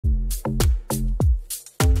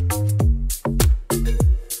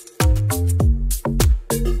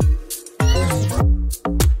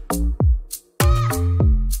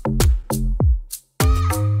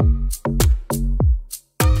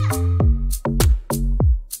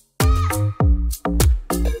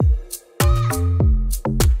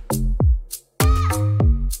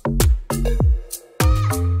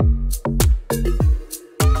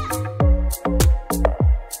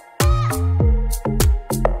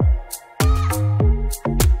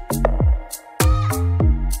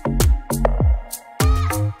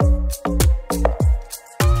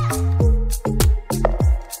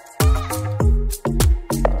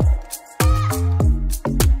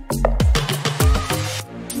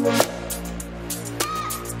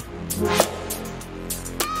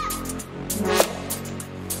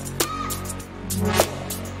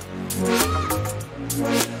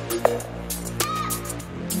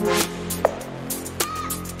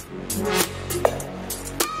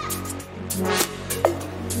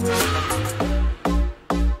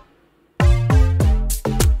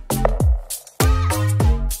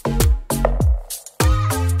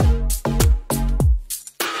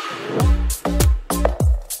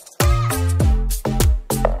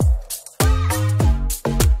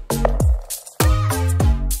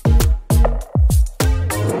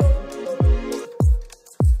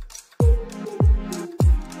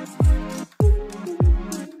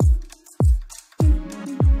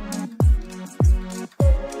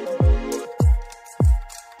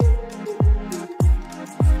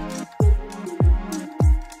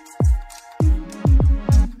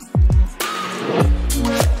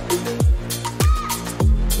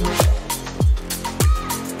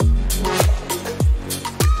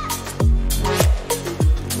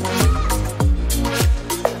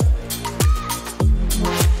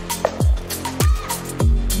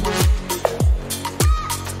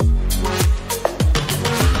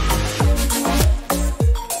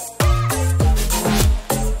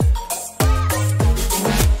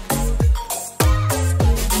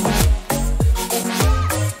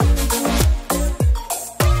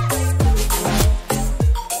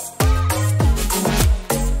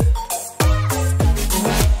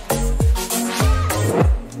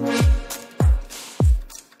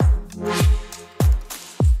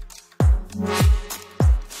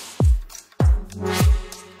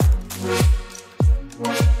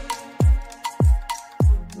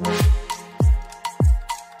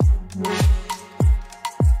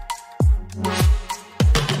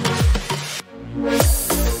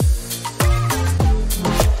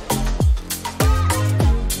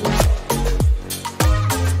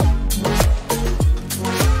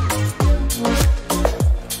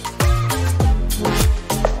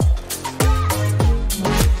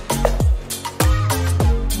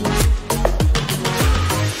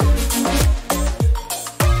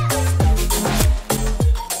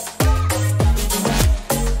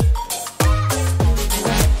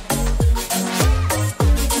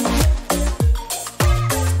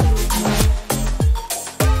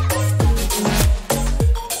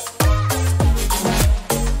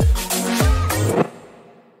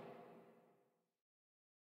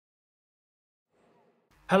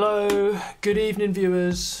Hello, good evening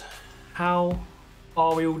viewers. How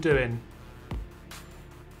are we all doing?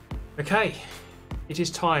 Okay, it is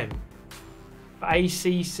time for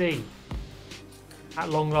ACC at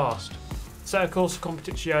long last. Assetto Corsa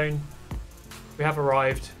Competizione, we have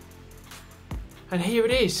arrived. And here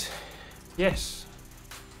it is, yes.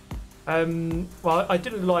 Well, I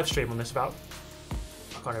did a live stream on this about,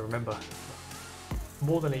 I can't even remember,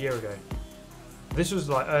 more than a year ago. This was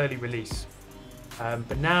like early release.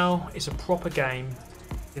 But now it's a proper game.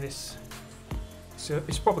 It's a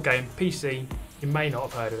proper game. PC. You may not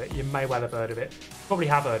have heard of it. You may well have heard of it. Probably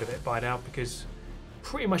have heard of it by now because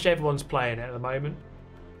pretty much everyone's playing it at the moment.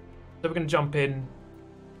 So we're going to jump in,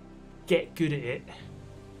 get good at it,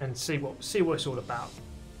 and see what it's all about.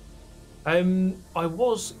 I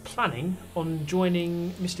was planning on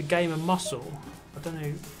joining Mr. Gamer Muscle. I don't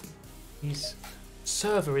know. His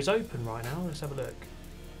server is open right now. Let's have a look.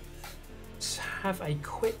 Let's have a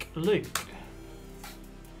quick look.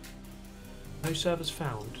 No servers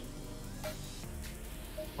found.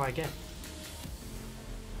 Try again.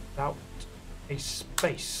 Without a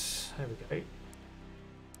space. There we go.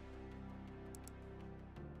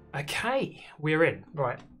 Okay, we're in.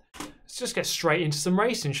 Right. Let's just get straight into some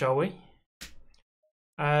racing, shall we?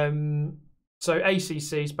 So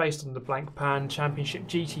ACC is based on the Blank Pan Championship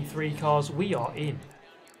GT3 cars. We are in.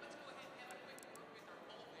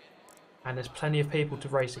 And there's plenty of people to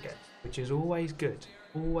race against, which is always good.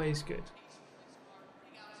 Always good.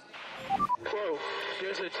 Whoa,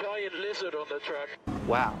 there's a giant lizard on the track.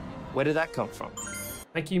 Wow, where did that come from?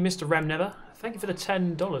 Thank you, Mr. Remnever. Thank you for the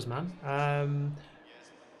 $10, man.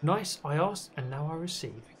 Nice, I asked, and now I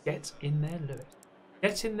receive. Get in there, Lewis.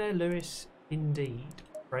 Get in there, Lewis, indeed,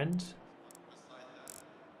 friend.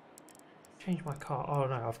 Change my car. Oh,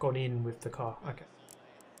 no, I've gone in with the car. Okay.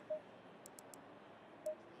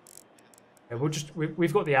 Yeah,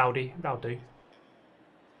 we've got the Audi. That'll do.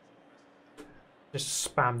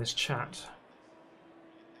 Just spam this chat.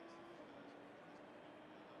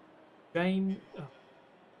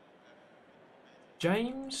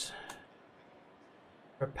 James,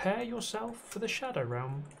 prepare yourself for the Shadow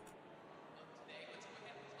Realm.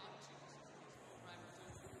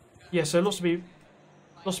 Yeah, so lots of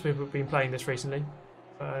people have been playing this recently.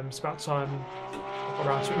 It's about time I got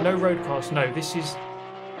around to it. No road cars. No, this is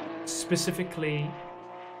specifically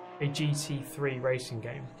a GT3 racing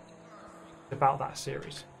game. About that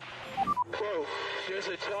series. Whoa, there's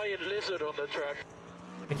a giant lizard on the track.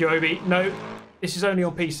 Thank you, Obi. No, this is only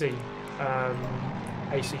on PC.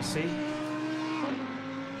 ACC.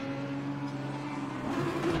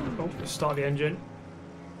 Oh, let's start the engine.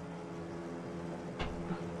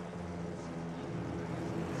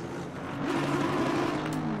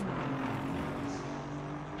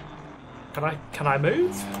 Can I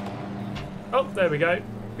move? Oh, there we go.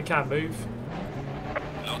 We can move.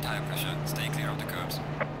 Low tire pressure, stay clear of the curbs.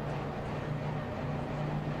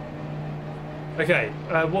 Okay,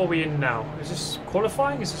 what are we in now? Is this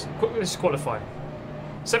qualifying? This is qualifying.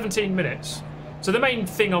 17 minutes. So the main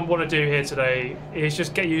thing I want to do here today is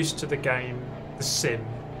just get used to the game, the sim.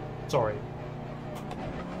 Sorry.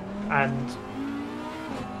 And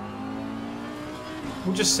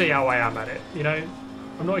we'll just see how I am at it, you know?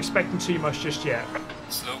 I'm not expecting too much just yet.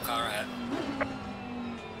 Slow car ahead.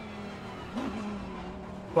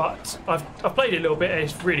 But I've played it a little bit and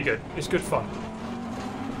it's really good. It's good fun.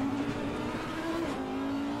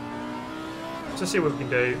 So let's see what we can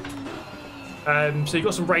do. So you've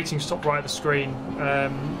got some ratings top right of the screen.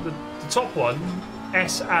 The top one,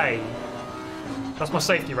 SA, that's my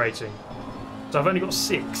safety rating. So I've only got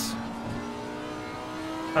 6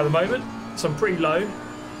 at the moment. So I'm pretty low,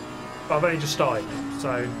 but I've only just started.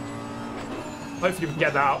 So hopefully we can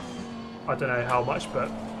get that up. I don't know how much, but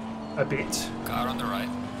a bit. Car on the right.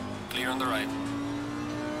 Clear on the right.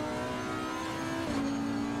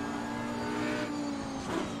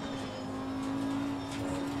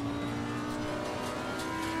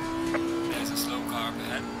 There's a slow car up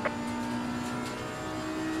ahead.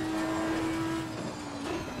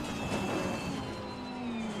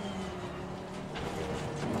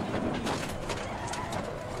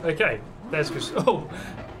 Okay, there's good. Oh,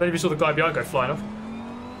 then we saw the guy behind go flying off.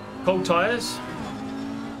 Cold tyres.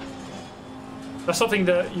 That's something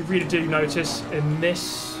that you really do notice in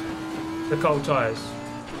this, the cold tyres.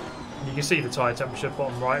 You can see the tyre temperature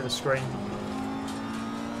bottom right of the screen.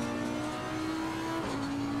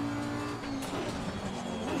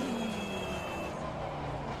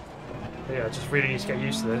 But yeah, I just really need to get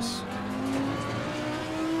used to this.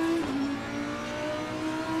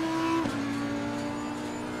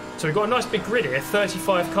 So we've got a nice big grid here,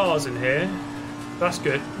 35 cars in here. That's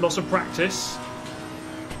good, lots of practice.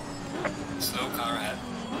 Slow car ahead.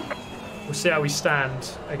 We'll see how we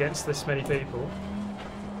stand against this many people.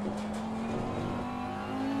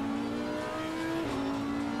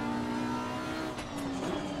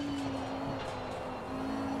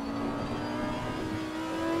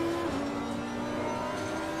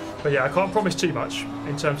 But yeah, I can't promise too much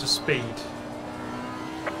in terms of speed.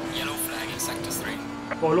 Yellow flag in sector 3.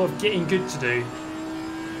 Got a lot of getting good to do.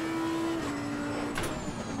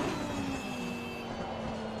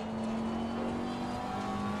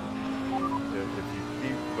 If you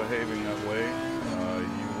keep behaving that way,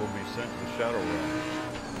 you will be sent to Shadow Realm.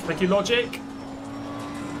 Thank you, Logic.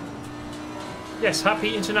 Yes,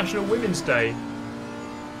 happy International Women's Day.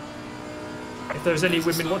 If there's any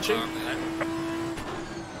women watching,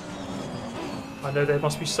 I know there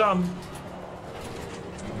must be some.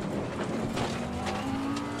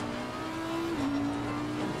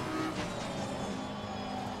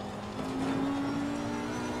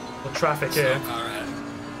 The traffic here.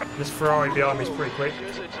 This Ferrari behind me is pretty quick.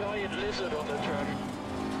 There's a giant lizard on the track.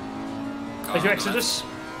 There's your Exodus.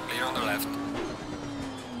 Clear on the left.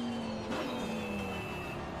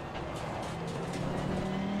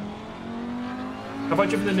 Have I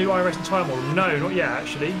driven the new iRacing time model? No, not yet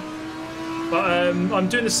actually. But I'm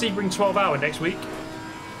doing the Sebring 12 hour next week.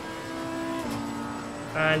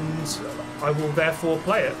 And I will therefore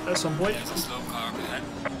play it at some point. There's a slow car ahead.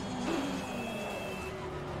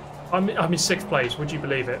 I'm in 6th place, would you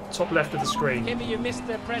believe it? Top left of the screen. Kimmy, you missed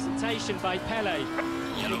the presentation by Pele.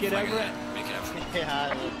 Yellow get flag over ahead. Be careful.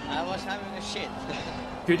 Yeah, I was having a shit.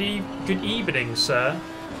 Good evening, sir.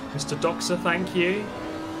 Mr. Doxer, thank you.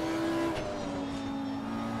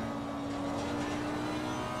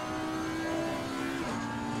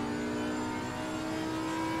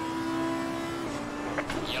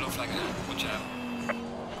 Yellow flag ahead. Watch out.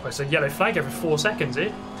 Oh, it's a yellow flag every 4 seconds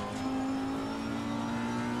here.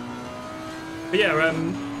 But yeah,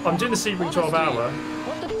 I'm doing the Sebring 12 hour.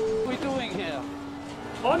 What the f are we doing here?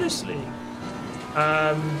 Honestly.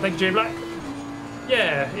 Thank you, J Black.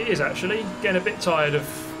 Yeah, it is actually. Getting a bit tired of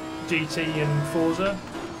GT and Forza.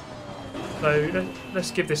 So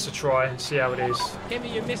let's give this a try and see how it is.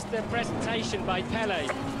 Kimmy, you missed the presentation by Pele.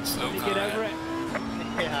 Slow You car get over ahead.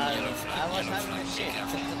 it. Yeah, Yellow I flag. was Yellow having a flag. Be shit.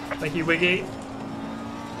 careful. Thank you, Wiggy.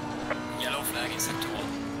 Yellow flag in sector 1.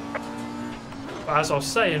 But as I was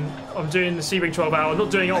saying, I'm doing the Sebring 12 hour. I'm not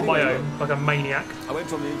doing it on my own like a maniac. I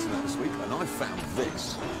went on the internet this week and I found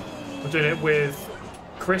this. I'm doing it with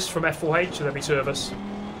Chris from F4H, so there'll be 2 of us.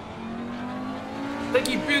 Thank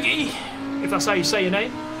you, Boogie, if that's how you say your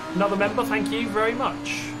name. Another member, thank you very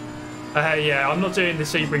much. Yeah, I'm not doing the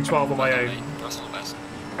Sebring 12 on my own. Russell best.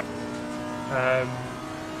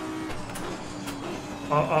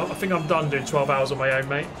 I think I'm done doing 12 hours on my own,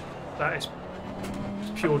 mate. That is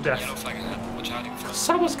pure Yellow death. flag ahead. Watch out in front.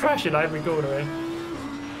 Someone's crashing at every corner here.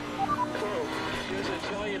 Whoa, there's a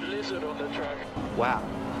giant lizard on the track. Wow,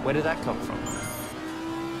 where did that come from?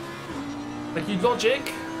 Thank you, Logic.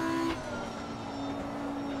 Okay,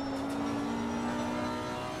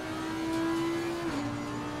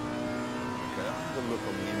 I had a look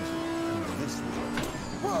on the internet and this was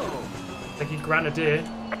whoa! Thank you, Grenadier.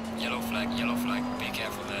 Yellow flag. Be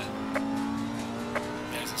careful there.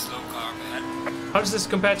 There's a slow car ahead. How does this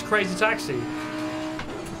compare to Crazy Taxi?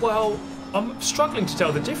 Well, I'm struggling to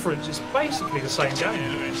tell the difference. It's basically the same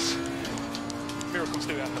game. Miracles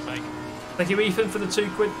do happen, mate. Thank you, Ethan, for the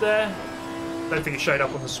 £2 there. Don't think it showed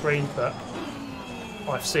up on the screen, but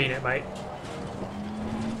I've seen it, mate.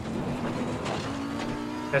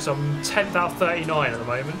 Yes, I'm 10th out of 39 at the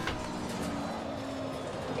moment.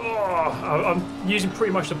 Oh, I'm using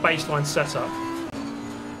pretty much the baseline setup.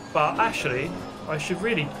 But actually, I should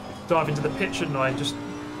really dive into the pit, shouldn't I? And just...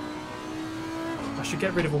 I should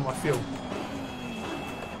get rid of all my fuel.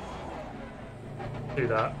 Do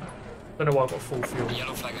that. Don't know why I've got full fuel.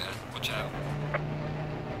 Yellow flag ahead. Watch out.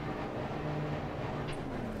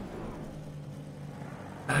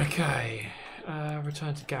 Okay.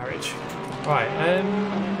 Return to garage. Right,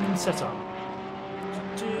 setup.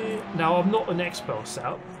 Now, I'm not an expert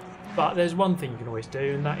setup, but there's one thing you can always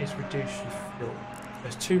do, and that is reduce your fuel.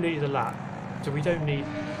 There's 2 litres a lap, so we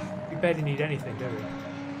barely need anything, do we?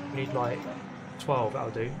 We need like 12,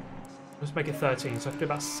 that'll do. Let's make it 13, so I can do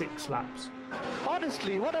about 6 laps.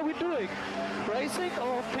 Honestly, what are we doing? Racing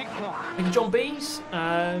or ping pong? Thank you, John Bees.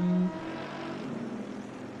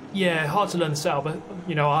 Yeah, hard to learn the setup, but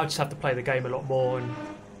you know, I just have to play the game a lot more, and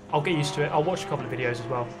I'll get used to it. I'll watch a couple of videos as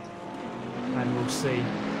well, and we'll see.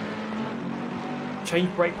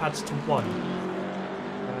 Change brake pads to 1.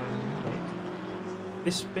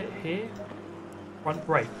 This bit here, front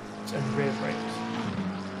brakes and rear brakes.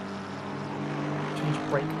 Change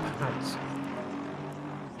brake pads.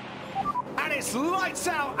 It's lights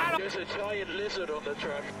out, Adam. There's a giant lizard on the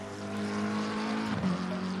track.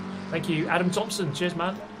 Thank you, Adam Thompson. Cheers,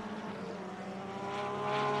 man.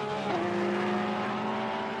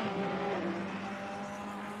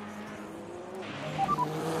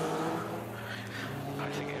 I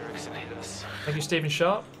think Eric's in Inniss. Thank you, Stephen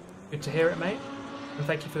Sharp. Good to hear it, mate. And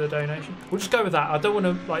thank you for the donation. We'll just go with that. I don't want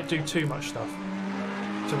to like do too much stuff,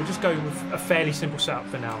 so we'll just go with a fairly simple setup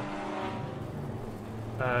for now.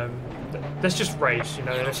 Let's just race, you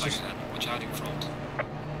know. Yellow Let's flag just. ahead. Watch out in front.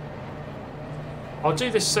 I'll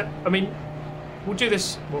do this. I mean, we'll do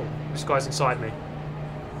this. Whoa, this guy's inside me.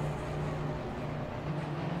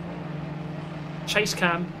 Chase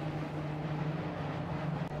cam.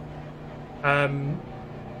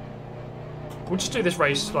 We'll just do this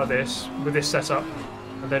race like this with this setup,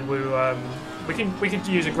 and then we can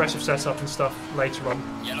use aggressive setup and stuff later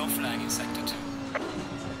on. Yellow flag in sector 2.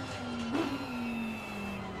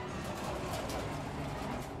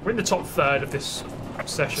 We're in the top third of this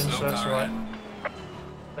session, Slow so that's car right. ahead.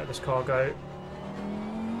 Let this car go.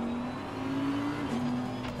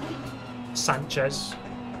 Sanchez.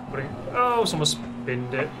 Oh, someone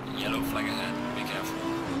spinned it. Yellow flag ahead. Be careful.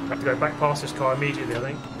 Have to go back past this car immediately, I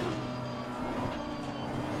think.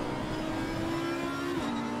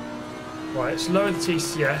 Right, let's lower the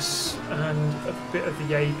TCS and a bit of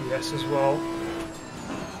the ABS as well.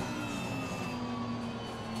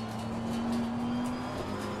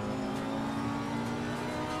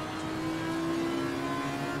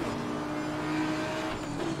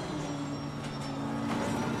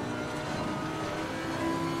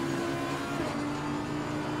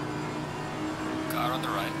 Car on the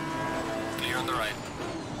right. Clear on the right.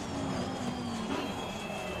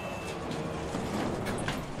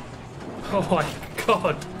 Oh my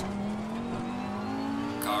god!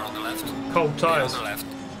 Car on the left. Cold Clear on tyres. the left.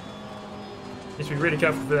 Need to be really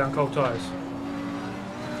careful with down cold tyres.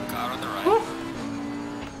 Car on the right. Woo!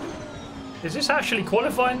 Is this actually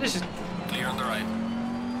qualifying? This is... Clear on the right.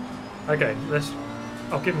 Okay,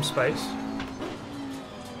 I'll give him space.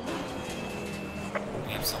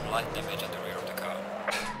 We have some light damage at the rear of the car.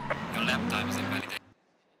 Your lap time is invalidated.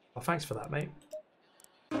 Oh, thanks for that, mate.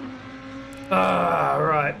 Ah,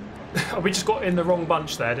 right. We just got in the wrong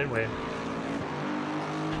bunch there, didn't we? If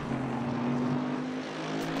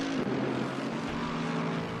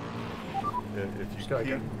you go keep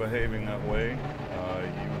again. behaving that way,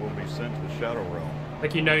 you will be sent to the Shadow Realm.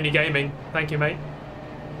 Thank you, Noni Gaming. Thank you, mate.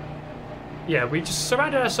 Yeah, we just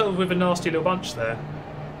surrounded ourselves with a nasty little bunch there.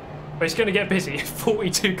 But it's going to get busy.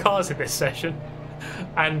 42 cars in this session.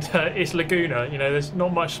 And it's Laguna. You know, there's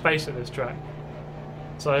not much space at this track.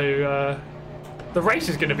 So, the race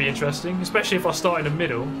is going to be interesting, especially if I start in the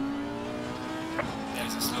middle.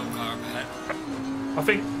 There's a slow car up ahead. I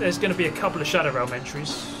think there's going to be a couple of Shadow Realm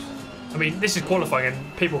entries. I mean, this is qualifying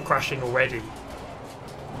and people crashing already.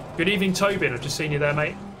 Good evening, Tobin. I've just seen you there,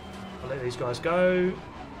 mate. I'll let these guys go.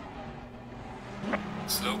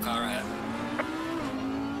 Slow car ahead.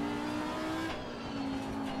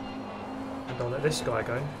 And I'll let this guy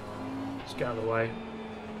go. Let's get out of the way.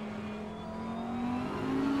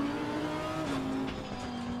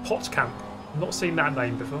 Pot Camp. I've not seen that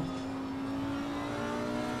name before.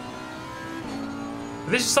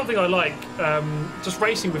 But this is something I like, just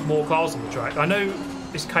racing with more cars on the track. I know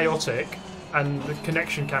it's chaotic and the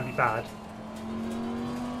connection can be bad,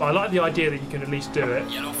 but I like the idea that you can at least do it.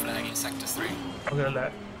 Yellow flag in sector 3. I'm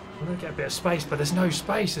gonna get a bit of space, but there's no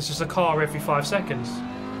space. It's just a car every 5 seconds.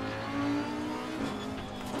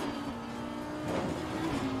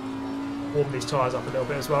 Warm these tyres up a little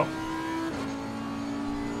bit as well.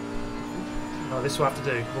 Oh, this will have to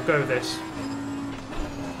do. We'll go with this.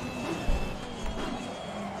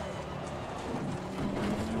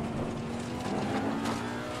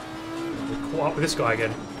 We're caught up with this guy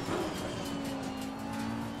again.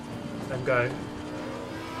 Let him go.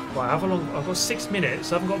 Right, how long? I've got 6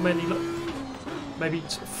 minutes. I haven't got many. Maybe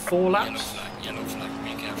 4 laps. Yellow flag,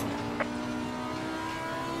 be careful.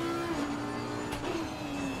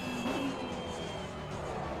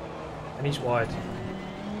 And he's wide.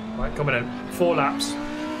 Right, coming in. 4 laps. A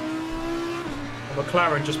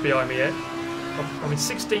McLaren just behind me here. I'm in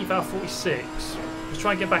 16th out of 46. Let's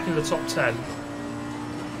try and get back into the top 10.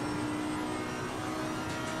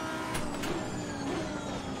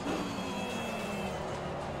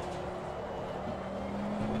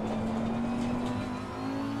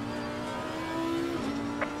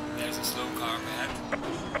 There's a slow car ahead.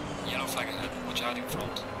 Yellow flag ahead. Watch out in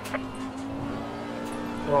front.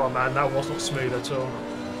 Oh man, that was not smooth at all.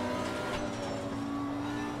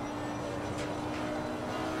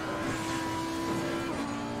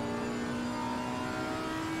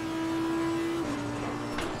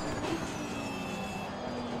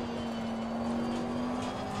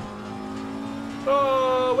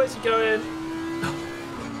 where's he going?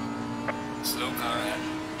 Slow car ahead.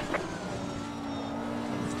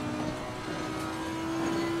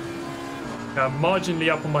 Marginally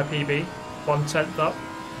up on my PB, 1/10 up.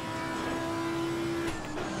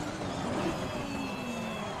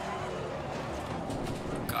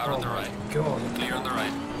 Car on the right. God, Clear on the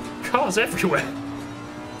right. cars everywhere.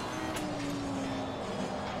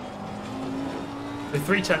 We're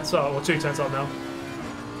 3/10 up, or 2/10 up now.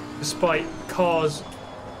 Despite cars,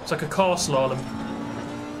 it's like a car slalom.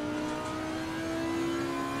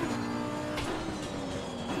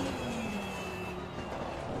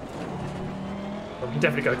 Well, we can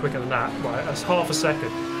definitely go quicker than that. Right, that's half a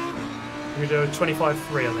second. We're going to do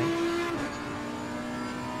 25.3, I think.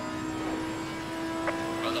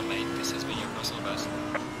 Well done, mate. This has been your personal best.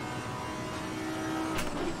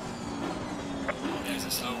 There's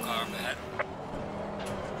a slow car up ahead.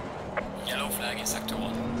 Yellow flag in sector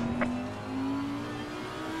 1.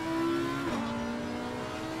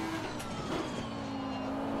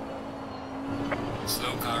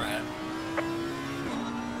 Slow car ahead.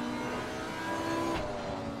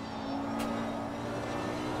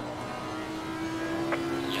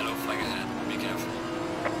 Yellow flag ahead. Be careful.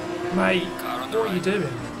 Mate, Car on the what right. are you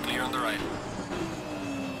doing? Clear on the right.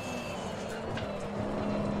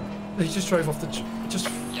 He just drove off the... just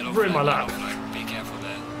Yellow ruined my flag, lap. yellow flag. Be careful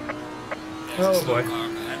there. There's Oh, a slow boy. car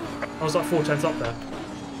up ahead. I was like 4/10 up there.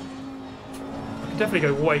 I can definitely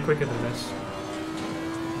go way quicker than this.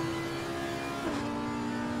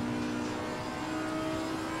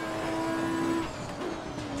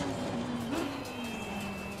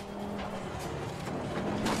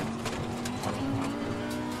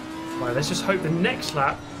 Right, let's just hope the next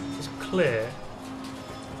lap is clear.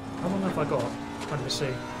 How long have I got? Let me see.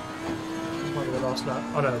 This might be the last lap.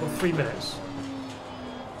 Oh no, I've got 3 minutes.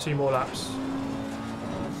 2 more laps.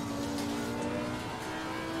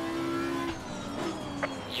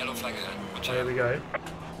 Yellow flag ahead. Watch Oh, out. here we go.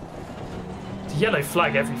 The yellow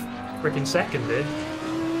flag every freaking second, dude.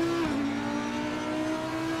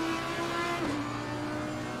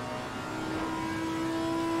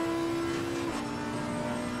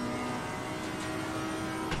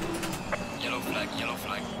 Yellow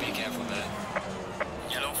flag. Be careful there.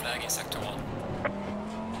 Yellow flag in sector 1.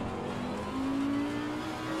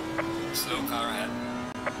 Slow car ahead.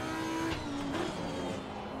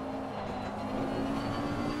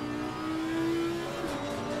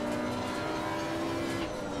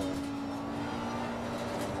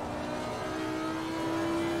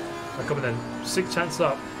 Right, come on then. 6 chances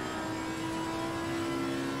up.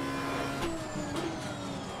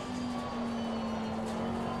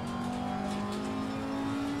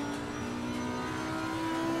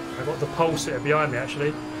 I've got the pulse here behind me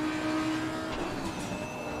actually.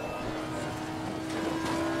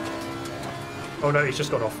 Oh no, he's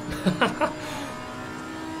just got off.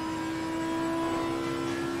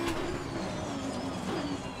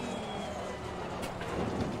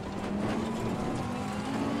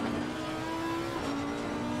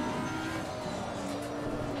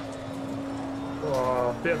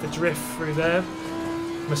 Oh, bit of a drift through there.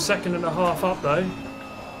 I'm a second and a half up though.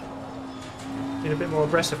 Being a bit more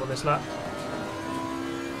aggressive on this lap.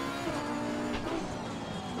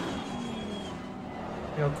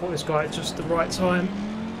 I caught this guy at just the right time.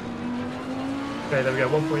 Okay, there we go.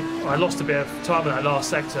 1 point. I lost a bit of time in that last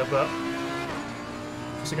sector, but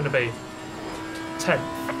what's it going to be? 10th.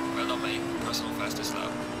 Well done, mate. Personal fastest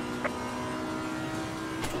lap.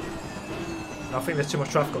 I think there's too much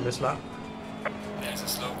traffic on this lap, There's a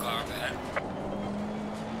slow car up ahead.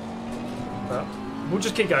 but we'll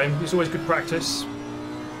just keep going. It's always good practice.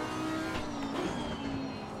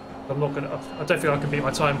 I'm not gonna. I don't think I can beat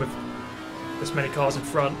my time with this many cars in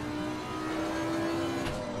front.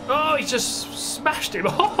 Oh, he just smashed him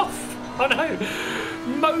off! Oh no!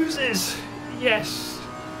 Moses! Yes!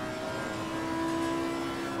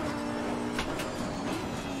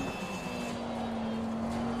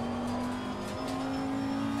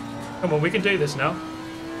 Come on, we can do this now.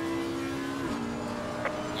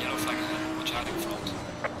 Yellow flag ahead. Watch out in front.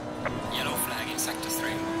 Yellow flag in sector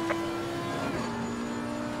 3.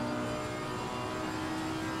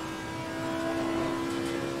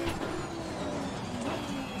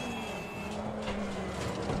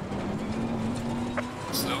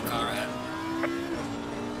 Slow car ahead.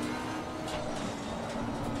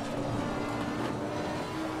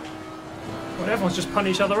 Well, everyone's just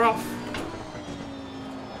punning each other off.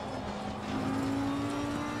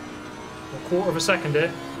 A quarter of a second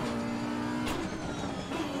here.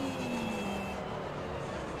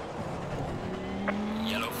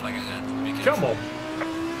 Yellow flag ahead. Be careful. Come on.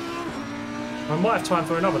 I might have time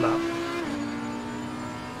for another lap.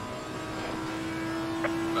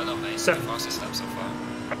 7. Fastest lap so far.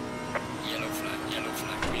 Yellow flag,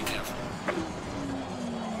 be careful.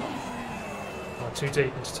 Oh, too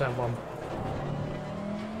deep into turn 1.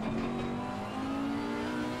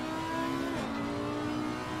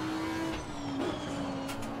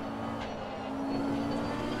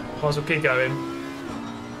 Might as well keep going.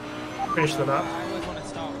 Finish the lap. I always want to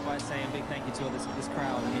start by saying a big thank you to all this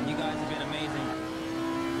crowd. I mean, you guys have been amazing.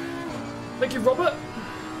 Thank you, Robert.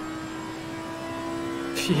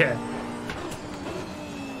 Yeah.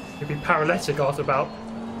 You'd be paralytic after about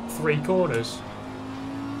 3 corners.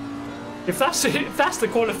 If that's the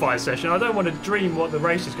qualifying session, I don't want to dream what the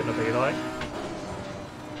race is going to be like.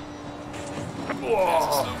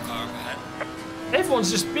 Whoa.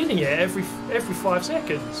 Everyone's just spinning it every 5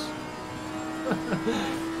 seconds.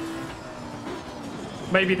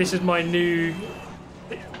 Maybe this is my new...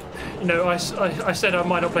 You know, I said I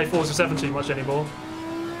might not play Forza 7 too much anymore.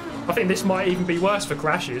 I think this might even be worse for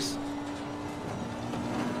crashes.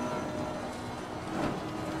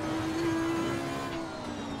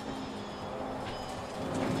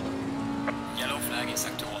 Yellow flag in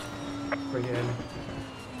sector 1. Bring it in.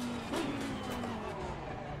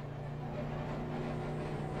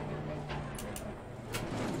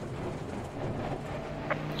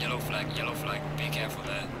 Yellow flag, be careful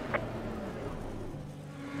there.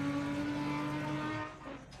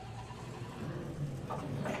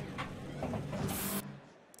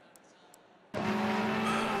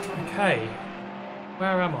 Okay,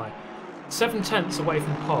 where am I? 7/10 away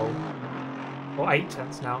from pole, or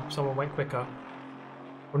 8/10 now. Someone went quicker,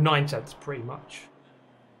 or 9/10 pretty much.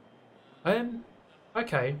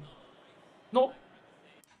 Okay, not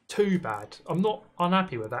too bad. I'm not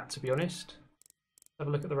unhappy with that, to be honest. Have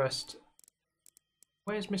a look at the rest.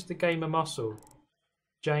 Where's Mr. Gamer Muscle?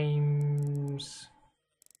 James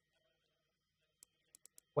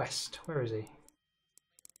West. Where is he?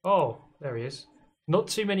 Oh, there he is. Not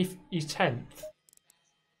too many. He's 10th.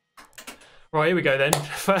 Right, here we go then.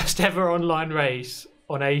 First ever online race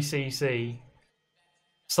on ACC.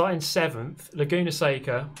 Starting 7th, Laguna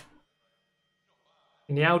Seca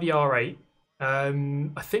in the Audi R8.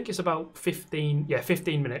 I think it's about 15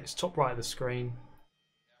 minutes, top right of the screen.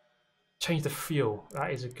 Change the fuel.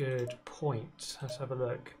 That is a good point. Let's have a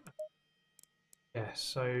look. Yeah,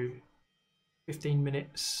 so 15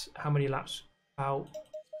 minutes. How many laps? About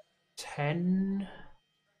 10.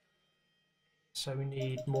 So we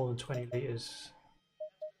need more than 20 litres.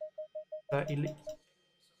 30 litres.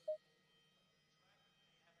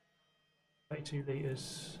 32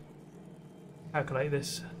 litres. Calculate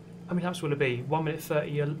this. How many laps will it be? 1 minute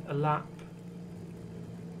 30 a lap.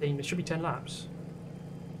 It should be 10 laps.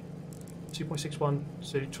 2.61,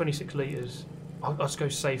 so 26 litres. I'll just go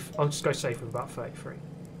safe. I'll just go safe with about 33.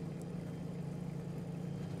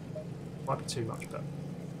 Might be too much, but.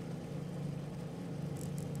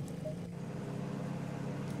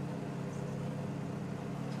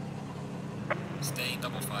 Stay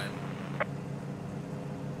double file.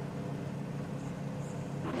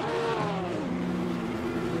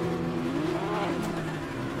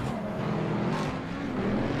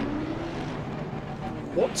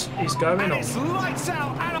 What is going on? It's lights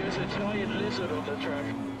out. There's a giant lizard on the track.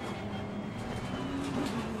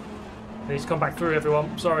 Needs to come back through,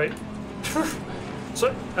 everyone. Sorry.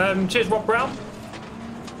 So, cheers, Rob Brown.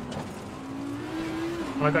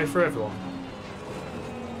 Can I go through everyone?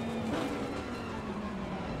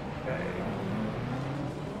 Okay.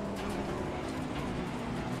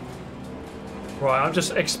 Right, I'm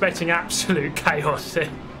just expecting absolute chaos here.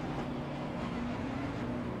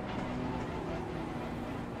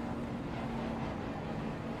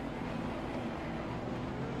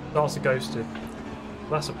 Starts a ghosted.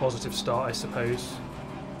 That's a positive start, I suppose.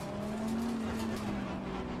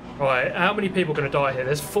 Right, how many people are going to die here?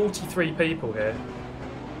 There's 43 people here.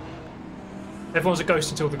 Everyone's a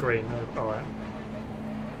ghost until the green. Oh, alright.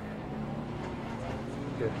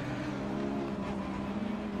 Good.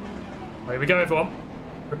 Right, here we go, everyone.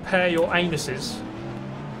 Prepare your anuses.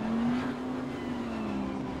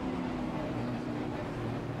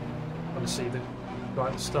 I want to see the guy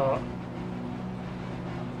at the start.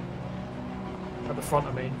 At the front,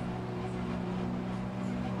 I mean.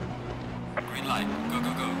 Green light. Go,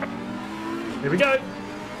 go, go. Here we go.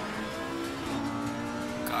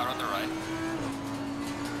 Car on the right.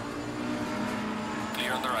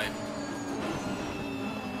 Clear on the right.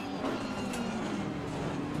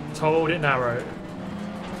 Hold it narrow.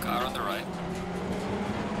 Car on the right.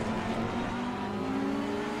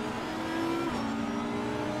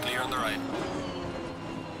 Clear on the right.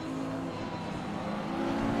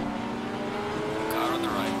 Car on the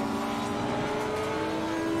right.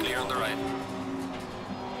 Clear on the right.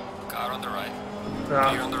 Car Car on the right. Ah.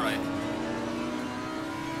 Clear on the right.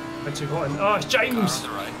 Went too hot. Oh, it's James! Car on the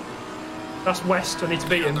right. That's West. I need to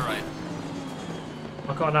beat Clear him. on the right.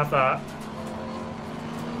 I can't have that.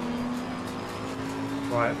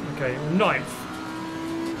 Right, okay. 9th.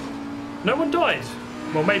 No one died.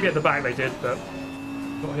 Well, maybe at the back they did, but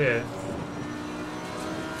not here.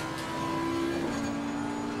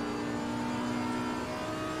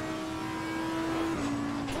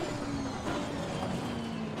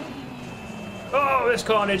 Oh, there's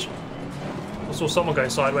carnage. I saw someone going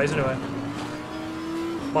sideways anyway.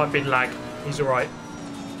 Might have been lag. He's alright.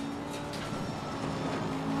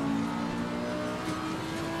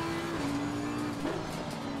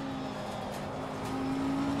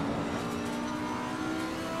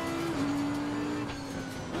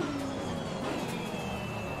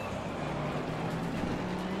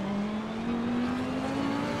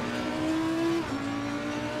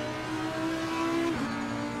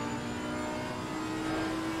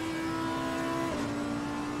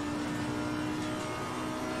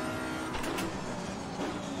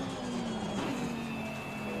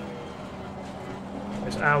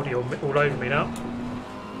 Audi all over me now.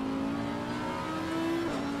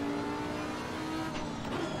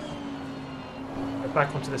 Go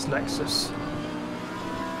back onto this Lexus.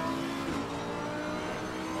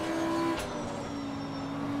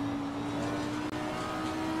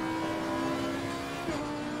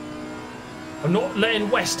 I'm not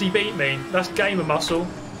letting Westy beat me. That's gamer muscle.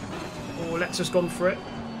 Oh, Lexus gone for it.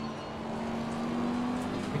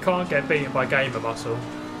 You can't get beaten by gamer muscle.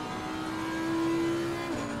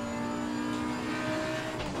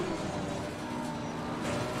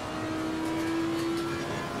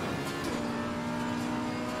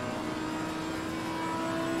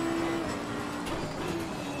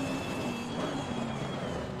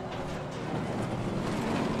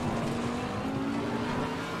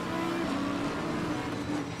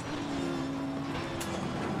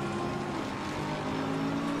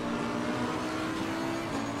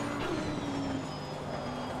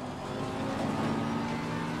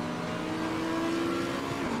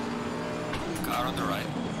 Car on the right.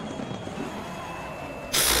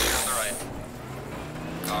 Clear on the right.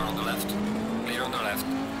 Car on the left. Clear on the left.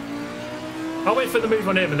 I'll wait for the move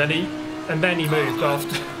on him, and then he moved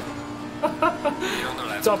after. Clear on the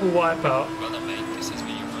left. Double wipeout. Well done, mate. This has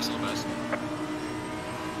been your personal best.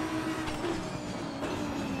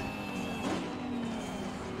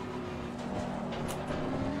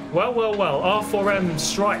 Well, well, well. R4M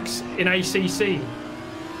strikes in ACC.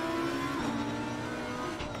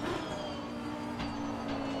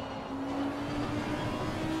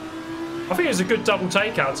 I think it was a good double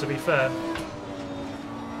takeout, to be fair.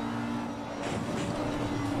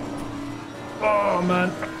 Oh,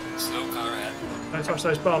 man. Slow car ahead. Don't touch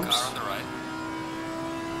those bumps. Car on the right.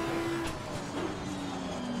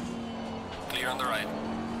 Clear on the right.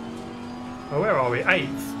 Oh, where are we?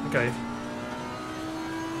 8th. Okay.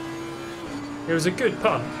 It was a good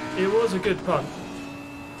punt. It was a good punt.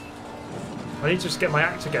 I need to just get my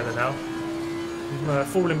act together now. I'm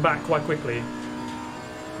falling back quite quickly.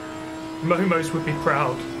 Momos would be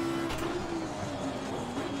proud.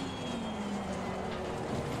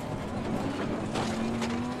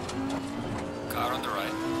 Car on the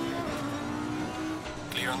right.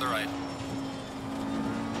 Clear on the right.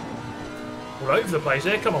 All over the place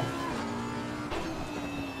here, come on.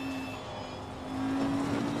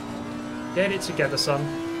 Get it together, son.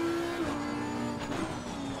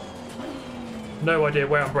 No idea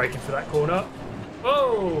where I'm braking for that corner.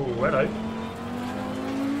 Oh, hello.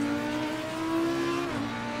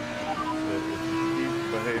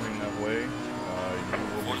 Behaving that way, you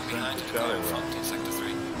will Falling be behind sent the to car shadow in front run. in sector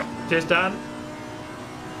 3. Cheers, Dan.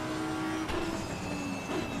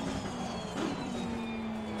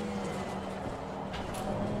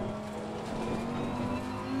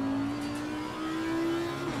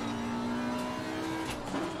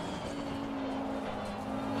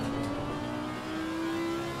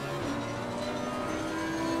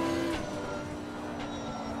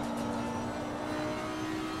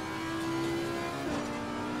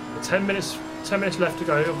 Ten minutes left to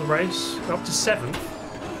go of the race. We're up to 7th.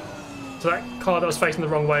 So that car that was facing the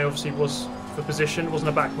wrong way obviously was for position, wasn't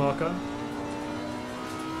a back marker.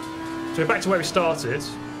 So we're back to where we started.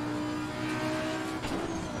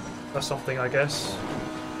 That's something, I guess.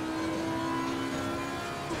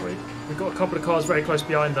 We've got a couple of cars very close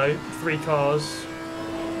behind though. 3 cars.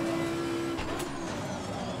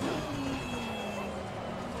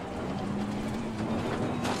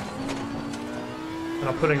 And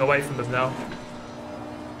I'm pulling away from them now.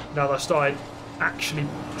 Now that I started actually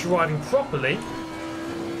driving properly.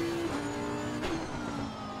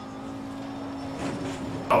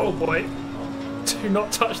 Oh boy. Do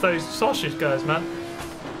not touch those sausage guys, man.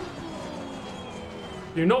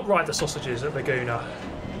 Do not ride the sausages at Laguna.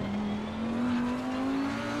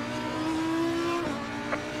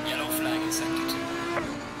 Yellow flag in sector 2.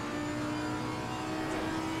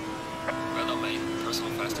 Well done, mate.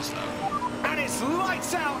 Personal fastest lap. And it's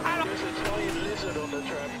lights out. There's a giant lizard on the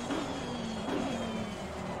track.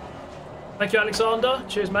 Thank you, Alexander.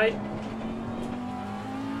 Cheers, mate.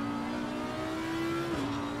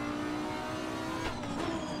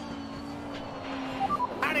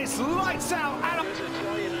 And it's lights out. There's a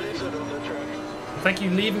giant lizard on the track. Thank you,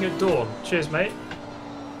 leaving at dawn. Cheers, mate.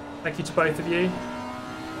 Thank you to both of you.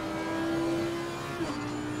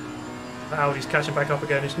 Audi's catching back up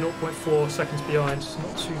again. It's 0.4 seconds behind. It's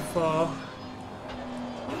not too far.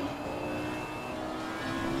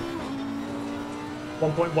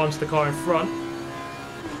 .1 to the car in front.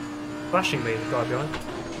 Flashing me, the guy behind.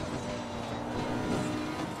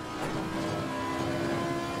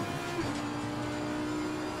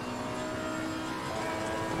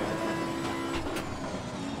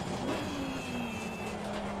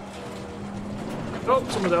 Oh,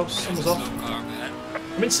 someone else. Someone's off.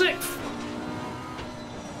 I'm in 6th.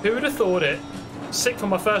 Who would have thought it? 6th on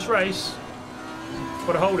my first race.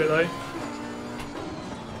 Got to hold it though.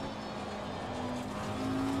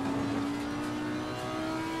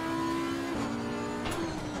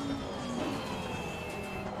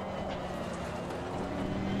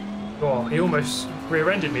 Oh, he almost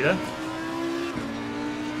rear-ended me there.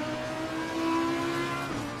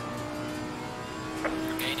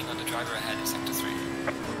 You're gaining on the driver ahead in sector 3.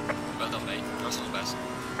 Well done, mate. Personal best.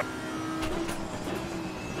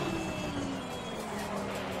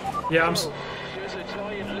 Yeah, There's a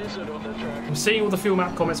giant lizard on the track. I'm seeing all the fuel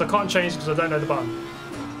map comments. I can't change because I don't know the button.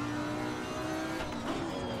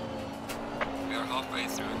 We are halfway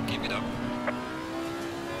through. Keep it up.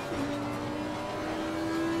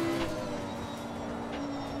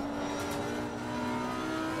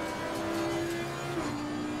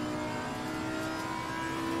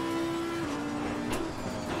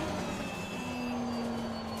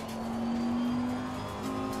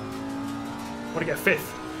 I want to get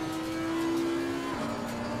 5th.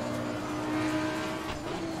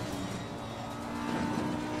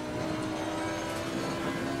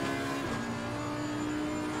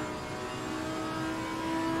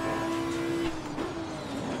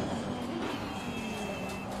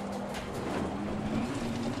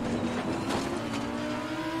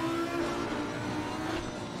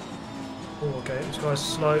 Oh, okay, this guy's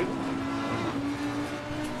slow.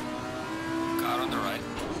 Car on the right.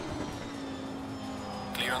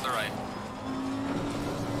 Clear on the right.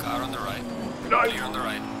 Car on the right. No. Clear on the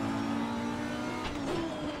right.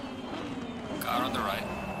 Car on the right.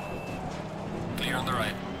 Clear on the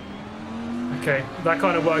right. Okay, that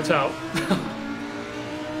kind of worked out.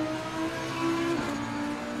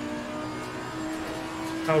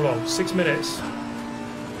 How long? 6 minutes.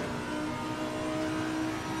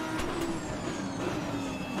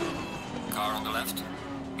 Car on the left.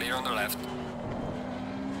 Clear on the left.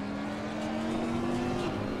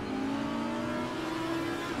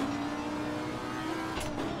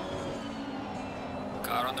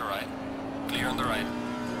 Car on the right. Clear on the right.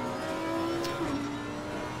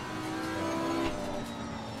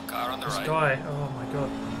 Car on the This right. guy, oh my god.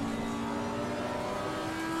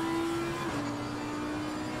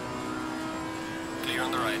 Clear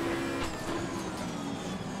on the right.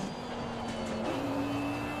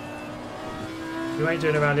 You ain't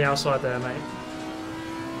doing around the outside there, mate.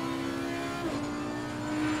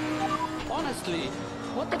 Honestly,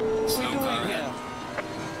 what the f are we Slow car doing ahead. here?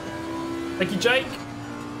 Thank you, Jake.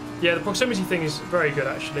 Yeah, the proximity thing is very good,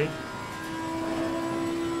 actually.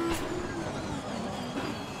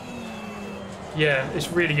 Yeah,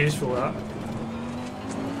 it's really useful, that.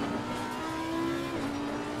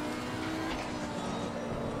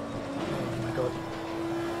 Oh my god.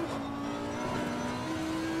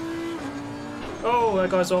 Oh, that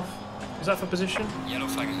guy's off. Is that for position? Yellow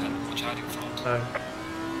flag ahead. Watch out in front. No.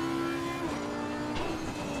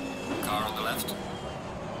 Car on the left.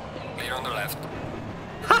 Clear on the left.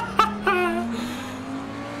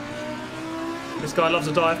 This guy loves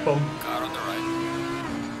a dive bomb. Car on the right.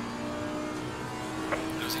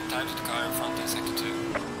 Losing time to the car in front in sector 2.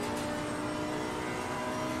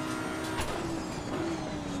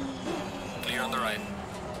 Clear on the right.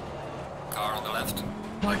 Car on the left.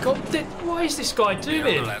 My god, what is this guy Clear on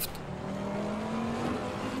the doing? left.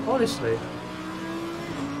 Honestly.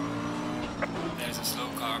 There's a slow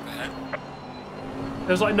car up ahead.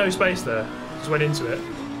 There's like no space there. Just went into it.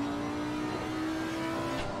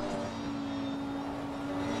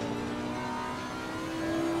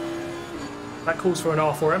 That calls for an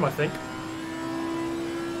R4M, I think.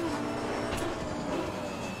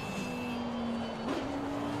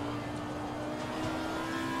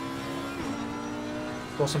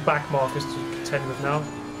 Got some back markers to contend with now.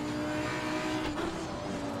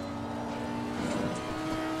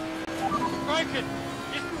 Broken!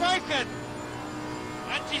 It's broken!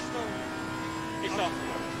 Anti-stall! It's off.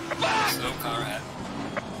 Slow car ahead.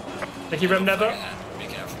 Thank you, Rem Never. Be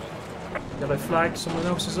careful. Yellow flag, someone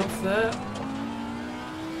else is off there.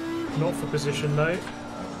 Not for position though.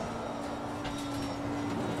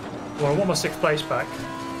 Well, I want my 6th place back.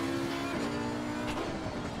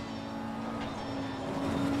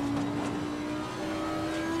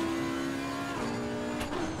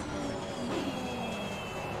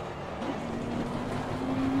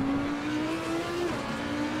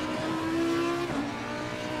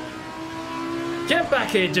 Get back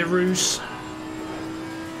here, DeRoos.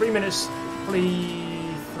 3 minutes,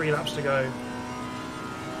 3 laps to go.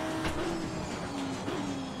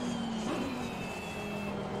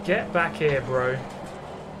 Get back here, bro.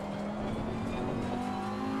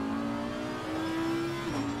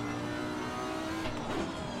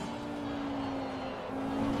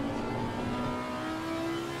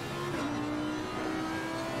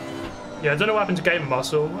 Yeah, I don't know what happened to Gamer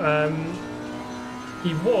Muscle.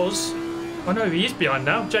 He was... Oh no, he is behind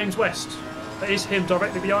now. James West. That is him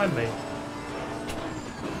directly behind me.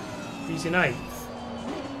 He's in 8th.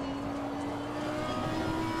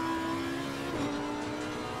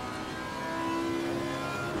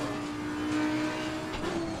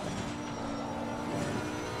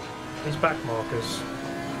 These back markers.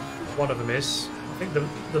 One of them is. I think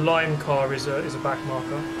the lime car is a back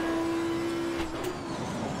marker.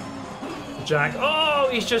 The Jag. Oh,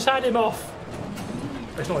 he's just had him off.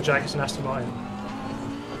 It's not a Jag, it's an Aston Martin.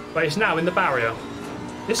 But it's now in the barrier.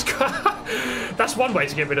 This car. That's one way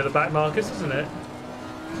to get rid of the back markers, isn't it?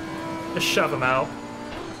 Just shove them out.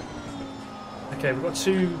 Okay, we've got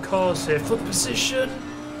 2 cars here for position.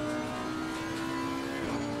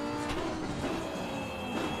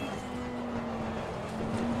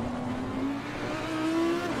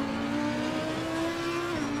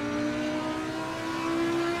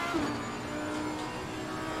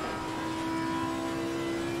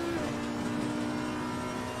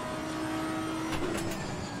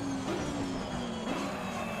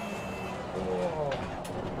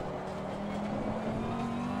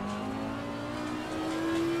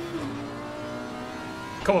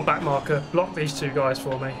 Come on, back marker. Block these 2 guys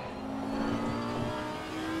for me.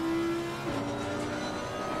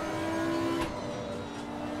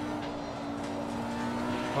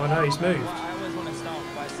 Oh no, he's moved. I always want to start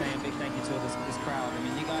by saying big thank you to this crowd. I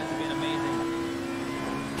mean, you guys have been amazing.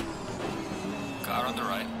 Car on the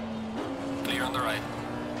right. Clear on the right.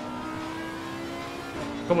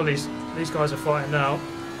 Come on, these guys are fighting now.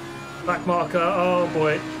 Back marker. Oh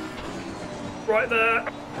boy. Right there.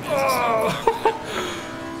 Oh!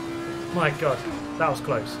 My god, that was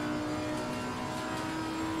close.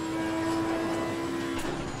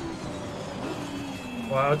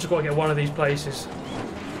 Wow, I just got to get one of these places.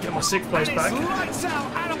 Get my 6th place back.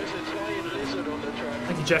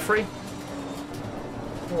 Thank you, Jeffrey.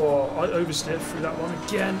 Oh, I oversteered through that one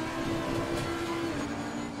again.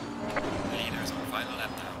 Leaders on final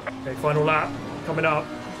lap now. Okay, final lap coming up.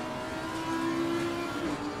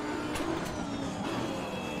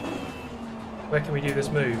 Where can we do this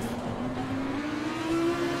move?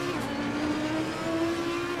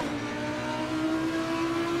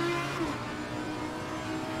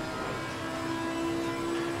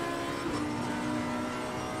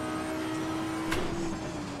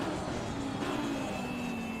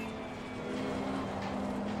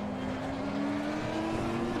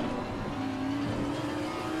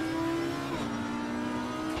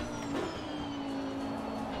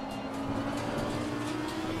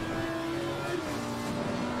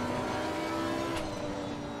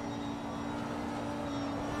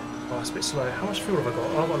 It's a bit slow. How much fuel have I got?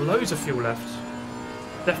 Oh, I've got loads of fuel left.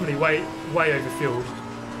 Definitely way over fueled.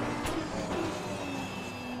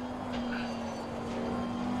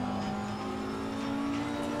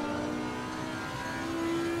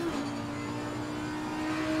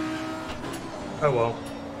 Oh well.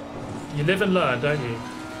 You live and learn, don't you?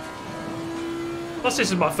 Plus this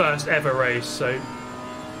is my first ever race, so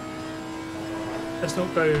let's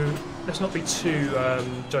not be too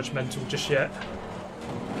judgmental just yet.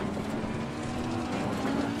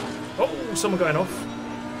 Oh, someone going off.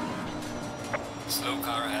 Slow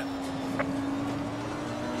car ahead.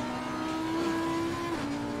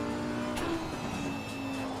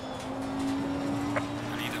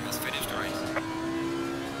 The leader has finished the race.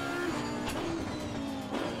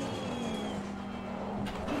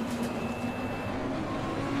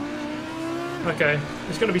 Okay,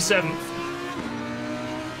 it's going to be 7th.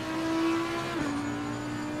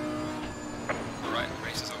 Alright,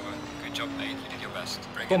 race is over. Good job, mate. You did your best.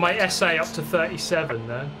 Got my essay up to 37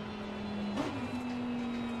 there.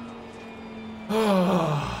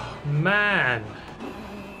 Oh, man.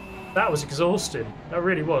 That was exhausting. That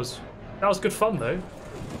really was. That was good fun, though.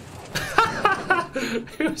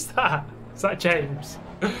 Who was that? Is that James?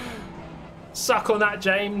 Suck on that,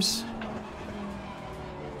 James.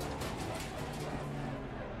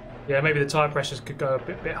 Yeah, maybe the tyre pressures could go a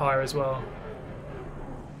bit higher as well.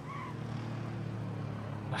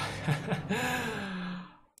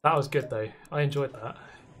 That was good though. I enjoyed that.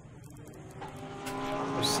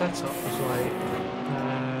 The setup was like,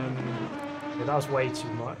 yeah, that was way too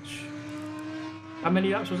much. How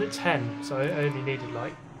many laps was it? 10. So I only needed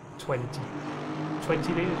like 20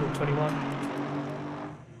 litres or 21.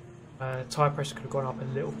 Tyre pressure could have gone up a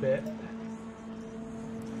little bit.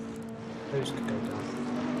 Those could go down.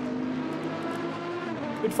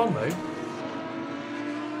 Good fun though.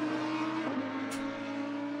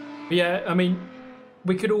 But yeah, I mean,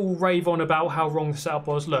 we could all rave on about how wrong the setup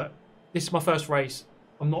was. Look, this is my first race.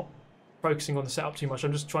 I'm not focusing on the setup too much.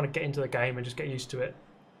 I'm just trying to get into the game and just get used to it.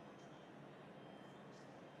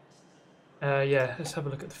 Yeah, let's have a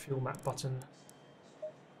look at the fuel map button.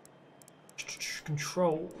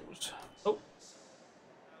 Controls. Oh,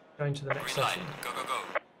 going to the next session. Go, go, go.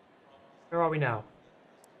 Where are we now?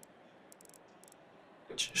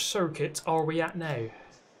 Which circuit are we at now?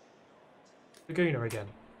 Laguna again.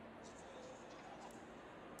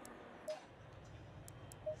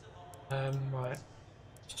 Right.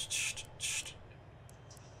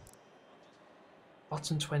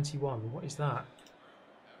 Button 21, what is that?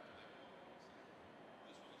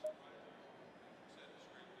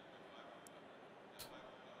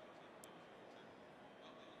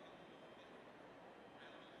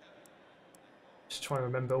 Just trying to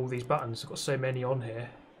remember all these buttons. I've got so many on here.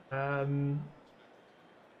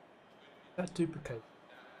 That duplicate.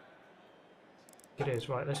 It is,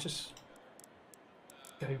 right, let's just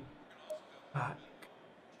go back.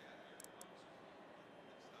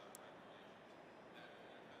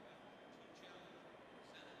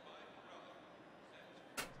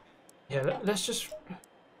 Yeah, let's just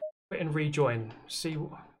quit and rejoin. See,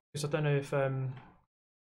 because I don't know if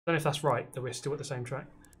that's right that we're still at the same track.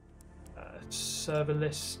 Server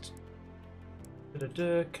list.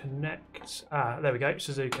 Connect. Ah, there we go.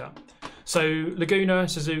 Suzuka. So Laguna,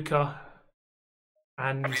 Suzuka,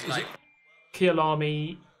 and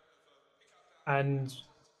Kialami and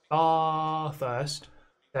first.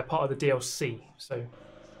 They're part of the DLC, so you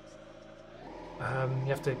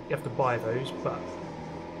have to buy those. But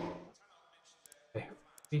okay,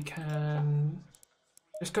 we can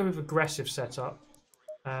just go with aggressive setup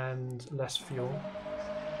and less fuel.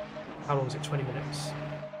 How long is it? 20 minutes.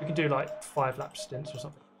 We can do like 5 lap stints or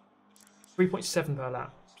something. 3.7 per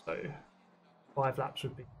lap, so 5 laps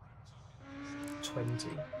would be 20.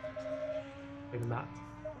 Even that.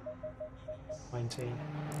 19.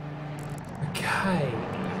 Okay.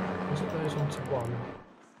 Let's put those onto 1.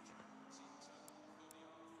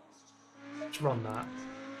 Let's run that.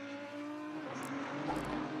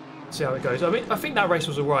 See how it goes. I mean, I think that race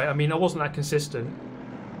was alright. I mean, I wasn't that consistent.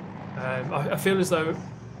 I feel as though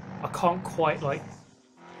I can't quite like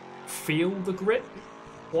feel the grip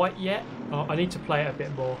quite yet. I need to play it a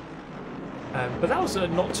bit more. But that was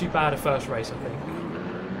not too bad a first race, I think.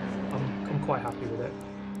 I'm quite happy with it.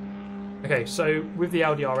 Okay, so with the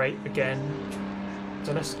Audi R8 again.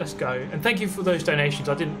 So let's go. And thank you for those donations.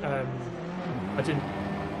 I didn't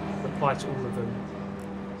reply to all of them.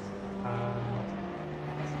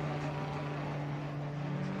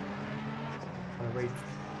 I'm gonna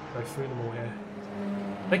go through them all here.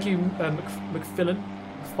 Thank you, McFillan.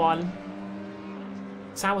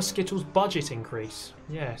 Sour Skittles budget increase.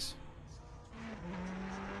 Yes.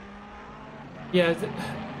 Yeah,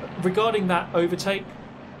 regarding that overtake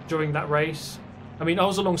during that race, I mean, I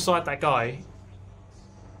was alongside that guy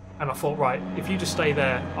and I thought, right, if you just stay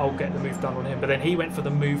there, I'll get the move done on him. But then he went for the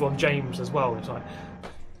move on James as well. It's like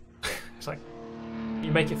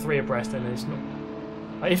you make it 3 abreast and it's not...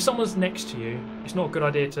 Like, if someone's next to you, it's not a good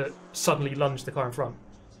idea to suddenly lunge the car in front.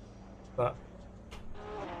 But,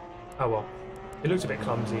 oh well. It looks a bit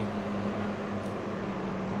clumsy.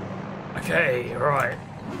 Okay, right.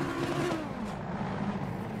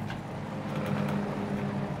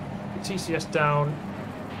 TCS down.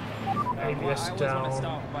 ABS I down. I want to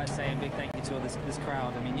start by saying big thank you to this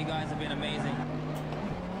crowd. I mean, you guys have been amazing.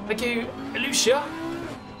 Thank you, Lucia.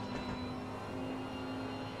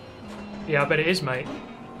 Yeah, I bet it is, mate.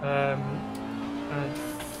 And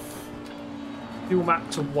fuel map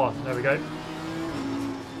to 1. There we go.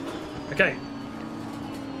 Okay.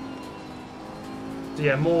 So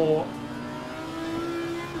yeah, more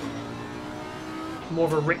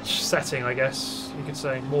of a rich setting, I guess you could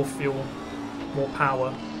say. More fuel, more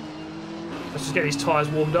power. Let's just get these tyres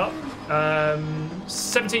warmed up.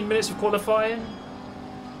 17 minutes of qualifying.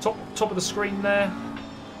 Top of the screen there.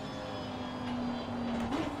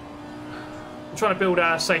 I'm trying to build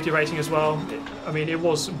our safety rating as well. I mean, it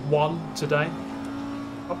was 1 today.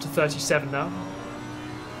 Up to 37 now.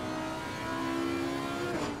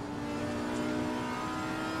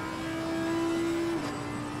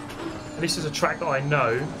 At least it's a track that I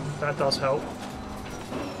know. That does help.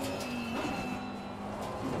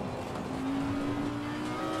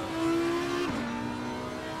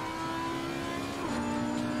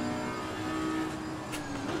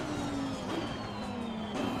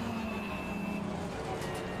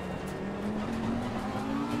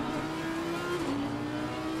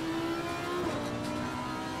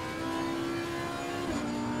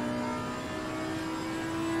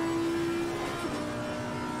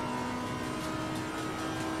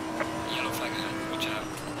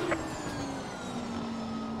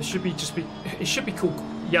 It should be called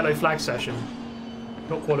yellow flag session,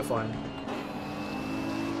 not qualifying.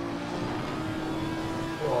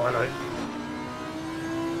 Oh, hello.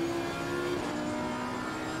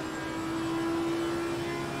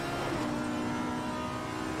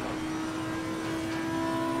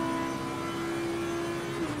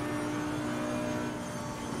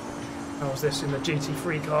 How's this in the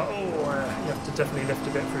GT3 car? Oh, you have to definitely lift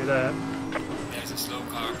a bit through there. There's a slow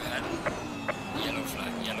car ahead. Yellow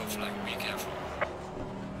flag, be careful.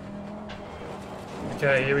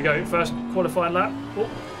 Okay, here we go. First qualifying lap. Oh,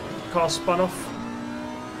 car spun off.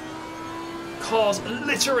 Cars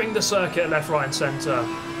littering the circuit left, right, and centre.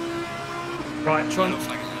 Right, try not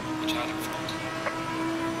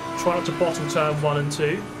to bottle turn 1 and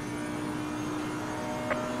 2.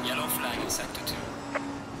 Yellow flag in sector 2.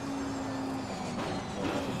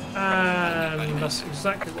 And that's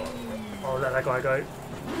exactly what. I'll let that guy go.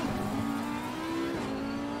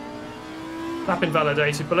 Lap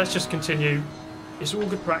invalidated, but let's just continue. It's all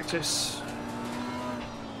good practice.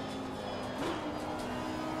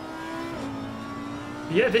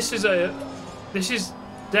 Yeah, this is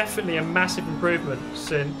definitely a massive improvement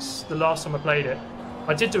since the last time I played it.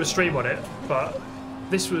 I did do a stream on it, but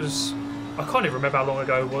this was, I can't even remember how long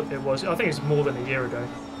ago it was. I think it's more than a year ago,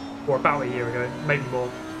 or about a year ago, maybe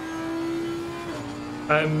more.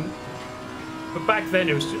 But back then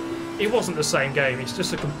it wasn't the same game. It's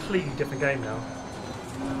just a completely different game now.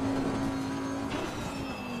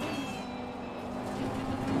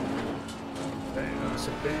 Okay, that's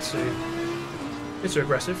a bit too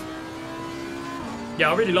aggressive.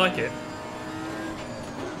 Yeah, I really like it.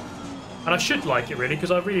 And I should like it, really,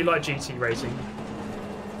 because I really like GT racing.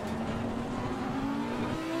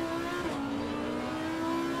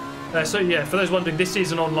 So yeah, for those wondering, this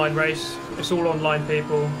is an online race. It's all online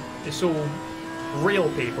people. It's all real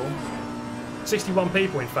people. 61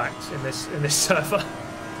 people, in fact, in this server.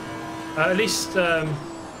 At least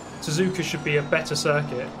Suzuka should be a better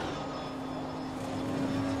circuit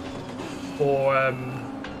for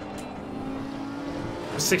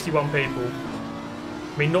 61 people.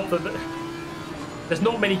 I mean, not that there's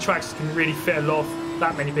not many tracks that can really fit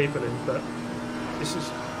that many people in, but this is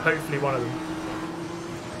hopefully one of them.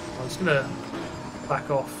 I'm just gonna back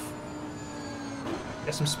off,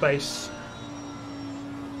 get some space.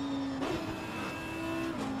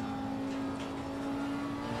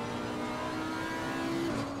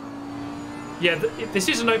 Yeah, this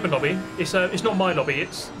is an open lobby. It's not my lobby.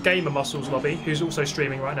 It's Gamer Muscle's lobby, who's also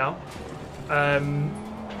streaming right now.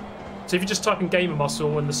 So if you just type in Gamer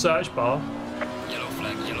Muscle in the search bar, yellow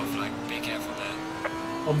flag, be careful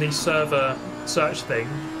there. On the server search thing,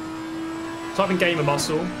 type in Gamer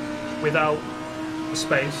Muscle without a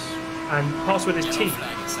space, and password is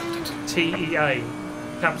TEA,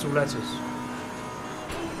 capital letters.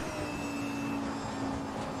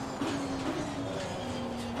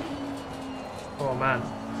 Oh man.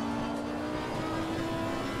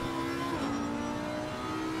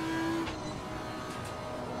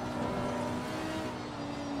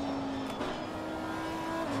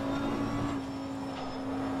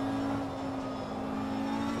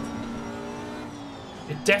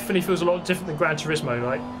 It definitely feels a lot different than Gran Turismo.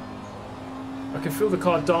 Like, I can feel the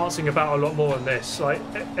car dancing about a lot more in this. Like,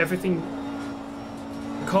 everything.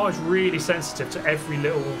 The car is really sensitive to every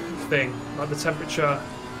little thing, like the temperature,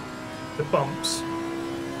 the bumps,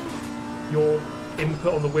 your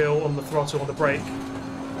input on the wheel, on the throttle, on the brake.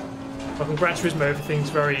 Like on Gran Turismo, everything's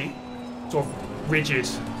very sort of rigid,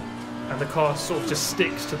 and the car sort of just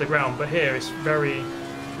sticks to the ground. But here, it's very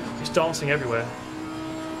It's dancing everywhere.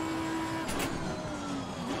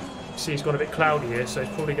 See, it's gone a bit cloudy here, so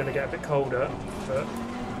it's probably going to get a bit colder, but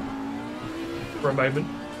for a moment.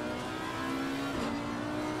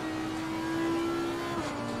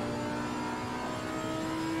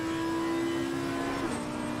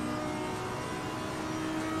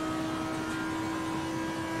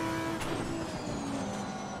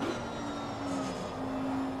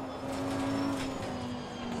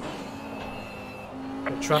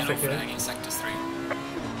 Traffic here. In sector 3.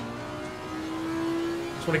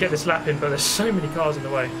 Just want to get this lap in, but there's so many cars in the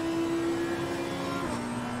way.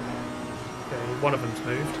 Okay, one of them's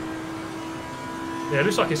moved. Yeah, it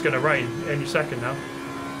looks like it's going to rain any second now.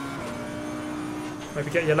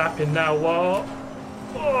 Maybe get your lap in now while...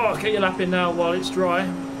 Oh, get your lap in now while it's dry.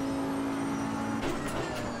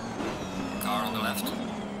 Car on the left.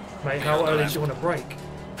 Mate, how early do you want to brake?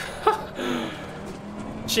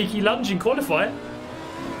 Cheeky lunge in qualifier.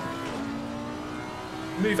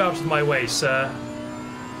 Move out of my way, sir.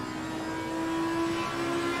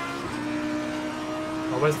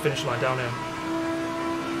 Oh, where's the finish line? Down here.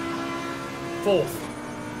 4th.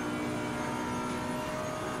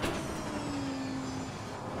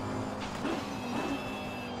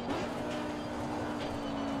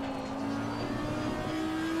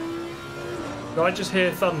 Did I just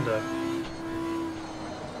hear thunder?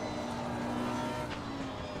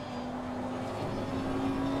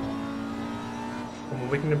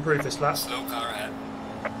 We can improve this lap. Slow car ahead.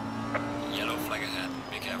 Yellow flag ahead.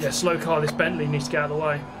 Be careful. Yeah, slow car. This Bentley needs to get out of the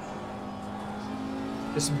way.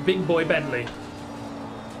 This big boy Bentley.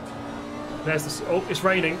 There's the... Oh, it's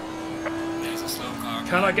raining. There's a slow car.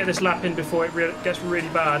 Can I get this lap in before it gets really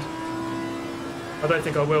bad? I don't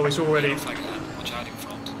think I will. It's already... Yellow flag ahead. Watch out in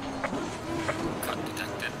front. Cut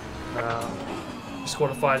detected.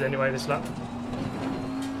 Disqualified anyway this lap.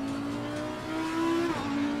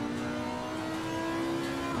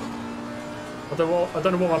 I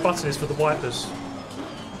don't know what my button is for the wipers.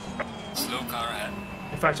 Slow car ahead.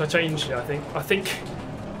 In fact, I changed it, I think. I think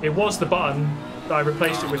it was the button that I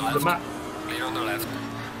replaced it with the map. Clear on the left.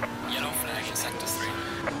 Yellow flag in sector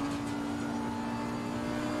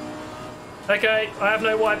 3. Okay, I have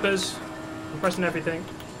no wipers. I'm pressing everything.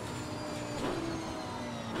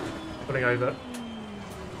 Pulling over.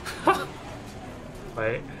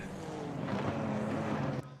 Wait.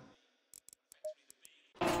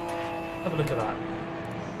 Have a look at that.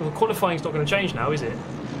 Well, qualifying's not going to change now, is it?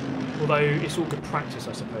 Although it's all good practice,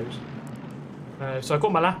 I suppose. So I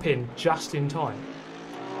got my lap in just in time.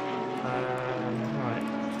 Right,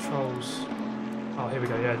 controls. Oh, here we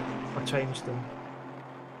go. Yeah, I changed them.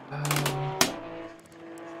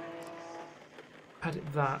 Had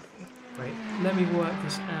it that. Wait, let me work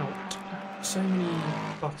this out. So many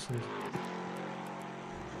buttons.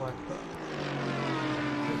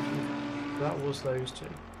 That was those two.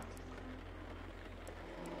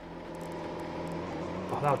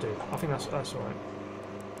 Oh, that'll do. I think that's alright.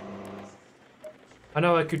 I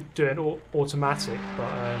know I could do it automatic,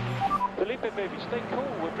 but Felipe, baby, stay cool.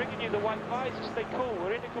 We're bringing you the white visor. Stay cool.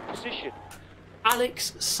 We're in a good position.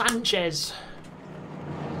 Alex Sanchez.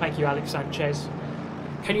 Thank you, Alex Sanchez.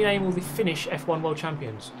 Can you name all the Finnish F1 World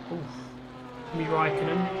Champions? Kimi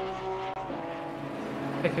Räikkönen.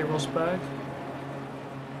 Pekka Rosberg.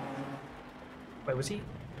 Wait, was he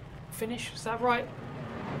Finnish? Is that right?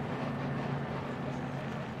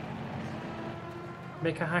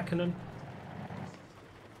 Mika Häkkinen.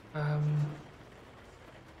 I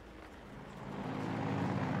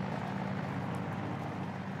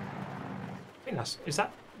think is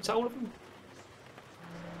that all of them?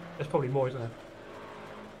 There's probably more, isn't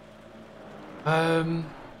there?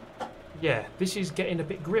 Yeah, this is getting a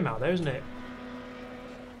bit grim out there, isn't it?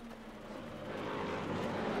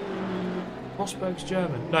 Rosberg's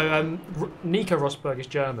German. No, Nico Rosberg is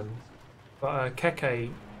German, but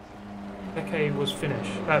Keke was Finnish.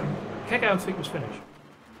 Keke, I think, was Finnish.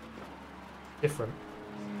 Different.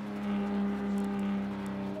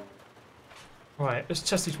 Right, let's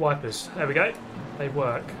test these wipers. There we go. They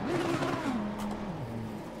work.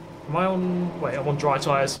 Am I on... Wait, I'm on dry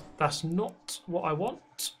tyres. That's not what I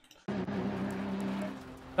want.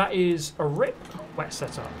 That is a RIP wet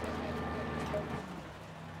setup.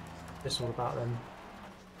 This is all about them.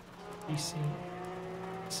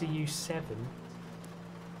 CU7.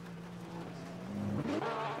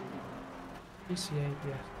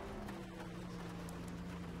 PCABS.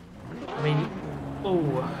 I mean,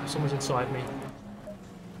 oh, someone's inside me.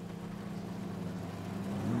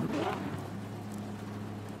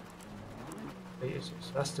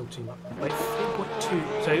 So that's still too much. Wait,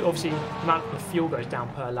 3.2. So obviously, the amount of fuel goes down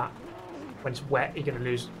per lap. when it's wet,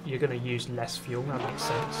 you're gonna use less fuel. That makes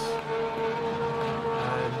sense.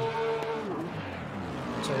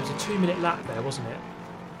 So it was a 2-minute lap there, wasn't it?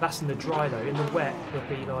 That's in the dry though. In the wet, it'll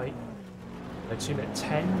be like a 2-minute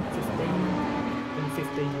 10, 15. In a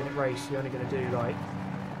 15-minute race, you're only going to do like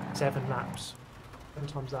 7 laps. 7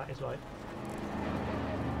 times that is like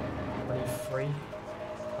 23. Like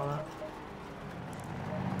that.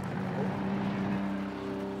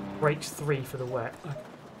 Brakes 3 for the wet.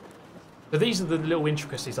 So these are the little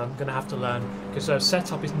intricacies I'm going to have to learn, because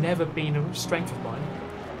setup has never been a strength of mine,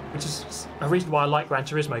 which is a reason why I like Gran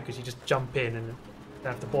Turismo, because you just jump in and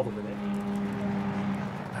don't have to bother with it.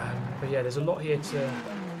 But yeah, there's a lot here to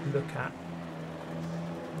look at.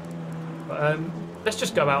 But let's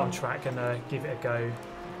just go out on track and give it a go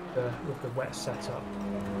with the wet setup,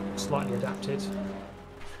 slightly adapted.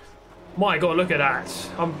 My God, look at that!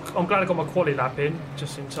 I'm glad I got my quali lap in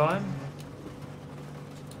just in time.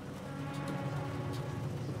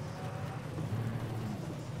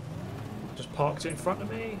 Just parked it in front of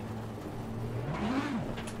me.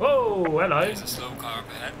 Oh, hello. There's a slow car up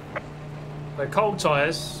ahead. So cold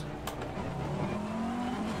tyres.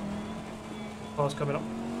 Car's coming up.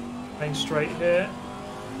 Main straight here.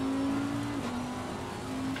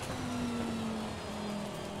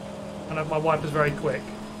 And have my wipers very quick.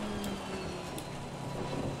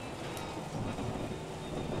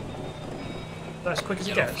 That's as quick as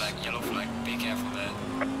it gets. Yellow flag, be careful there.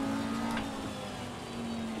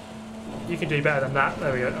 You can do better than that.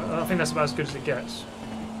 There we go. I think that's about as good as it gets.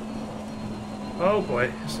 Oh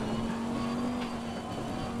boy.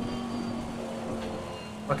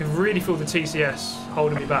 I can really feel the TCS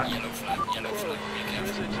holding me back. Yellow flag, be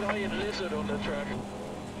careful. There's a giant lizard on the track.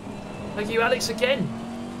 Thank you, Alex, again.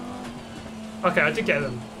 Okay, I did get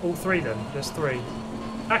them. All 3 then. There's 3.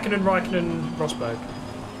 Hakkinen, Raikkonen, Rosberg.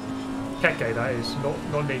 Keke, that is,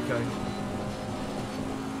 not Nico.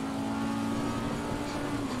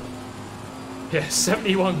 Yeah,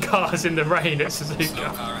 71 cars in the rain at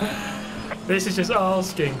Suzuka. This is just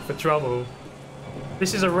asking for trouble.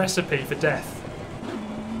 This is a recipe for death.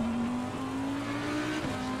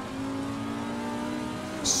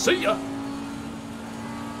 See ya!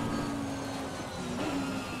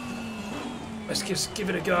 Let's just give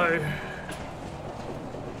it a go.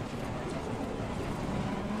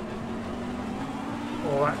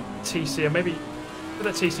 Or that TC, maybe put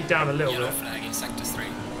that TC down a little bit. Flag in sector 3.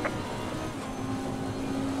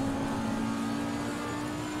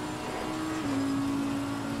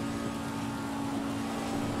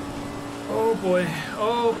 Oh boy,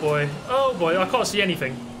 oh boy, oh boy, I can't see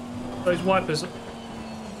anything. Those wipers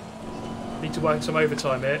need to work some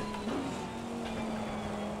overtime here.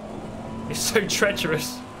 It's so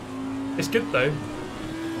treacherous. It's good though.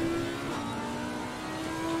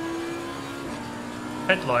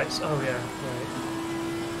 Headlights, oh yeah, right.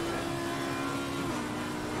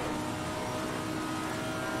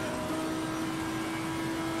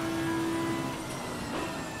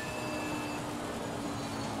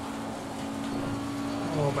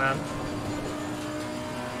 Oh man.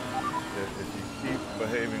 If you keep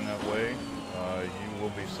behaving that way, you will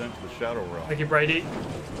be sent to the Shadow Realm. Thank you, Brady.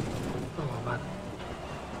 Oh man.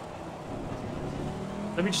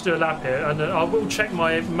 Let me just do a lap here, and I will check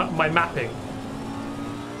my mapping.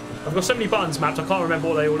 I've got so many buttons mapped, I can't remember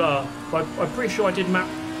what they all are. But I'm pretty sure I did map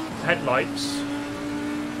headlights.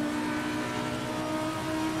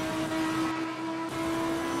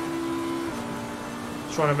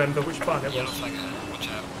 Trying to remember which button it was. Flag ahead, watch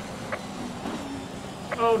out.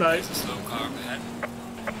 Oh no. There's a slow car up ahead.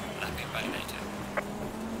 Lapping by later.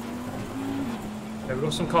 Okay, we've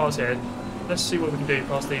got some cars here. Let's see what we can do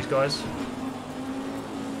past these guys.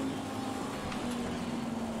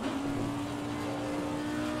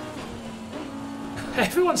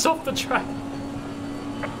 Everyone's off the track.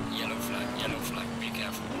 Yellow flag, be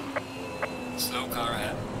careful. Slow car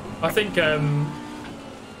ahead. I think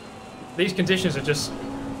these conditions are just...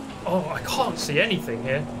 Oh, I can't see anything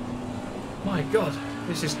here. My God,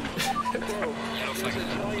 this is... Yellow flag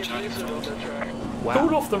ahead, watch out in front. Wow.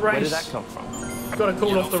 Cool off the race. Where did that come from? Got to cool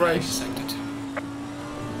Yellow off the flag in race. sector 2.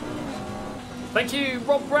 Thank you,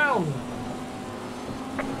 Rob Brown.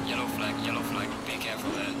 Yellow flag, be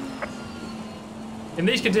careful there. In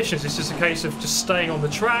these conditions, it's just a case of just staying on the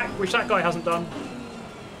track, which that guy hasn't done.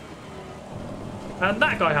 And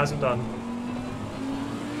that guy hasn't done.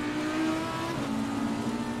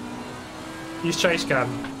 Use chase cam.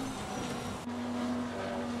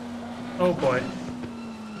 Oh boy.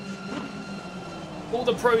 All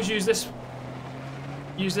the pros use this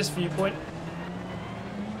viewpoint.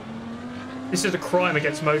 This is a crime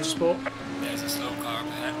against motorsport. There's a slow car up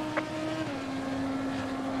ahead.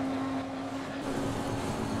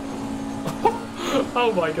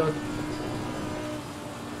 Oh my god.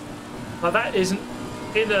 Now that isn't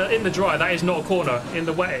in the dry. That is not a corner. In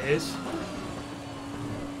the wet, it is.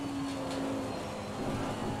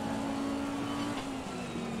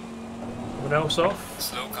 Anyone else off?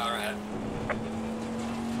 Slow car ahead.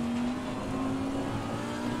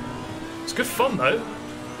 It's good fun though.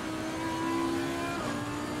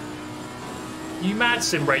 You mad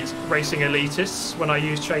sim racing elitists when I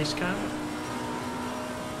use chase cam?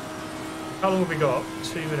 How long have we got?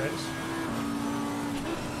 2 minutes.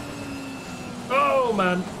 Oh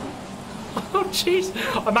man. Oh jeez.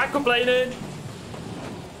 I'm aquaplaning.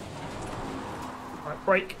 Right,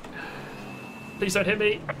 brake. Please don't hit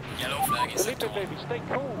me. Yellow flag is Little baby, stay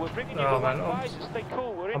cool. We're bringing you the man, white flies. Stay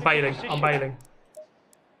cool. We're in I'm a good bailing. position. I'm bailing.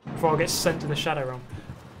 Before I get sent in the shadow realm.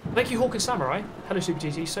 Thank you, Hawk and Samurai. Hello, Super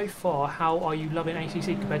GT. So far, how are you loving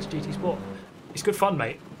ACC compared to GT Sport? It's good fun,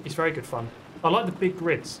 mate. It's very good fun. I like the big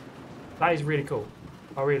grids. That is really cool.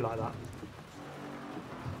 I really like that.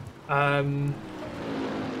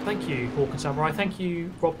 Thank you, Hawk and Samurai. Thank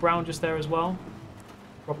you, Rob Brown, just there as well.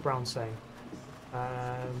 Rob Brown saying.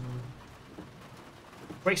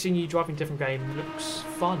 Great seeing you driving a different game. Looks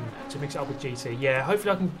fun to mix it up with GT. Yeah,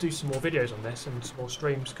 hopefully I can do some more videos on this and some more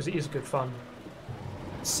streams because it is good fun.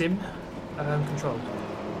 Sim controlled.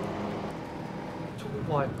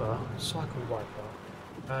 Wiper, cycle wiper.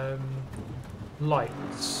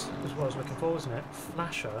 Lights is what I was looking for, wasn't it?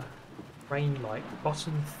 Flasher, rain light,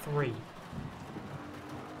 button 3.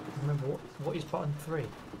 Remember what is button 3?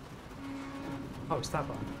 Oh, it's that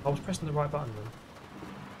button. I was pressing the right button then.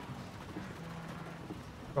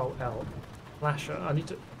 Control L. Flasher. I need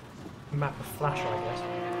to map a flasher, I guess.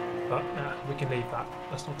 But we can leave that.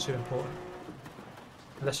 That's not too important.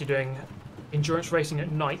 Unless you're doing endurance racing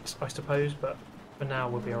at night, I suppose. But for now,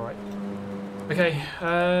 we'll be alright. Okay.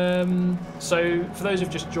 So, for those who've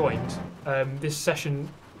just joined, this session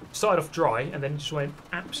started off dry and then just went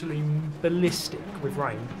absolutely ballistic with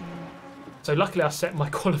rain. So, luckily, I set my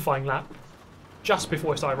qualifying lap just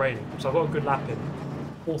before it started raining. So, I got a good lap in,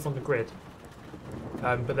 4th on the grid.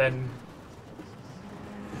 But then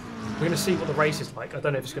we're going to see what the race is like. I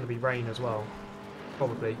don't know if it's going to be rain as well.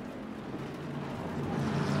 Probably.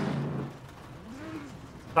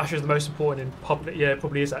 Flasher is the most important in public. Yeah, it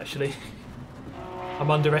probably is actually. I'm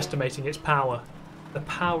underestimating its power. The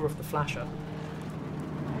power of the flasher.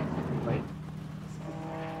 Wait.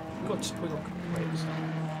 Wait.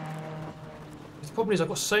 The problem is I've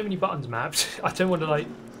got so many buttons mapped. I don't want to like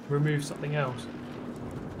remove something else.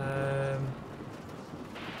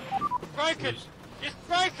 Broken! It's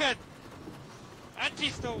broken!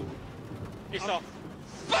 Anti-stall! It's off.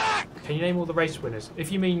 Fuck! Can you name all the race winners?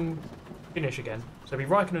 If you mean finish again. So it'll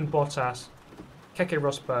be Raikkonen, Bottas, Keke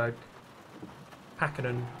Rosberg,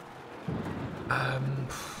 Hakkinen.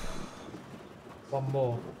 One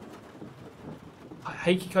more.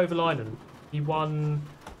 Heikki Kovalainen. He won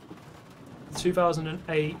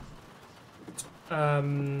 2008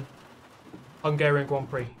 Hungarian Grand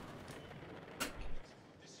Prix.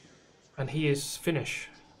 And he is Finnish,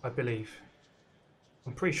 I believe.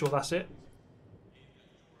 I'm pretty sure that's it.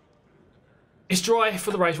 It's dry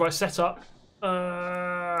for the race, right? Set up.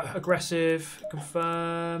 Aggressive.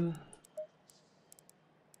 Confirm.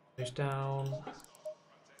 Goes down.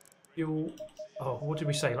 Fuel. Oh, what did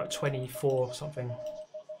we say? Like 24 something.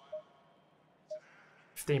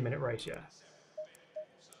 15-minute race, yeah.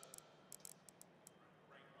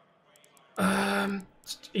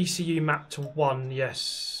 ECU map to 1,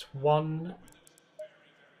 yes. 1.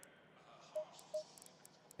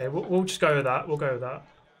 Okay, we'll just go with that. We'll go with that.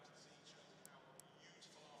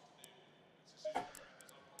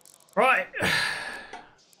 Right.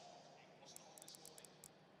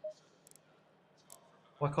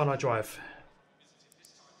 Why can't I drive?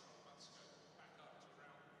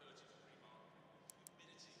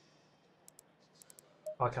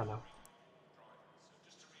 I can now.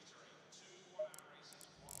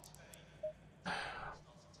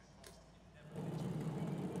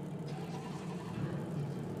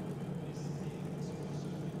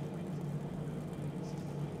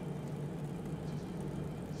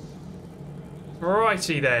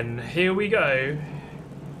 Righty then, here we go.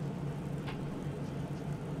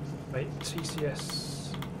 Wait,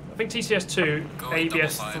 TCS. I think TCS 2,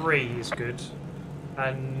 ABS 3 is good.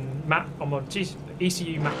 And map, I'm on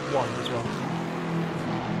ECU map 1 as well.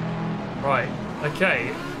 Right,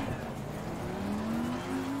 okay.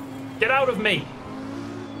 Get out of me!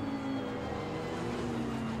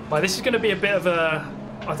 Right, this is going to be a bit of a...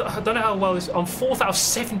 I don't know how well this... I'm 4th out of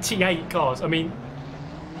 78 cars. I mean...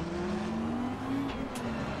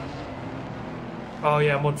 Oh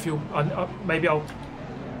yeah, I'm on fuel. Maybe I'll...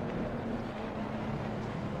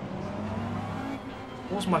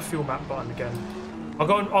 What's my fuel map button again? I'll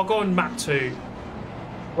go on map 2.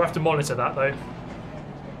 We'll have to monitor that though.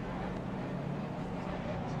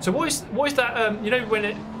 So what is that? You know when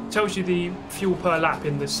it tells you the fuel per lap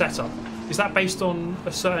in the setup, is that based on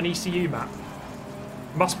a certain ECU map?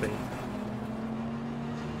 Must be.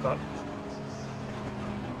 But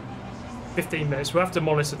 15 minutes. We'll have to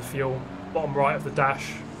monitor the fuel. Bottom right of the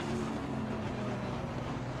dash.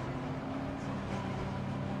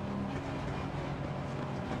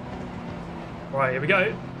 Right, here we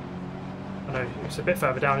go. I know, it's a bit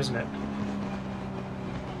further down, isn't it?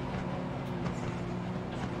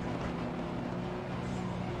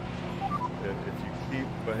 If you keep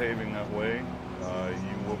behaving that way,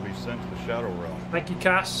 you will be sent to the Shadow Realm. Thank you,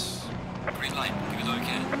 Cass. Green light, give it all you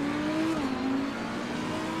can.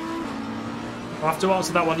 I'll have to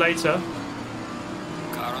answer that one later.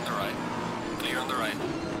 Car on the right. Clear on the right.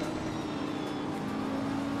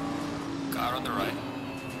 Car on the right.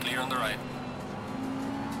 Clear on the right.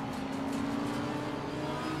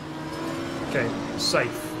 Okay,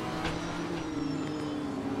 safe.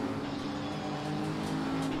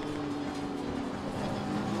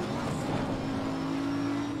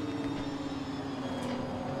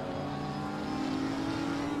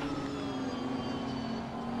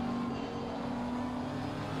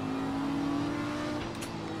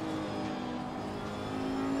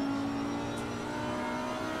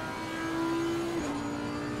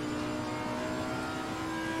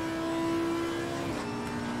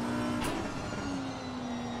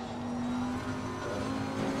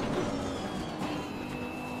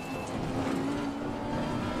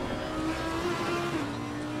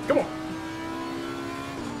 Come on.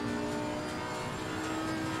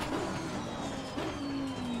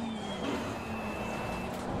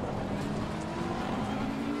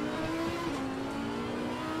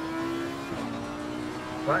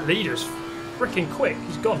 That leader's freaking quick.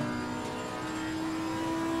 He's gone.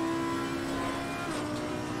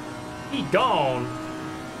 He gone.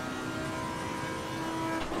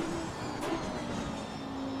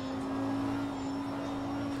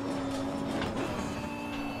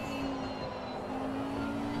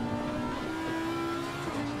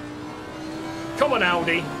 Come on,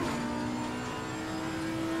 Audi.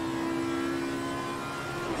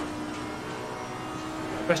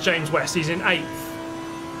 That's James West. He's in 8th.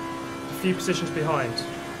 A few positions behind.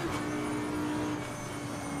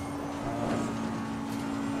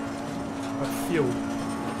 Fuel.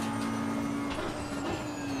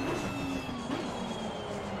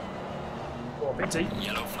 Oh, a bit deep.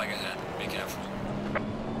 Yellow flag ahead. Be careful.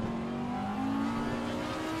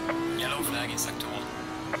 Yellow flag in sector 1.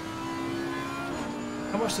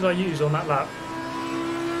 How much did I use on that lap?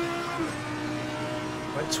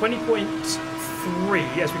 Right,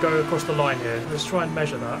 20.3 as we go across the line here. Let's try and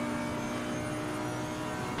measure that.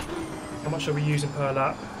 How much are we using per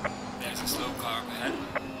lap? There's a slow car up ahead.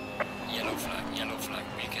 Yellow flag,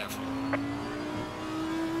 be careful.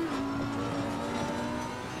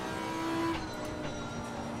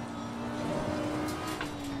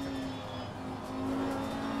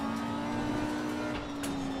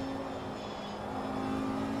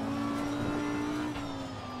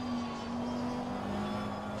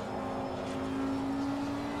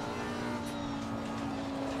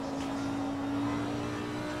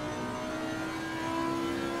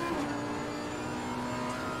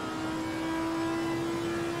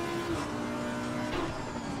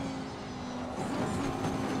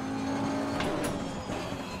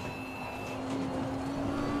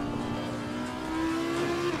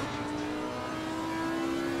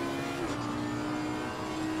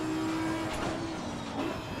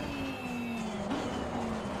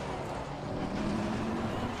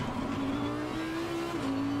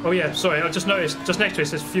 Oh yeah, sorry, I just noticed, just next to it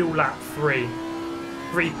says fuel lap 3.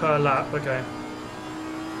 3 per lap, okay.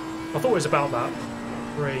 I thought it was about that.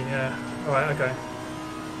 3, yeah. Alright, okay.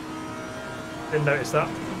 Didn't notice that.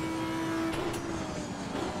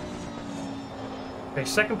 Okay,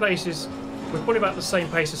 second place is... We're probably about the same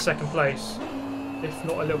pace as second place. If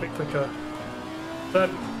not a little bit quicker. Third,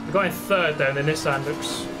 the guy in third there in the Nissan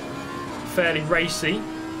looks fairly racy.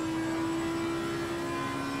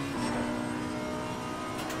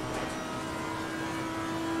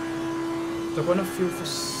 So I've got enough fuel for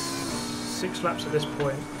 6 laps at this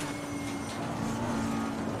point.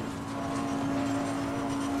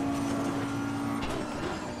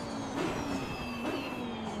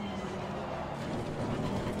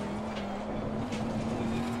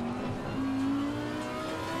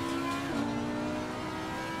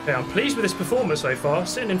 Okay, I'm pleased with this performance so far,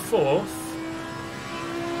 sitting in 4th.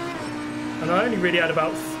 And I only really had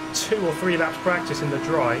about 2 or 3 laps practice in the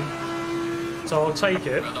dry. so I'll take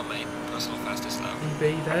it. Well done, mate. Personal fastest lap.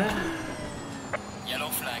 EB there. Yellow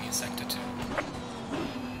flag in sector 2.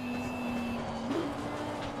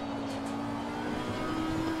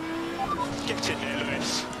 Get in there,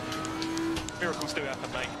 Lewis. Miracles do happen,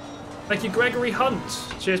 mate. Thank you, Gregory Hunt.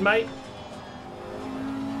 Cheers, mate.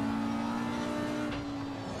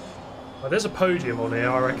 Well, there's a podium on here,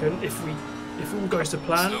 I reckon. If all goes to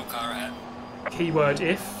plan. Slow car ahead. Keyword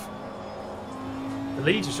if. The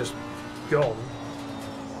lead is just gone.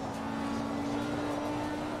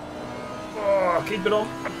 Oh, keep it on.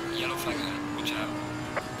 Yellow flag ahead. Watch out.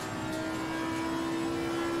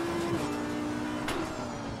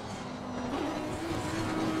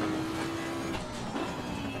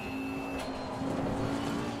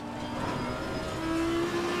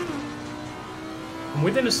 I'm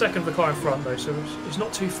within a second of the car in front though, so it's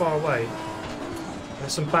not too far away.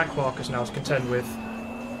 There's some back markers now to contend with.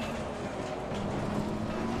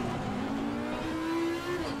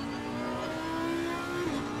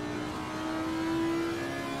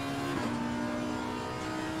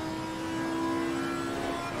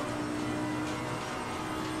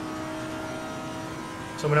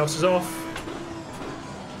 Someone else is off.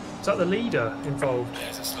 Is that the leader involved?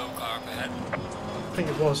 There's a slow car up ahead. I think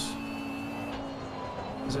it was.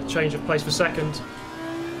 There's a change of place for second.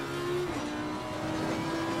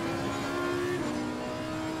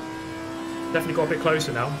 Definitely got a bit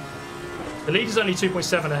closer now. The lead is only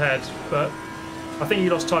 2.7 ahead, but I think he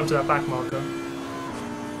lost time to that back marker.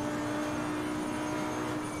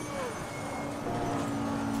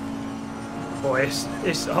 Boy,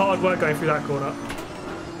 it's hard work going through that corner.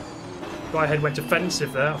 Guy ahead went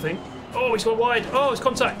defensive there, I think. Oh, he's gone wide. Oh, it's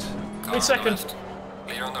contact. Mid-second.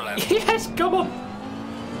 Clear on the left. Yes, come on.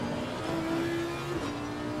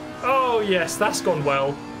 Oh, yes, that's gone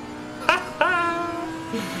well.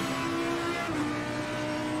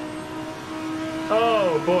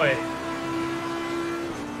 Oh, boy.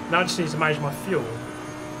 Now I just need to manage my fuel.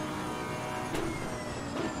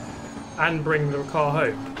 And bring the car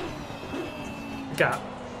home. Gap.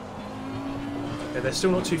 Yeah, they're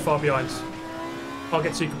still not too far behind. Can't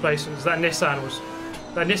get too complacent. That Nissan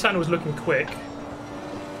was looking quick.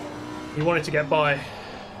 He wanted to get by.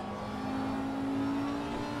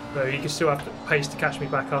 So he can still have the pace to catch me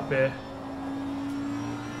back up here.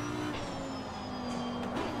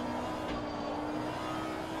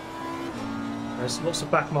 There's lots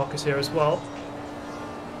of back markers here as well.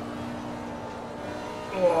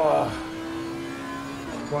 Oh,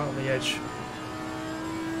 right on the edge.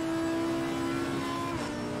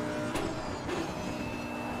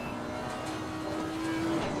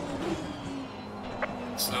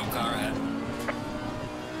 Slow car ahead.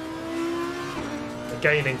 They're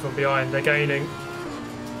gaining from behind, they're gaining.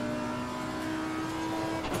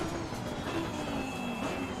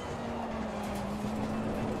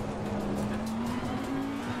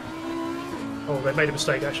 Oh, they made a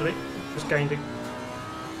mistake actually. Just gained a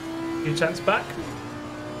few tenths back.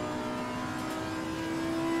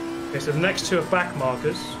 Okay, so the next two are back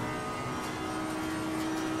markers.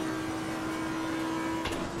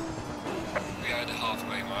 We are at the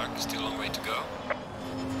halfway mark, still a long way to go.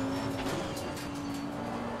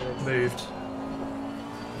 They've moved.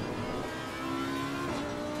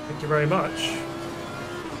 Thank you very much.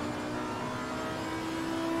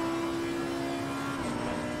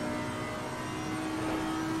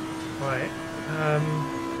 Right.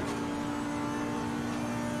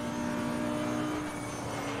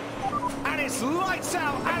 And it's lights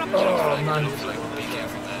out. And Oh man. Be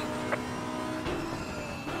careful there.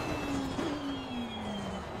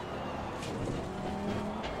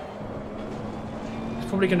 It's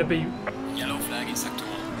probably going to be. Yellow flag in sector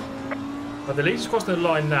 1. Oh, the lead is crossing the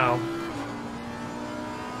line now.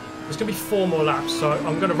 There's going to be 4 more laps, so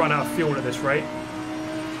I'm going to run out of fuel at this rate.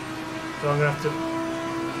 So I'm going to have to.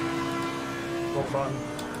 Wrong button.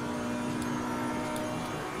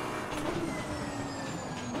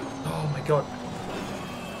 Oh my god.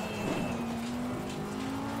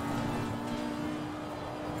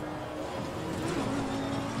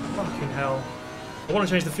 Fucking hell. I want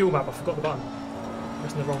to change the fuel map, I forgot the button. I'm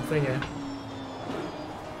pressing the wrong thing here.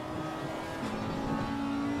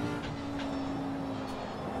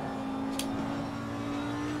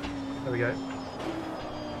 There we go.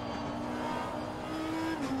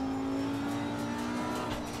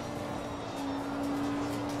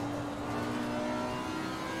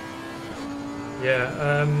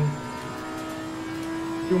 Yeah,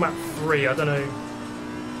 fuel map 3, I don't know.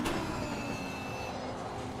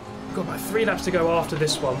 We've got about 3 laps to go after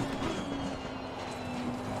this one.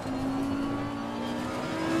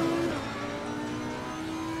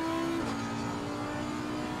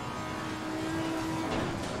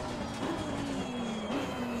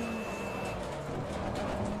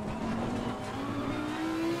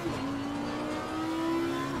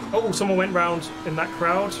 Oh, someone went round in that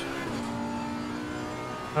crowd.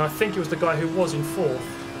 I think it was the guy who was in 4th.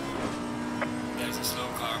 There's a slow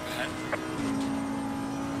car up ahead.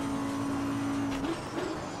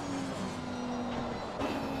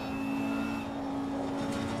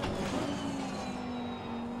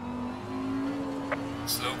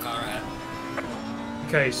 Slow car ahead.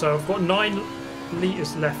 Okay, so I've got 9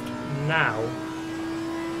 litres left now,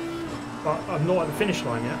 but I'm not at the finish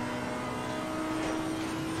line yet.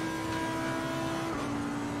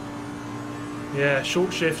 Yeah,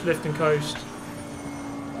 short shift, lift and coast.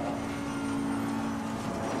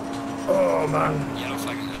 Oh man. Yellow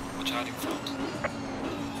flag ahead. Watch out in front.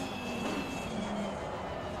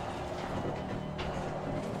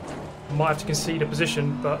 Might have to concede a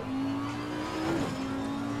position, but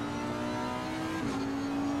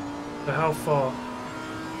so how far?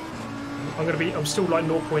 I'm still like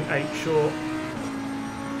 0.8 short.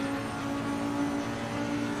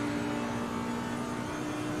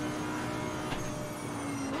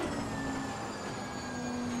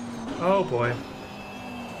 Oh boy.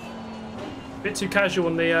 Bit too casual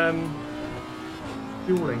on the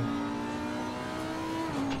fueling.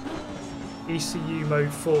 ECU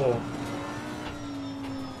mode 4.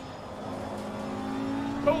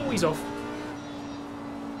 Oh, he's off.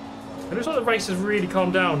 It looks like the race has really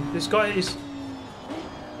calmed down. This guy is...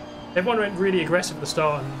 Everyone went really aggressive at the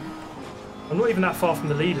start, and I'm not even that far from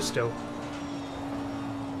the leader still.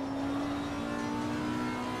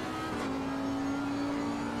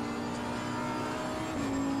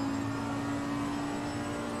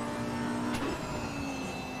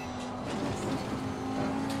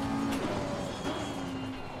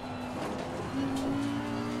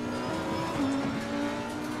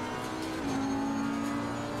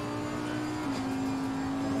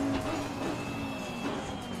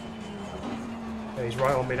 He's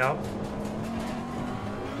right on me now.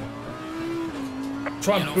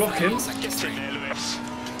 Try and block him. Get in there, Lewis.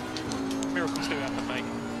 Miracles do happen, mate.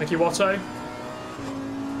 Thank you, Watto.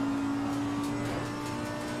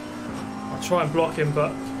 I'll try and block him,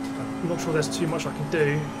 but I'm not sure there's too much I can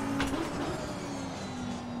do.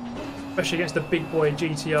 Especially against the big boy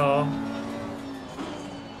GTR.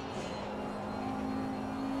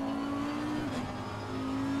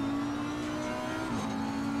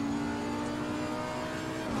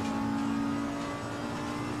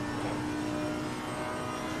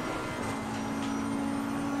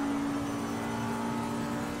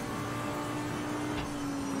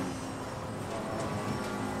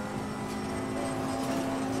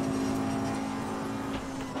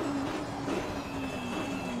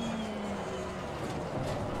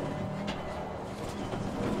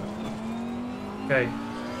 Okay.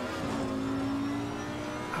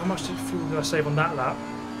 How much fuel did I save on that lap?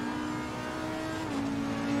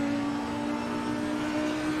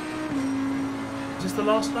 Is this the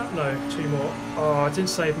last lap? No, 2 more. Oh, I didn't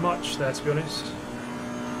save much there, to be honest.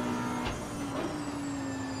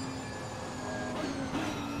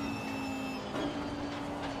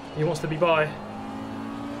 He wants to be by.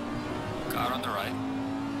 Car on the right.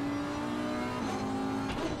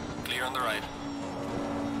 Clear on the right.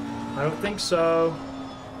 I don't think so.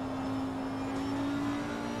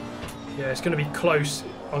 Yeah, it's going to be close.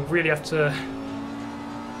 I really have to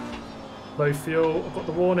low fuel. I've got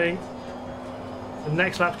the warning. The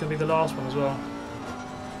next lap's going to be the last one as well.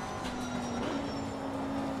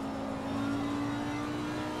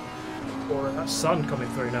 Or that sun coming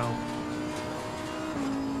through now.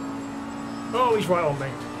 Oh, he's right on me.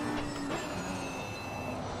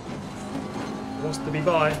 He wants to be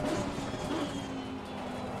by.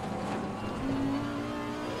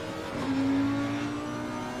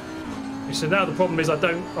 So now the problem is I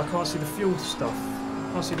can't see the fuel stuff.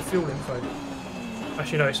 I can't see the fuel info.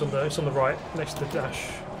 Actually no, it's on the right, next to the dash.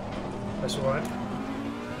 That's alright.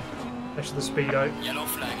 Next to the speedo. Yellow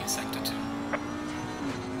flag in sector 2.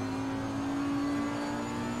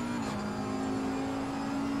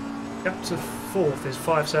 Gap to 4th is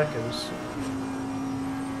 5 seconds.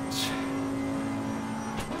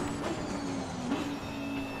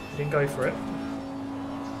 Didn't go for it.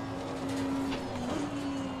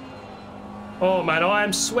 Oh man, I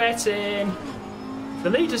am sweating.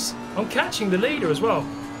 The leader's... I'm catching the leader as well.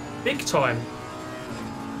 Big time.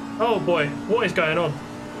 Oh boy, what is going on?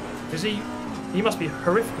 Is he... He must be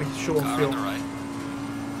horrifically short on fuel. On the right.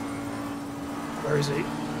 Where is he?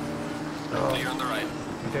 Oh. Clear on the right.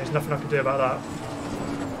 Okay, there's nothing I can do about that.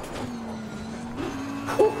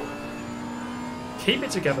 Whew. Keep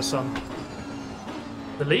it together, son.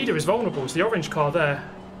 The leader is vulnerable. It's the orange car there.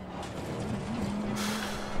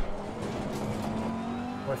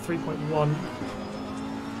 3.1.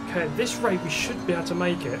 Okay, at this rate we should be able to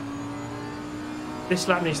make it. This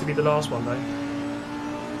lap needs to be the last one though.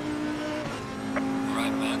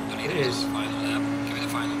 Right, man. The leader is the final lap. Give it a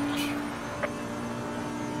final push.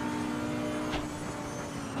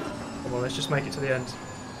 Come on, let's just make it to the end.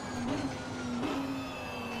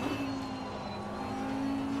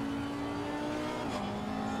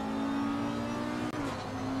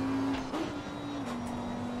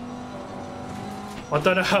 I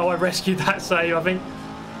don't know how I rescued that save. I think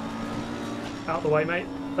out the way, mate.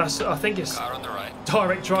 That's. I think it's car on the right.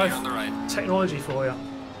 Direct drive on the right. technology for you.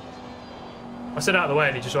 I said out of the way,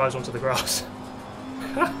 and he just drives onto the grass.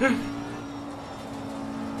 Right,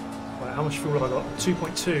 how much fuel have I got?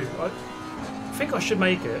 2.2. I think I should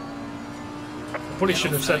make it. I probably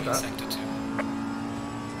shouldn't have said that.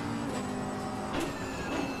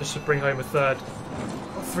 Just to bring home a third.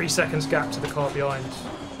 Got 3 seconds gap to the car behind.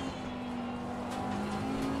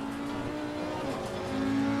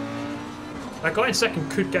 That guy in second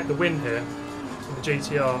could get the win here in the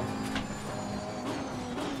GTR.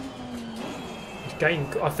 Again,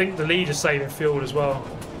 I think the lead is saving fuel as well.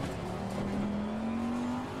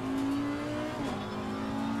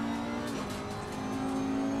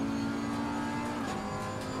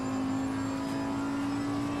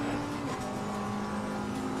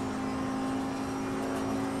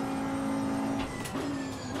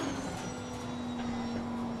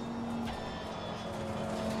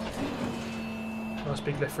 Nice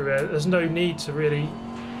big lift through here. There's no need to really...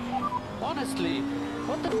 Honestly,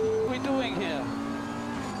 what the f are we doing here?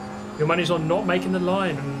 Your money's on not making the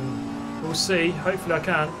line, and we'll see. Hopefully I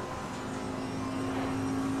can.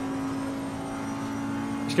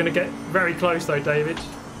 He's going to get very close though, David.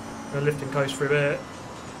 Going to lift and coast through here.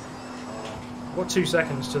 I've got 2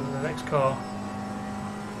 seconds to the next car.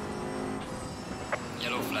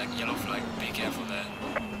 Yellow flag, be careful there.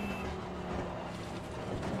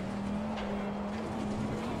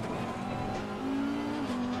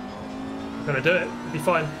 I'm going to do it. It'll be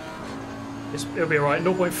fine. It'll be alright.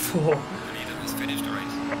 0.4. The leader has finished the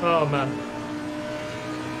race. Oh man.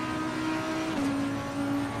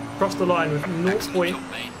 Crossed the line with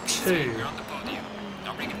 0.2. We're on the podium.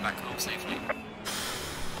 Now bring it back home safely.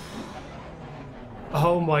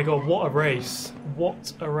 Oh my god, what a race.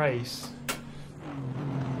 What a race.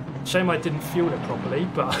 Shame I didn't fuel it properly,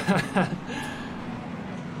 but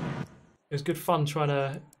it was good fun trying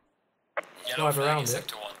to drive around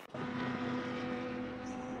it.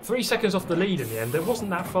 3 seconds off the lead in the end. It wasn't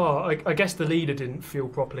that far. I guess the leader didn't fuel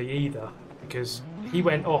properly either, because he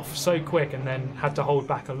went off so quick and then had to hold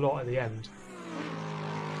back a lot at the end.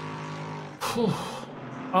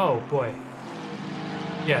 Oh boy.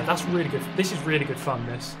 Yeah, that's really good. This is really good fun,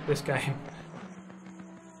 this game.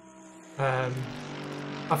 I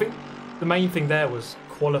think the main thing there was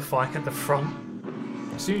qualifying at the front.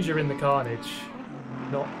 As soon as you're in the carnage,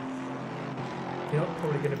 you're not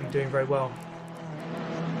probably going to be doing very well.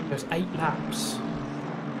 There's 8 laps.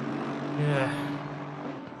 Yeah.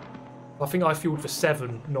 I think I fueled for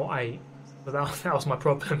 7, not 8. But that was my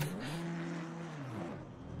problem.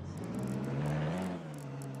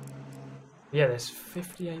 Yeah, there's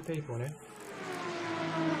 58 people in it.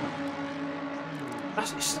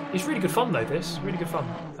 It's really good fun though, this. Really good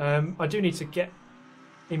fun. I do need to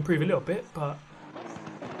improve a little bit, but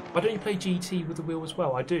why don't you play GT with the wheel as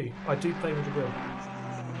well? I do play with the wheel.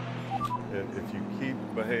 If you keep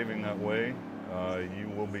behaving that way, you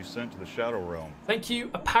will be sent to the Shadow Realm. Thank you,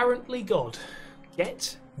 apparently God.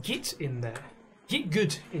 Get in there. Get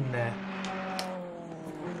good in there.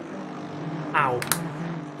 Ow.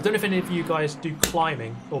 I don't know if any of you guys do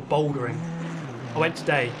climbing or bouldering. I went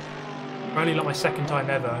today. Only like my second time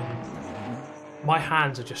ever. And my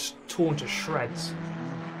hands are just torn to shreds.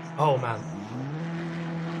 Oh man.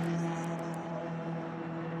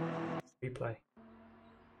 Replay.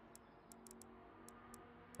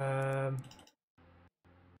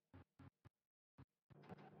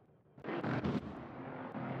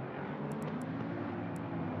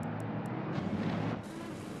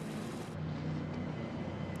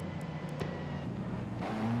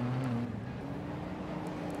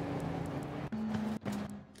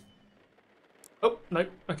 Oh, no,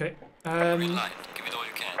 okay. Green light, give it all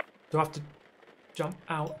you can. Do I have to jump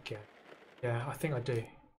out again? Yeah, I think I do.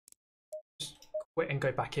 Just quit and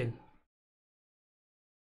go back in.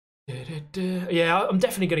 Yeah, I'm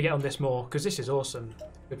definitely going to get on this more, because this is awesome.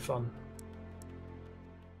 Good fun.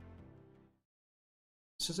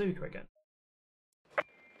 Suzuka again.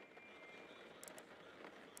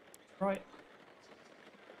 Right.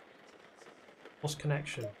 Lost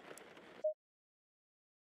connection.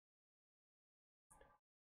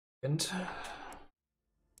 And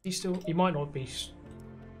he might not be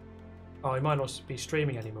Oh, he might not be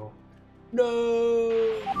streaming anymore. No!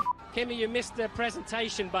 Kimmy, you missed the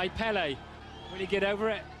presentation by Pele. Will you get over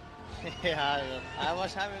it? Yeah, I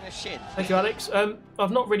was having a shit. Thank you, Alex.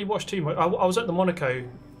 I've not really watched too much. I was at the Monaco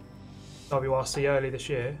WRC early this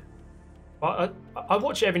year. But I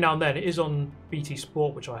watch it every now and then. It is on BT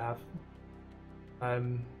Sport, which I have.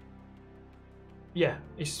 Yeah,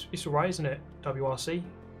 it's alright, isn't it? WRC.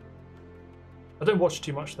 I don't watch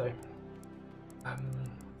too much though.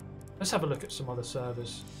 Let's have a look at some other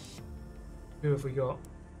servers. Who have we got?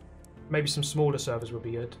 Maybe some smaller servers would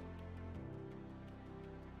be good.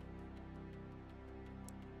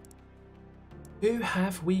 Who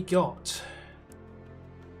have we got?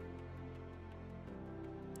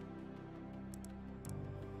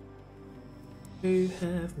 Who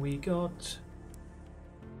have we got?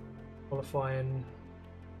 Qualifying.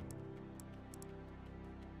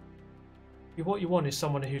 What you want is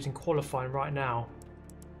someone who's in qualifying right now.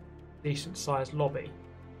 Decent sized lobby.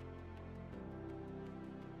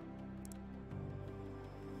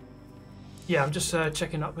 Yeah, I'm just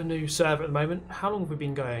checking up a new server at the moment. How long have we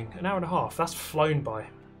been going? An hour and a half. That's flown by.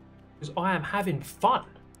 Because I am having fun.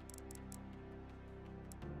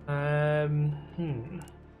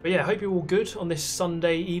 But yeah, hope you're all good on this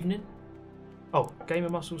Sunday evening. Oh, Gamer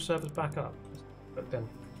Muscle server's back up. But then,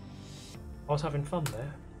 I was having fun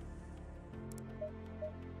there.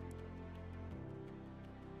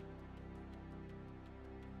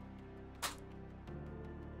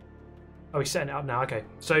 Oh, he's setting it up now. Okay,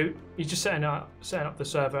 so he's just setting up the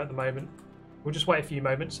server at the moment. We'll just wait a few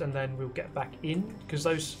moments and then we'll get back in because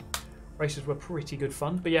those races were pretty good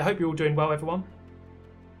fun. But yeah, hope you're all doing well, everyone.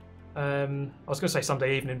 I was going to say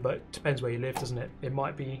Sunday evening, but it depends where you live, doesn't it? It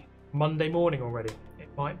might be Monday morning already. It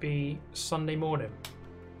might be Sunday morning.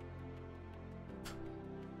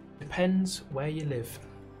 Depends where you live.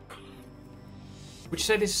 Would you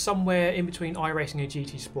say this is somewhere in between iRacing and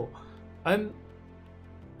GT Sport? I'd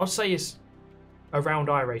say it's around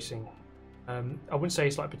iRacing. I wouldn't say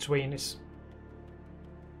it's like between.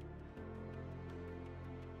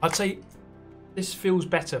 I'd say this feels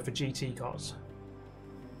better for GT cars.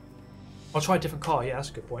 I'll try a different car. Yeah, that's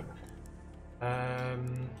a good point. I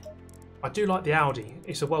do like the Audi.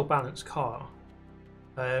 It's a well-balanced car.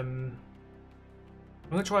 I'm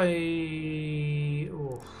gonna try.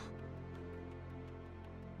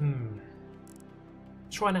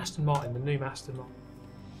 Try an Aston Martin, the new Aston Martin.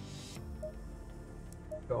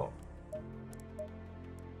 Got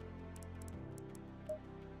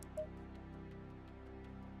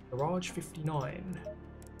Garage 59.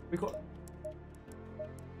 We got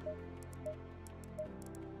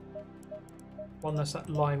one that's that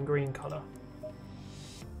lime green colour.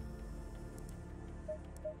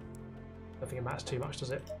 I don't think it matters too much,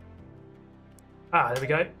 does it? Ah, there we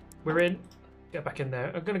go. We're in. Get back in there.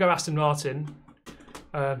 I'm going to go Aston Martin.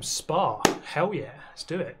 Spa. Hell yeah. Let's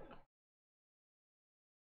do it.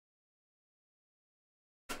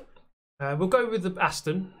 We'll go with the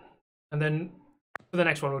Aston. And then for the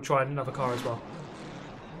next one, we'll try another car as well.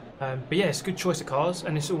 But yeah, it's a good choice of cars.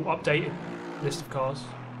 And it's all updated list of cars.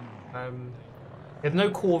 There's no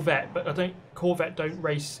Corvette, but Corvette don't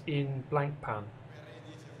race in blank pan.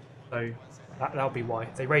 So that'll be why.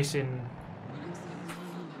 They race in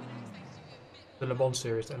the Le Mans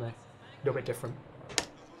series, don't they? A little bit different.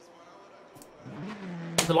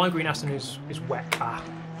 The lime green Aston is wet. Ah,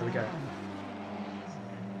 there we go.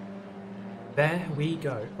 There we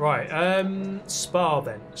go. Right, Spa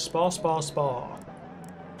then. Spa.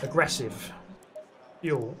 Aggressive.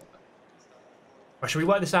 Fuel. Right, should we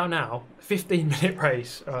work this out now? 15-minute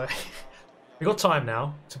race. All right. We've got time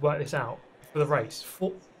now to work this out for the race.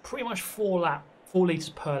 Pretty much 4 litres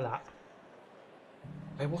per lap.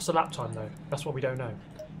 Okay, what's the lap time though? That's what we don't know.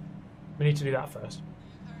 We need to do that first.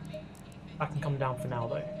 That can come down for now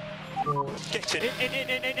though. Get in.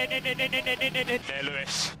 There,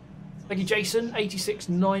 Lewis. Thank you, Jason.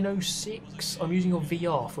 86906. I'm using your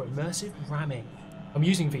VR for immersive ramming. I'm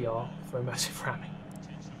using VR for immersive ramming.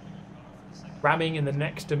 Ramming in the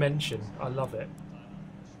next dimension. I love it.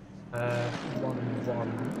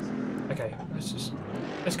 1-1. Okay,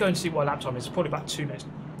 let's go and see what lap time is. It's probably about 2 minutes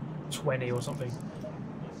 20 or something.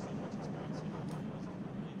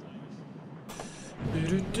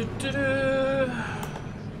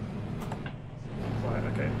 Right,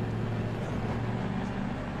 okay.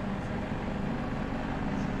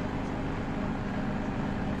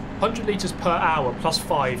 100 litres per hour plus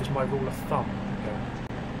 5 is my rule of thumb. Okay.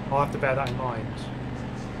 I'll have to bear that in mind.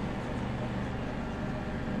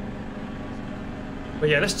 But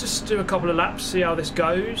yeah, let's just do a couple of laps, see how this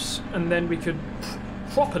goes, and then we could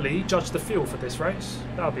properly judge the fuel for this race.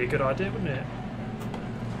 That would be a good idea, wouldn't it?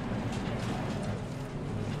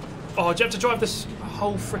 Oh, do you have to drive this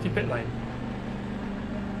whole freaking pit lane?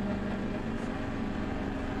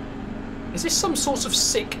 Is this some sort of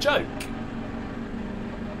sick joke?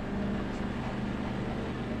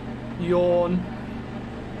 Yawn.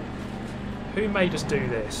 Who made us do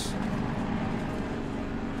this?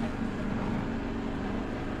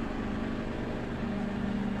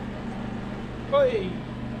 Oi!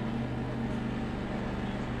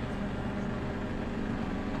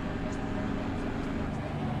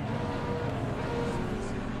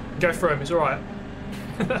 Go through him, it's alright.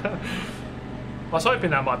 I was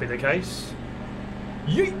hoping that might be the case.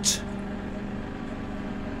 Yeet!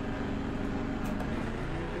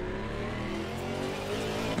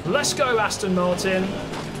 Let's go, Aston Martin.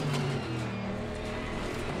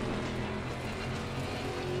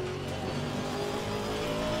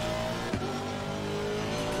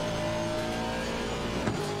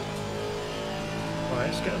 Right,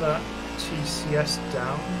 let's get that TCS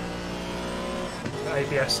down.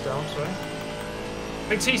 ABS down, sorry.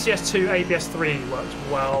 I think TCS 2, ABS 3 works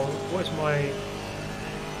well. What is my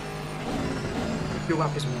fuel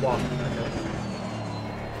map? Is 1. Okay.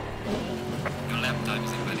 Your lap time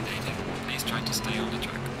is invalidated. Please try to stay on the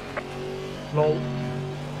track. Lol.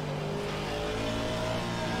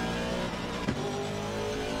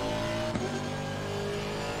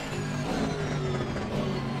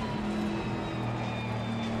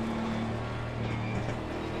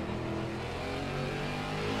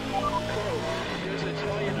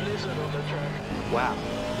 Wow,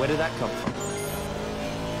 where did that come from?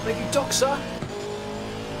 Thank you, Doxer.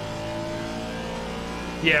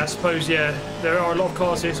 Yeah, I suppose, yeah. There are a lot of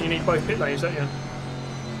cars here, so you need both pit lanes, don't you?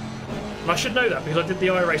 And I should know that because I did the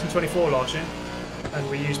iRacing 24 last year, and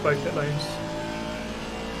we used both pit lanes.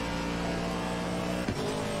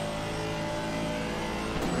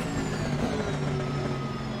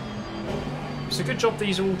 It's a good job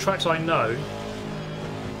these are all tracks I know.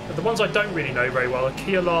 But the ones I don't really know very well are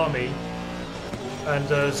Kyalami and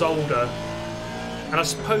Zolder, and I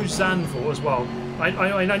suppose Zandvoort as well.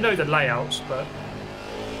 I know the layouts, but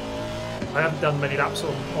I haven't done many laps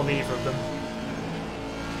on either of them.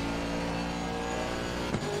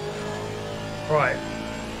 Right.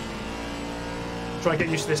 Try and get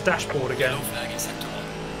used to this dashboard again.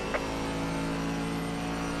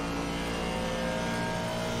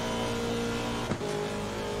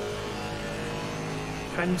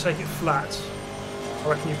 Can you take it flat? I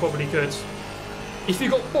reckon you probably could. If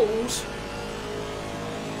you got balls.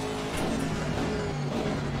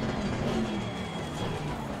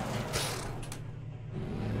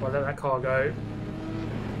 Well, let that car go.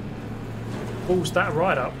 Balls that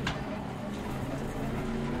right up.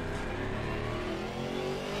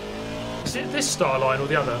 Is it this star line or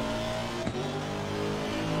the other?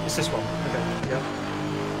 It's this one. Okay, yeah.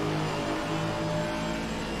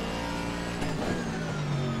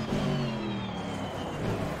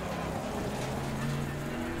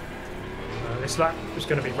 This lap is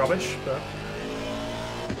going to be rubbish, but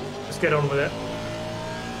let's get on with it.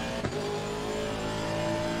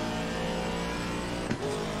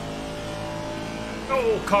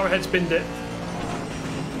 Oh, car ahead spinned it.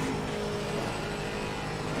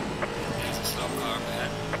 There's a slow car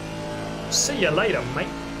ahead. See you later, mate.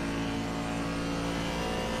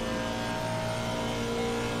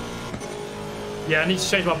 Yeah, I need to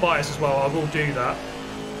change my bias as well. I will do that.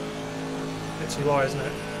 Bit too high, isn't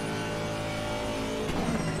it?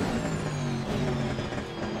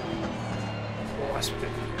 A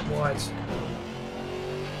bit wide.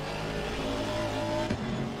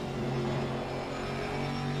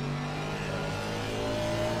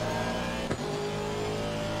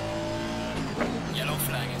 Yellow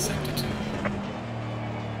flag in sector 2.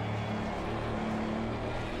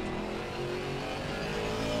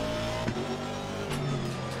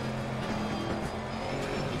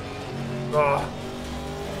 Ah,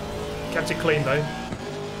 kept it clean though.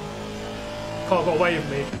 Car got away with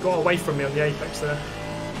me, got away from me on the apex there.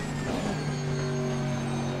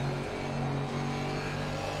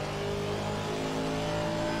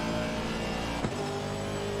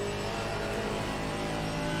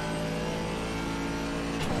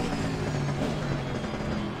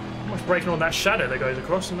 Much braking on that shadow that goes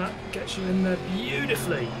across, and that gets you in there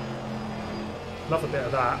beautifully. Love a bit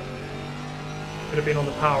of that. Could have been on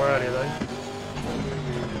the power earlier though.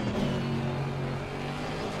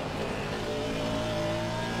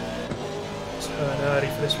 Turn early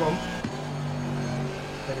for this one.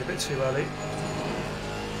 Maybe a bit too early.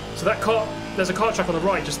 So that car, there's a kart track on the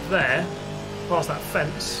right just there, past that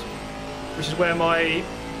fence, which is where my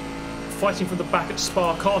fighting from the back at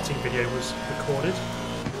Spa karting video was recorded.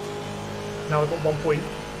 Now I've got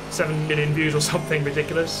 1.7 million views or something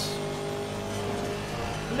ridiculous.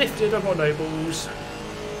 Lifted, I've got no balls.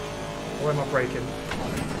 Or am I braking?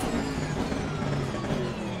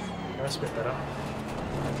 That's a bit better.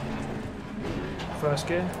 First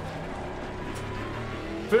gear.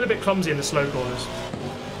 Feel a bit clumsy in the slow corners.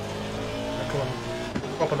 Oh, come on.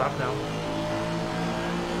 Proper lap now.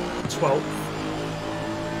 12th.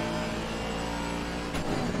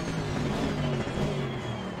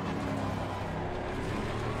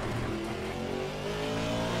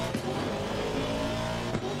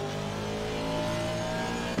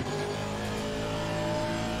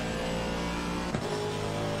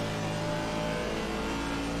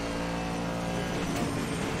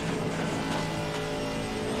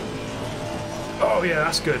 Oh yeah,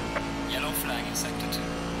 that's good. Yellow flag in sector 2.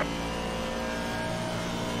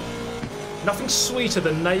 Nothing sweeter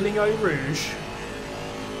than nailing Eau Rouge.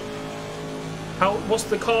 What's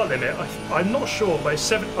the car limit? I'm not sure, but it's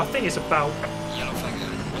 7. I think it's about. Yellow flag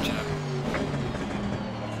ahead. Watch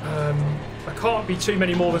out. I can't be too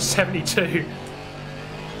many more than 72.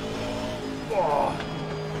 Oh.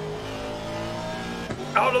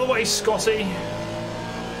 Out of the way, Scotty.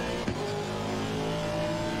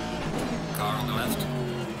 Car on the left.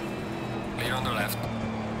 Clear on the left.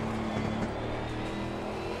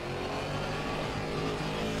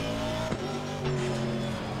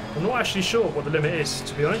 I'm not actually sure what the limit is,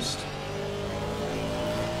 to be honest.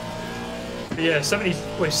 But yeah, 70.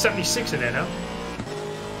 Well, it's 76 in there now.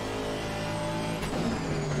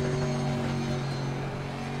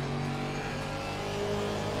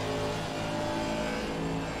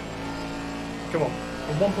 Come on,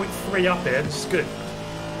 I'm 1.3 up here. This is good.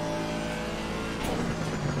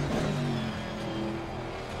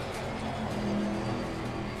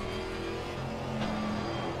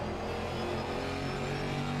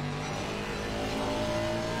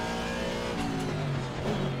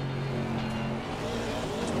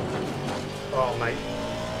 Oh, mate.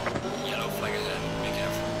 Yellow flag ahead. Be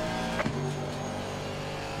careful.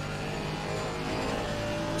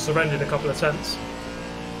 Surrendered a couple of tenths.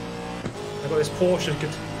 I've got this Porsche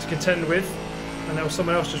to contend with, and there was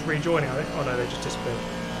someone else just rejoining, I think. Oh no, they just disappeared.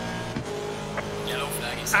 Yellow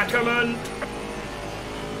flag is Ackerman!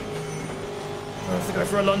 I have to go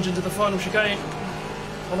for a lunge into the final chicane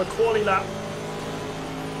on a quali lap.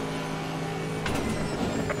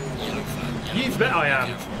 Yellow flag. You bet I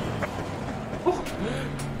am. Oh.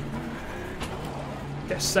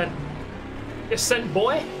 Get sent. Get sent,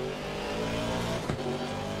 boy.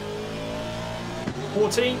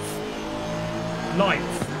 14th.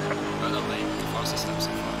 9th. Well done, mate. The fastest step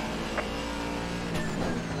so far.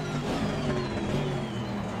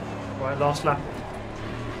 Right, last lap.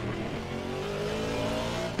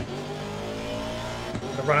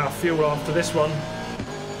 Gonna run out of fuel after this one.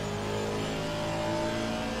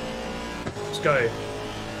 Let's go.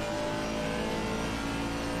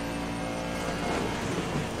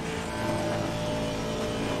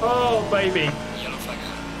 Oh, baby. Yellow flag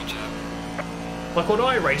ahead. Watch out. Like on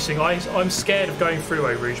iRacing, I'm scared of going through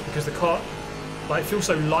Eau Rouge because the car, like, it feels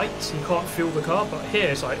so light, you can't feel the car. But here,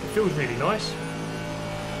 it's like, it feels really nice.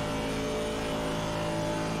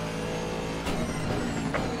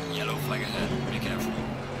 Yellow flag ahead. Be careful.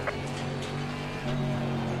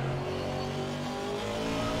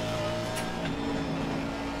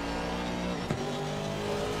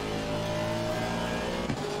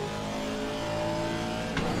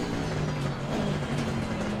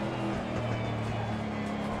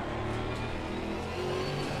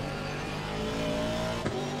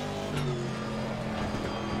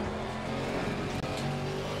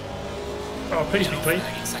 Oh, please be Yellow clean.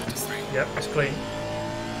 flag in sector 3. Yep, it's clean.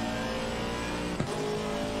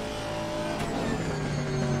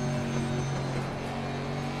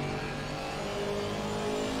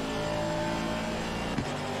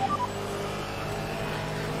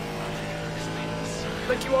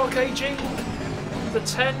 Thank you, RKG. The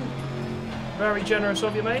 10. Very generous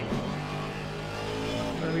of you, mate.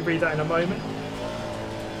 Let me read that in a moment.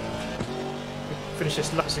 Finish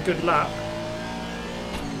this lap. It's a good lap.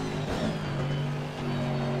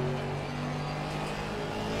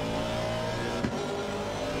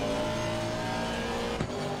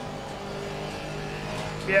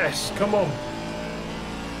 Yes, come on.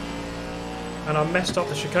 And I messed up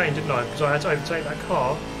the chicane, didn't I? Because I had to overtake that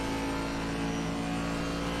car.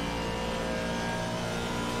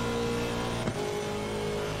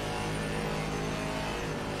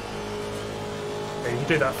 Okay, you can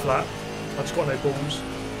do that flat. I've just got no balls.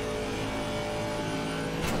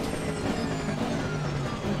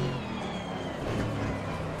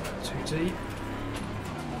 Too deep.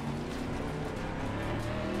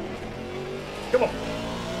 Come on.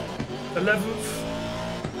 11th.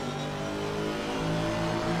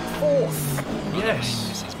 4th. Yes.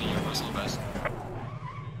 This has been your personal best.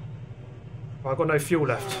 Well, I've got no fuel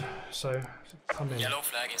left, so come in. Yellow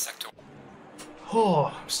flag in sector.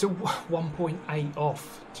 Oh, still 1.8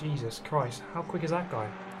 off. Jesus Christ, how quick is that guy?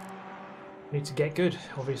 Need to get good,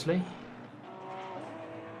 obviously.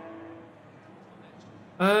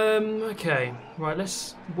 Okay, right,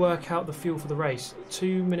 let's work out the fuel for the race.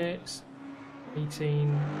 2 minutes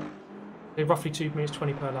 18, roughly 2 minutes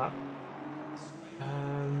 20 per lap.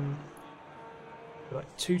 Like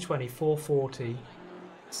 220, 440,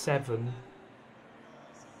 7.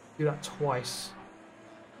 Do that twice.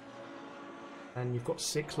 And you've got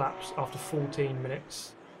 6 laps after 14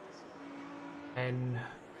 minutes. And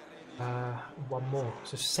 1 more.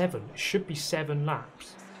 So 7. It should be 7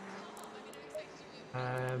 laps.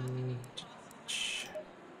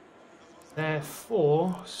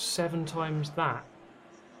 Therefore, 7 times that.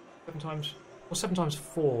 7 times... Well, 7 times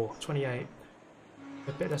 4, 28.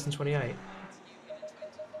 A bit less than 28.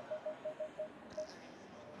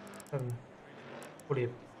 7. Probably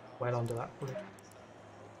well under that.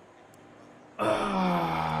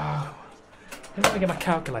 Let me get my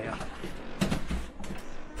calculator.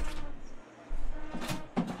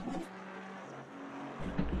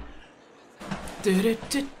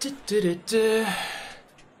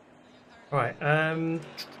 Right,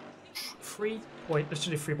 3 point. Let's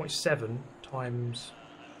do 3.7 times.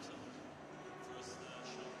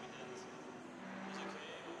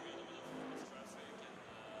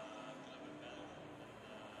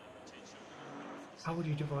 How would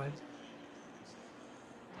you divide?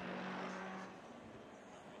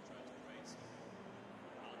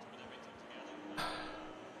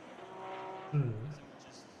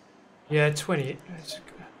 Yeah, 20.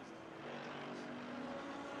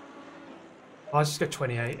 I'll just go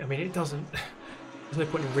 28. I mean, it doesn't... There's no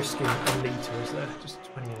point in risking a litre, is there? Just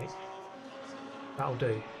 28. That'll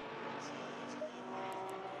do.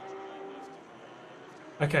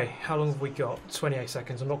 Okay, how long have we got? 28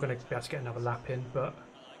 seconds. I'm not going to be able to get another lap in, but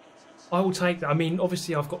I will take that. I mean,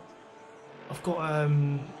 obviously, I've got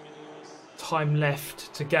time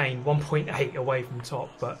left to gain 1.8 away from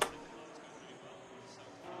top, but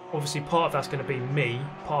obviously part of that's going to be me,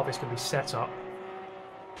 part of it's going to be setup.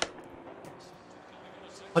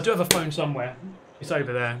 I do have a phone somewhere. It's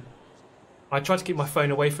over there. I try to keep my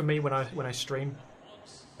phone away from me when I stream,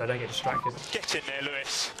 so I don't get distracted. Get in there,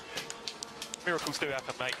 Lewis. Miracles do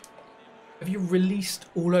happen, mate. Have you released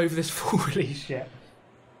all over this full release yet?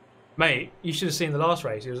 Mate, you should have seen the last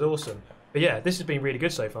race. It was awesome. But yeah, this has been really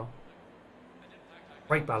good so far.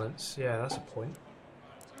 Brake balance. Yeah, that's a point.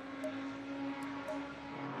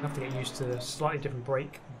 I have to get used to the slightly different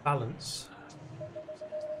brake balance.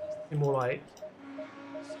 Be more like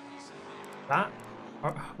that.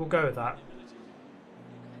 We'll go with that.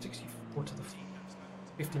 64 to the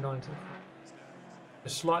 59 to the front.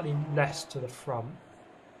 Slightly less to the front.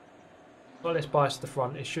 Slightly less bias to the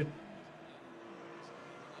front. It should.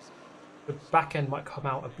 The back end might come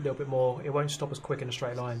out a little bit more. It won't stop as quick in a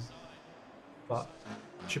straight line, but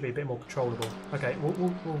it should be a bit more controllable. Okay, we'll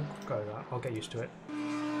go with that. I'll get used to it.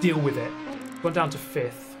 Deal with it. Gone down to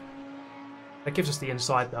 5th. That gives us the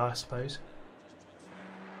inside there, I suppose.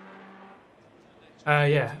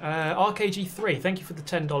 RKG3, thank you for the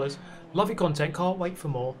 $10. Love your content, can't wait for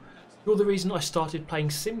more. You're the reason I started playing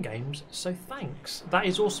sim games, so thanks. That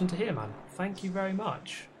is awesome to hear, man. Thank you very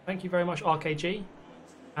much. Thank you very much, RKG.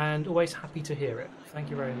 And always happy to hear it. Thank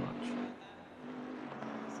you very much.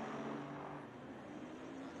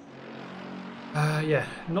 Yeah,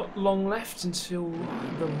 not long left until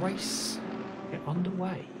the race get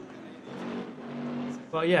underway.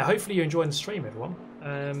 But yeah, hopefully you're enjoying the stream, everyone.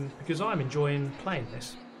 Because I'm enjoying playing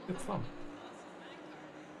this. Good fun.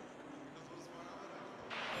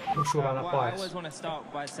 Not sure about that bias. I always want to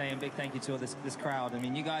start by saying big thank you to all this crowd. I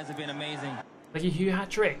mean, you guys have been amazing. Thank you, Hugh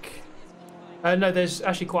hat-trick. No, there's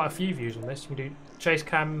actually quite a few views on this. You can do chase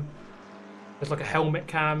cam. There's like a helmet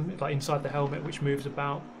cam, like inside the helmet, which moves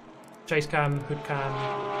about. Chase cam, hood cam.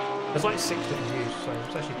 There's like 6 different views, so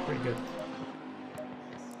it's actually pretty good.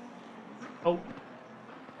 Oh,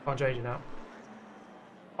 can't change it now.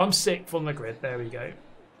 I'm sick from the grid. There we go.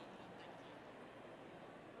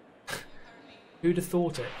 Who'd have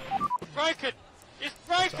thought it? Broken! It's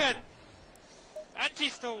broken!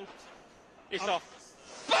 Anti-stall! It's off.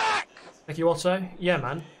 Back! Thank you, Otto. Yeah,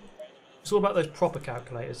 man. It's all about those proper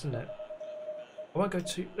calculators, isn't it? I won't go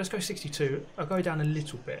to... Let's go 62. I'll go down a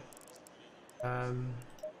little bit.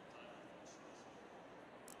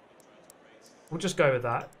 We'll just go with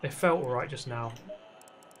that. It felt alright just now.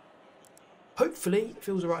 Hopefully it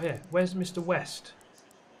feels alright here. Where's Mr. West?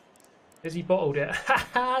 Has he bottled it?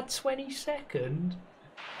 Haha, 22nd?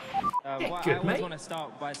 Well, good, I always mate. want to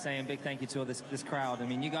start by saying big thank you to all this crowd. I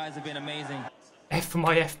mean, you guys have been amazing. F for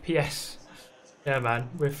my FPS. Yeah, man.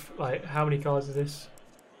 With like, how many cars is this?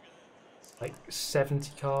 Like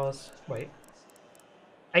 70 cars. Wait.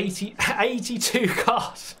 82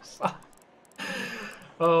 cars.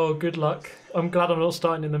 Oh, good luck. I'm glad I'm not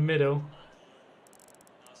starting in the middle.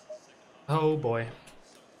 Oh boy.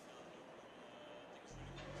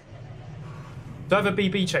 Do I have a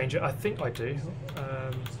BB changer? I think I do.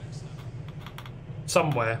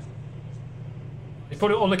 Somewhere. You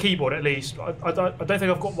put it on the keyboard at least. I don't think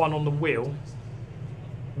I've got one on the wheel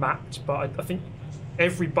mapped, but I think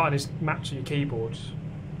every button is mapped to your keyboard.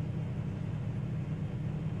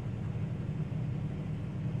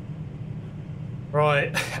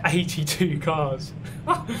 Right, 82 cars.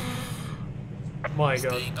 My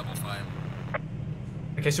god.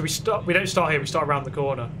 Okay, so we don't start here, we start around the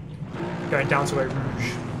corner. Going down to Eau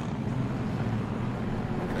Rouge.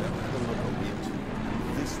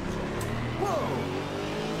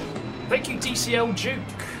 Thank you, DCL Duke.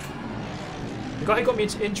 The guy who got me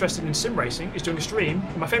interested in sim racing is doing a stream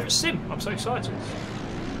in my favourite sim. I'm so excited.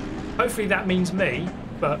 Hopefully that means me,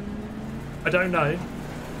 but I don't know.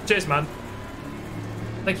 Cheers, man.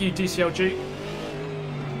 Thank you, DCL Duke.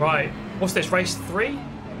 Right, what's this, race 3?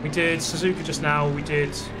 We did Suzuka just now, we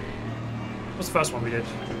did... What's the first one we did?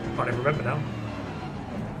 Can't even remember now.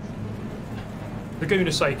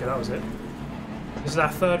 Laguna Seca, that was it. This is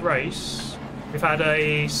our third race. We've had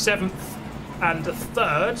a 7th and a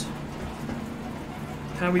 3rd.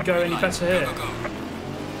 Can we go any better here?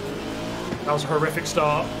 That was a horrific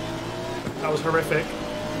start. That was horrific.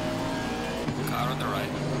 Car on the right.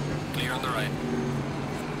 Clear on the right.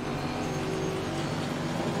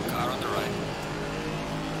 Car on the right.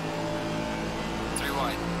 3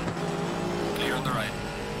 wide. Clear on the right.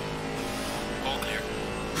 All clear.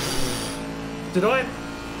 Did I?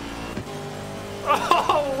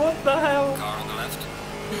 Oh, what the hell? Car on the left.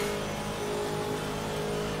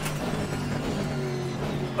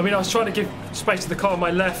 I mean, I was trying to give space to the car on my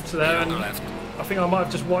left there, and I think I might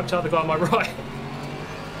have just wiped out the guy on my right.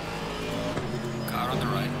 Car on the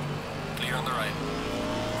right. Clear on the right.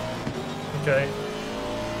 Okay.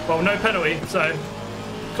 Well, no penalty, so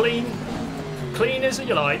clean as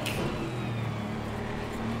you like.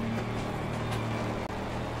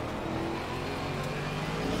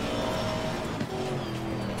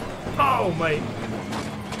 Oh, mate.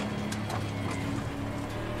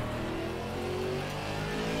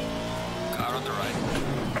 Car on the right.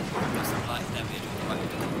 Doesn't like damage on the right.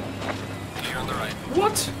 Clear on the right.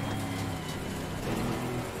 What?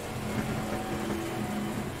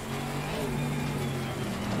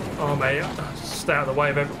 Oh, mate. Stay out of the way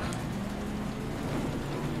of everyone.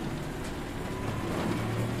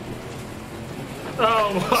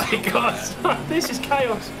 Oh my god. This is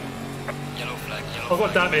chaos. Yellow flag, yellow I've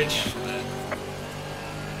got flag. damage.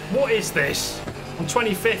 What is this? I'm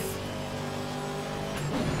 25th.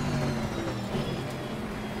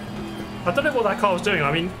 I don't know what that car was doing.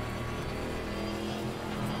 I mean,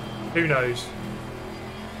 who knows?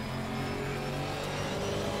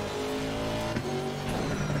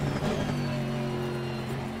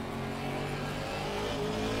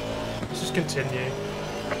 Let's just continue.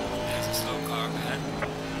 There's a slow car ahead.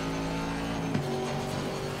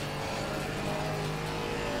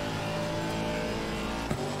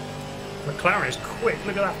 McLaren is quick.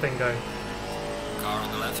 Look at that thing go. Car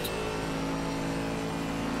on the left.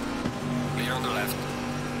 Clear on the left.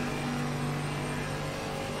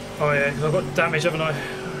 Oh yeah, because I've got damage, haven't I?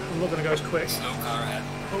 I'm not going to go as quick. Slow car ahead.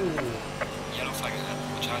 Oh. Yellow flag ahead.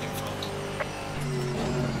 Watch out in front.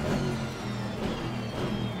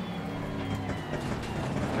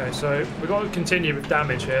 Okay, so we've got to continue with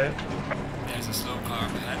damage here. There's a slow car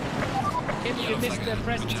ahead. You missed the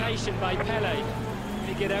presentation by Pele. Can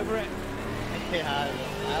you get over it? Yeah,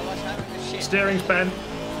 I was having a shit. Steering's bent.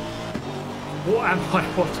 What am I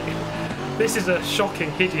watching? This is a shocking,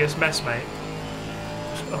 hideous mess, mate.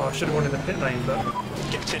 Oh, I should have gone in the pit lane, but...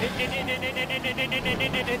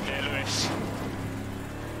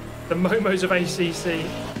 The momos of ACC.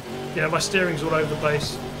 Yeah, my steering's all over the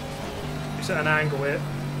place. It's at an angle here.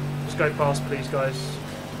 Just go past, please, guys.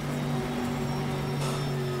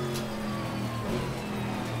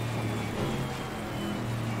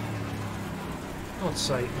 God's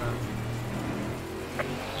sake, man.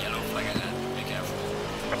 Yellow flag ahead. Be careful.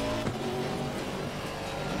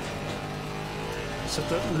 Just have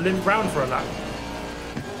to limp round for a lap.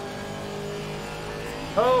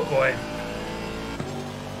 Oh boy.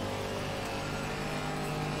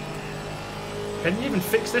 Can you even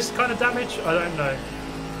fix this kind of damage? I don't know.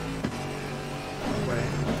 Wait.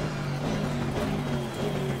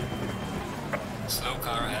 Slow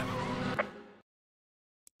car ahead.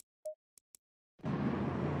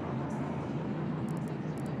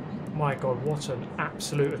 My god, what an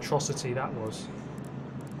absolute atrocity that was.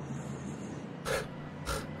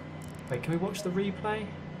 Wait, can we watch the replay?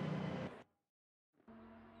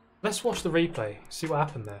 Let's watch the replay, see what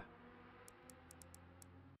happened there.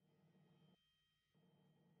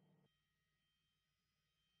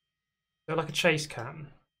 They're like a chase cam.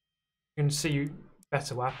 You can see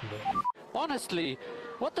better what happened there. Honestly,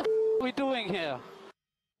 what the f are we doing here?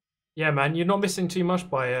 Yeah, man, you're not missing too much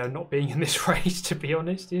by not being in this race, to be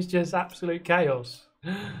honest. It's just absolute chaos.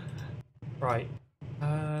 Right.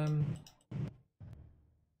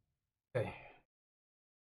 Okay.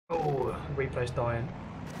 Oh, the replay's dying.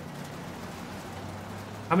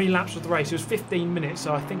 How many laps was the race? It was 15 minutes,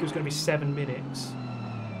 so I think it was going to be 7 minutes.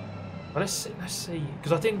 But let's see.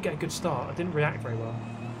 Because I didn't get a good start. I didn't react very well.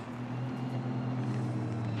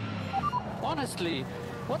 Honestly,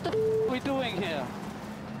 what the f are we doing here?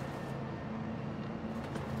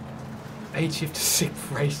 80th to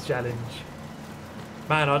 6th race challenge.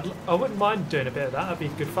 Man, I wouldn't mind doing a bit of that. That'd be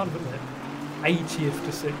good fun, wouldn't it? 80th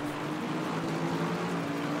to 6th. It'd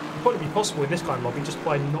probably be possible in this kind of lobby just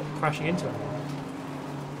by not crashing into anyone.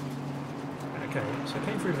 Okay, so I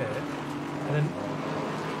came through here,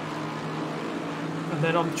 and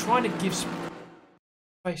then I'm trying to give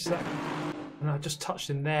space that, and I just touched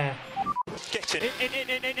in there. Get it.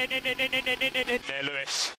 There,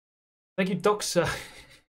 Lewis. Thank you, Doxer.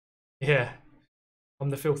 Yeah, I'm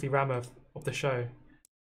the filthy rammer of the show.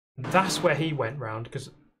 And that's where he went round,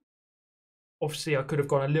 because obviously I could have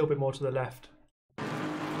gone a little bit more to the left.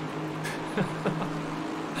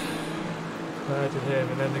 Murdered him,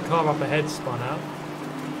 and then the car up ahead spun out.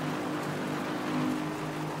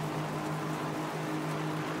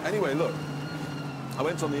 Anyway, look, I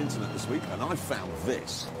went on the internet this week and I found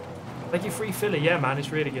this. Thank you, Free Philly. Yeah, man,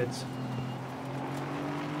 it's really good.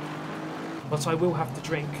 But I will have to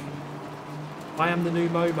drink. I am the new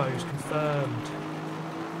Momos, confirmed.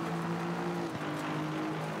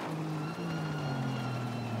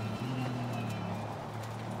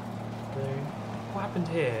 What happened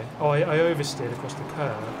here? Oh, I oversteered across the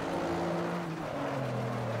curb.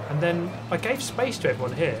 And then I gave space to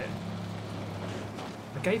everyone here.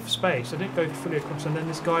 I gave space, I didn't go fully across, and then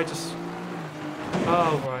this guy just...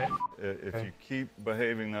 Oh, right. If you keep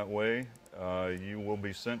behaving that way, you will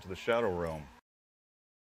be sent to the Shadow Realm.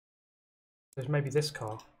 There's maybe this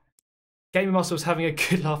car. Gaming Muscle's having a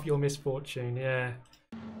good laugh at your misfortune, yeah.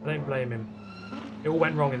 I don't blame him. It all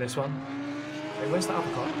went wrong in this one. Wait, where's that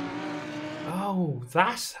other car? Oh,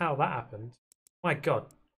 that's how that happened. My god.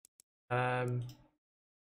 That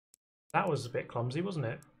was a bit clumsy, wasn't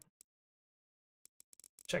it?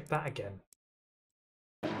 Check that again.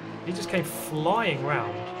 He just came flying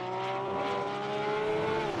round.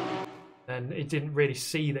 And he didn't really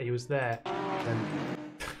see that he was there. And...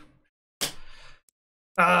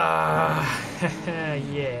 Ah,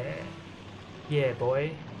 yeah. Yeah,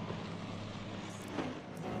 boy.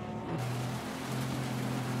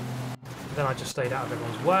 Then I just stayed out of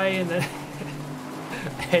everyone's way, and then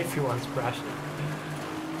everyone's crashing.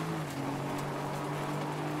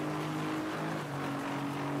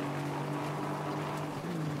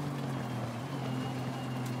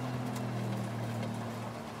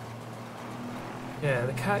 Yeah,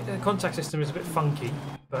 the contact system is a bit funky,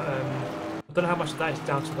 but I don't know how much of that is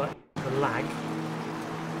down to like the lag.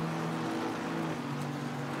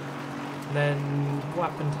 And then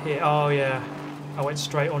what happened here? Oh yeah. I went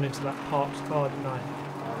straight on into that parked car, didn't I?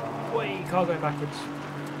 Wait, car going backwards.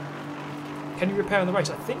 Can you repair in the race?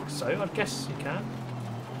 I think so. I guess you can.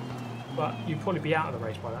 But you'd probably be out of the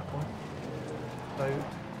race by that point. So,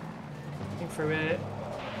 looking through it.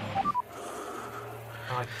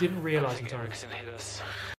 Oh, I didn't realise in time.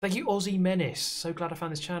 Thank you, Aussie Menace. So glad I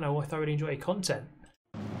found this channel. I thoroughly enjoy your content.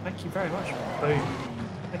 Thank you very much. Boom.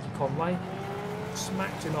 Thank you, Conway.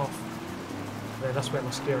 Smacked him off. There, that's where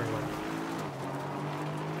my steering went.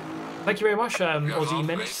 Thank you very much, Aussie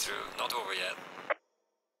Menace. Not over yet.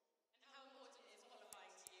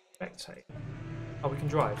 Spectate. Oh, we can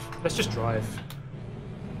drive. Let's just drive.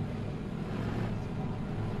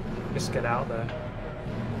 Let's get out there.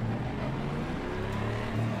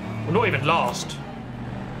 We're not even last.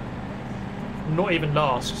 Not even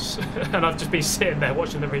last. And I've just been sitting there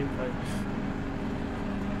watching the replay.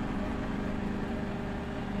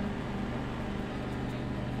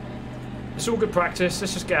 It's all good practice.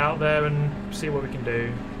 Let's just get out there and see what we can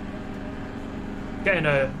do. Getting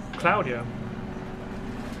a Claudia.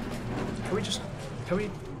 Can we just... Can we...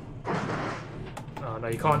 Oh no,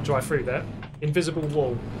 you can't drive through there. Invisible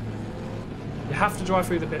wall. You have to drive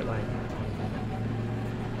through the pit lane.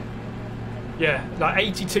 Yeah, like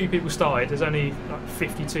 82 people started. There's only like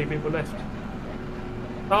 52 people left.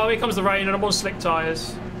 Oh, here comes the rain and I'm on slick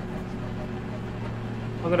tyres.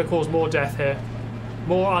 I'm going to cause more death here.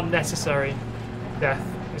 More unnecessary death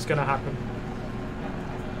is going to happen.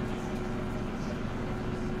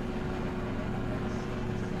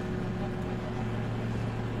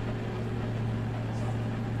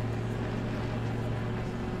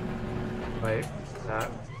 Wait, no,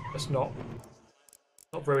 let's not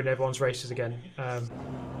ruin everyone's races again.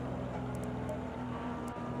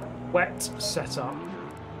 Wet setup.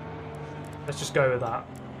 Let's just go with that.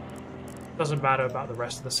 Doesn't matter about the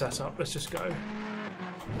rest of the setup. Let's just go.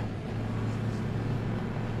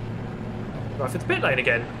 Right, for the pit lane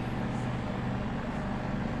again.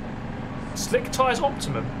 Slick tyres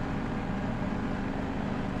optimum.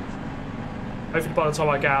 Hopefully by the time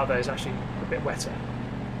I get out there it's actually a bit wetter.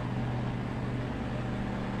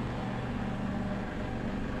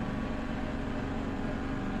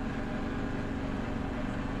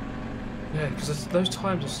 Yeah, because those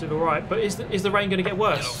times are still alright, but is the rain going to get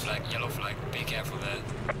worse? Yellow flag, be careful there.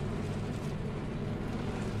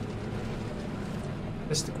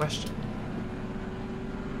 That's the question.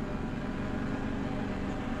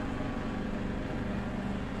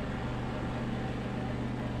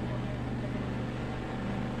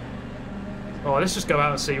 Oh, let's just go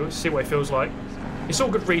out and see what it feels like. It's all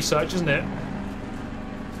good research, isn't it?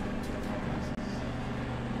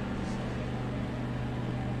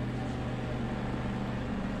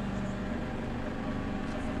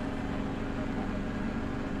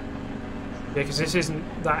 Yeah, because this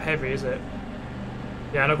isn't that heavy, is it?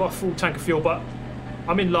 Yeah, and I've got a full tank of fuel, but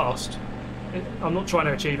I'm in last. I'm not trying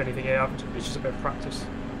to achieve anything here, it's just a bit of practice.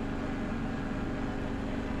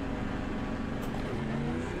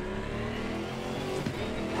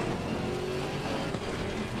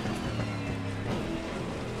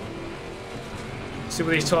 See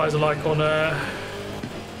what these tyres are like on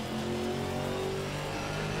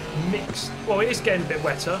mixed. Well, it is getting a bit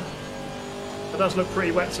wetter. It does look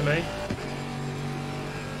pretty wet to me.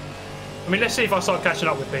 I mean, let's see if I start catching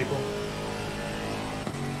up with people.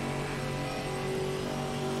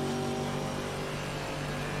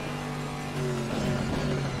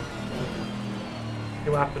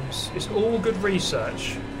 See what happens. It's all good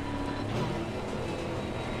research.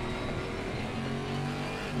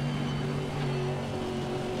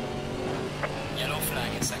 Yellow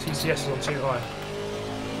flag in second. TCS is on too high.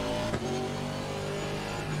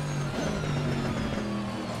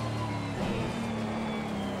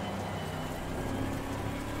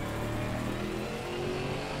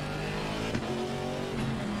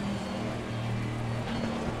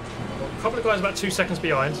 A couple of guys about 2 seconds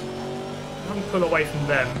behind. I can pull away from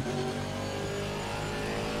them.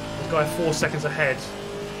 This guy 4 seconds ahead.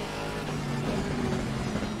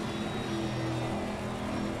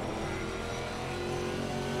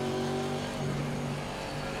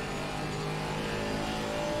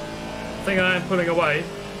 I think I am pulling away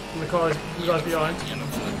from the guys behind.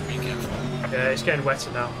 Yeah, it's getting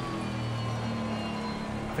wetter now.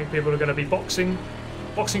 I think people are going to be boxing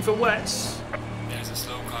for wets. There's a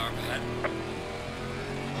slow car ahead.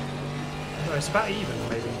 No, it's about even,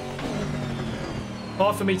 maybe.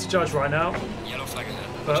 Hard for me to judge right now. Yellow flag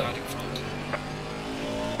ahead. But Charging front.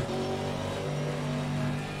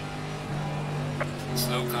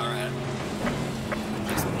 Slow car ahead.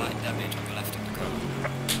 There's some light damage on the left of the car.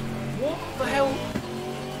 what the hell?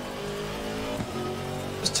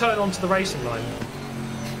 Just turn onto the racing line.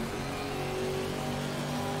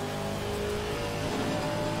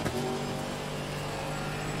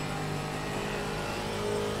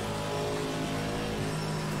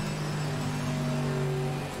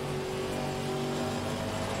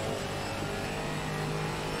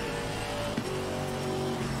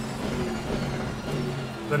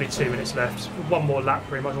 Only 2 minutes left. One more lap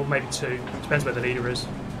pretty much, or maybe 2. Depends where the leader is.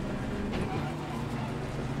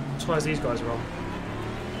 What tyres these guys are on?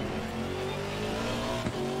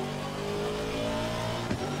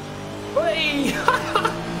 Hey!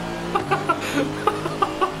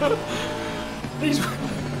 These...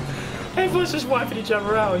 Everyone's just wiping each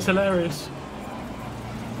other out, it's hilarious.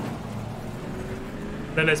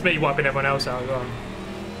 Then there's me wiping everyone else out as well.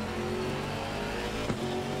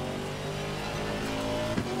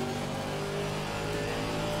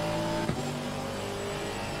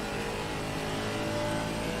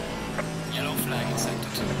 Yellow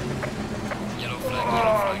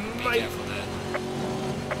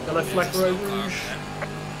flag, rouge.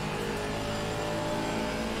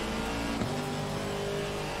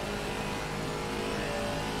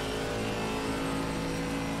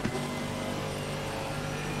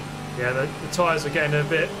 Yeah, the tyres are getting a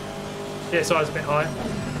bit PSI is a bit high,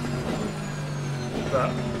 but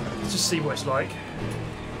let's just see what it's like.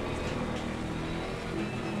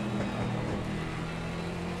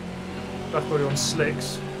 That's probably on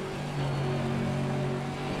slicks.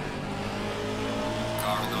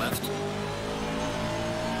 Car on the left.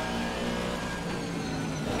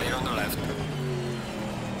 Clear on the left.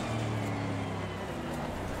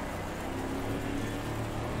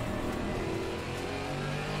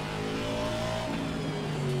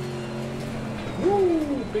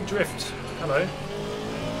 Woo! Big drift. Hello.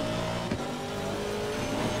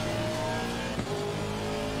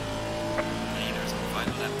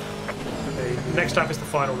 Okay, next lap is the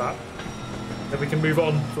final lap. Then we can move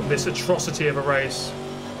on from this atrocity of a race.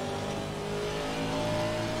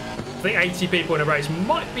 I think 80 people in a race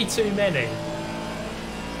might be too many.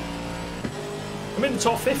 I'm in the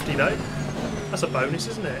top 50 though. That's a bonus,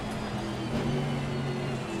 isn't it?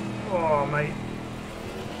 Oh, mate.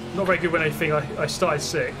 Not very good when I think I started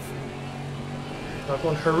 6th. I've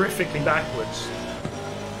gone horrifically backwards.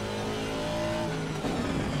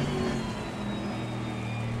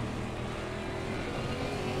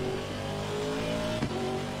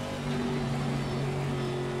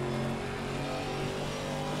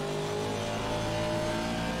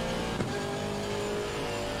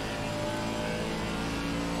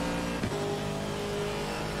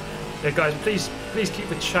 Yeah, guys, please keep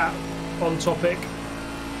the chat on topic.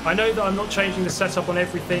 I know that I'm not changing the setup on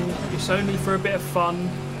everything. It's only for a bit of fun,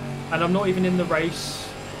 and I'm not even in the race.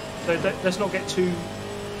 So let's not get too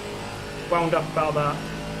wound up about that.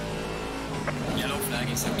 Yellow flag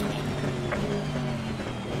in sector 1.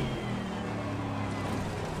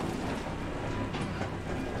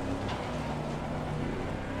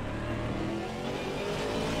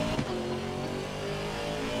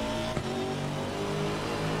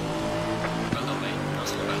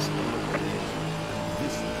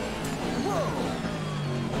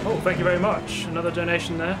 Thank you very much. Another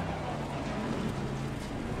donation there.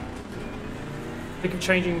 Think of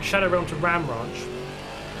changing Shadow Realm to Ram Ranch.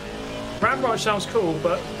 Ram Ranch sounds cool,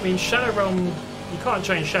 but I mean Shadow Realm, you can't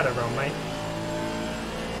change Shadow Realm, mate.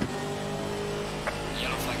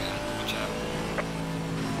 Yellow flag ahead, watch out.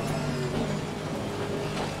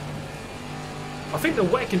 I think the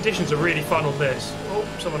wet conditions are really fun on this. Oh,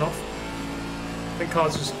 someone off. I think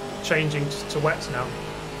cars just changing to wets now.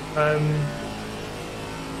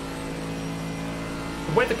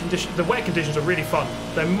 The wet conditions are really fun.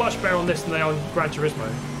 They're much better on this than they are on Gran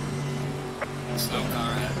Turismo. Slow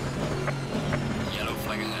car ahead. Yellow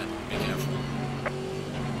flag ahead. Be careful.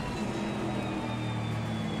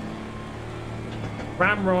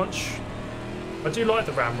 Ram Ranch. I do like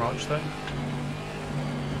the Ram Ranch though.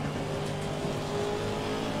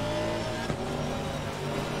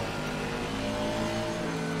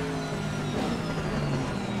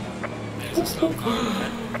 There's a slow car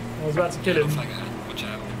ahead. I was about to kill him. Yellow flag ahead. Watch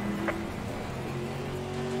out.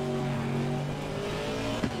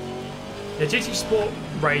 Yeah, GT Sport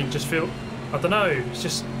rain just feel, I don't know, it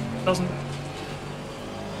just doesn't.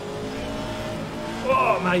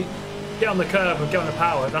 Oh mate, get on the curb and get on the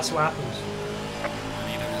power, that's what happens.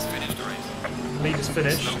 Leader has finished the race. Leader's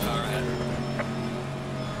finished. Slow car ahead.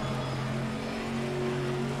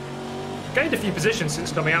 Gained a few positions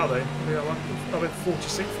since coming out though. I'm at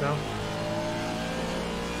 46th now.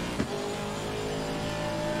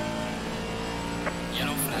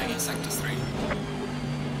 Yellow flag in sector 3.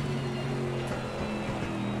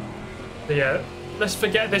 But yeah, let's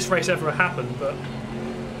forget this race ever happened, but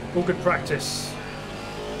all good practice.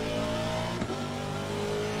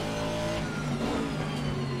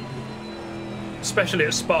 Especially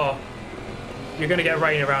at Spa. You're going to get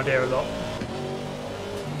rain around here a lot.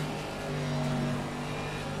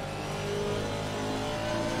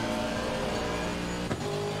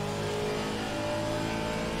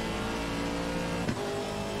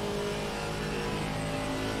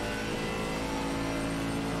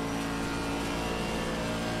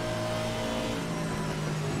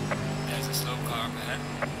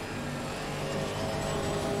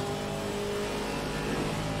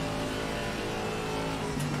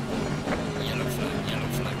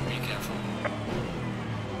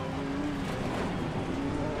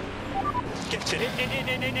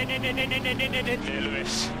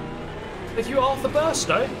 Lewis. If you Arthur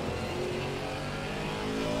Burstow.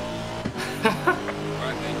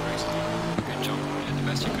 Right, mate, race on. Good job. You did the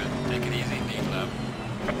best you could. Take it easy, lead lap.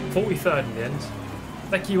 43rd in the end.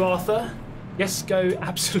 Thank you, Arthur. Yes, go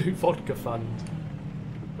Absolute Vodka Fund.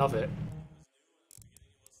 Love it.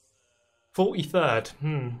 43rd.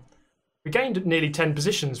 We gained nearly 10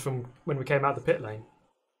 positions from when we came out of the pit lane.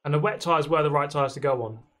 And the wet tyres were the right tyres to go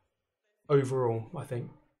on. Overall, I think.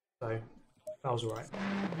 So, That was alright.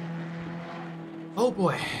 Oh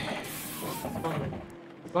boy.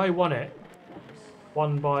 The guy who won it.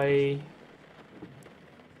 Won by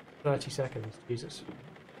 30 seconds. Jesus.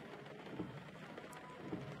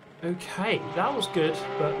 Okay, that was good,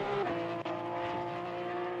 but...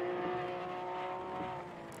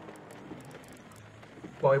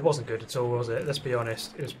 Well, it wasn't good at all, was it? Let's be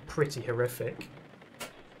honest. It was pretty horrific.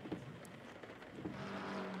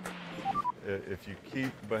 If you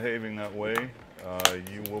keep behaving that way,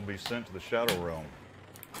 you will be sent to the Shadow Realm.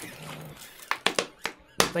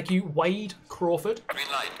 Thank you, Wade Crawford. Green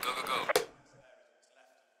light, go, go, go.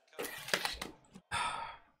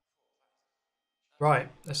 Right,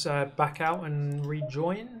 let's back out and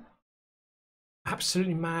rejoin.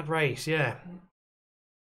 Absolutely mad race, yeah.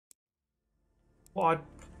 What I'd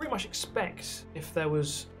pretty much expect if there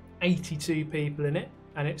was 82 people in it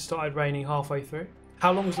and it started raining halfway through.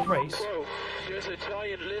 How long was the race? Whoa, there's a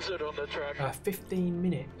giant lizard on the track. 15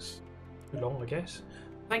 minutes. Too long, I guess.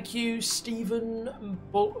 Thank you, Stephen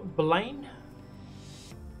Boulain.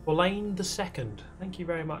 Boulain the second. Thank you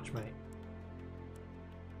very much, mate.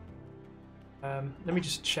 Let me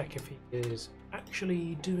just check if he is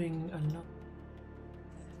actually doing another.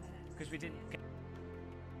 Because we didn't get...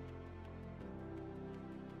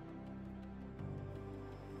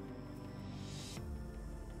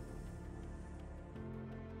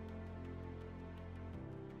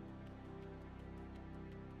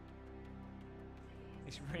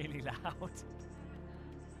 It's really loud.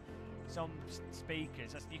 Some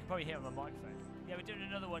speakers, you can probably hear on the microphone. Yeah, we're doing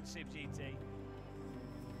another one, Super GT.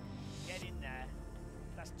 Get in there.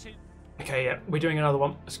 That's 2. Okay, yeah, we're doing another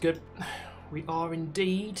one. That's good. We are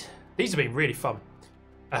indeed. These have been really fun.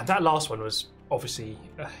 That last one was obviously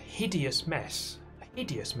a hideous mess. A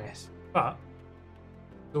hideous mess. But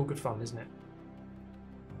it's all good fun, isn't it?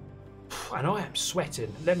 And I am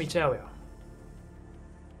sweating, let me tell you.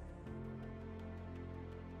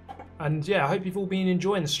 And yeah, I hope you've all been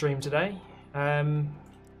enjoying the stream today. Do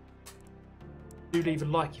leave a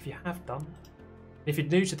like if you have done. If you're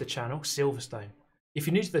new to the channel, Silverstone. If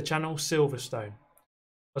you're new to the channel, Silverstone.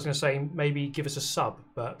 I was going to say maybe give us a sub,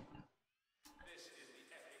 but...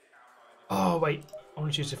 Oh, wait. I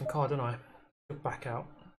want to choose a different card, don't I? Back out.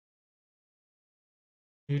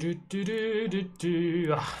 If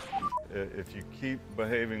you keep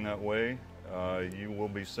behaving that way, you will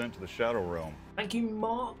be sent to the Shadow Realm. Thank you,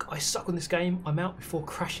 Mark. I suck on this game. I'm out before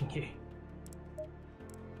crashing you.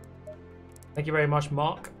 Thank you very much,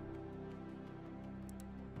 Mark.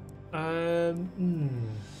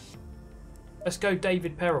 Let's go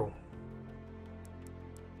David Perrell.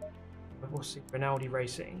 We'll see. Rinaldi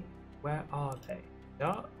Racing. Where are they?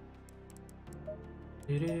 Yeah.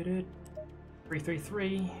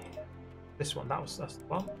 333. This one. That's the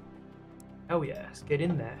one. Oh yes. Get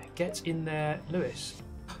in there. Get in there, Lewis.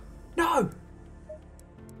 No!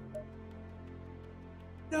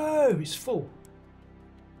 No! It's full.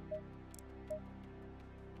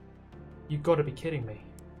 You've got to be kidding me.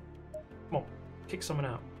 Come on. Kick someone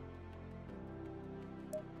out.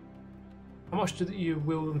 How much do your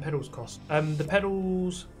wheel and pedals cost? The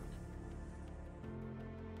pedals...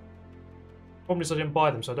 Problem is I didn't buy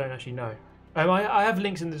them, so I don't actually know. I have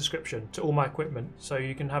links in the description to all my equipment, so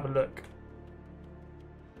you can have a look.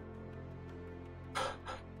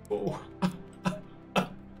 Oh.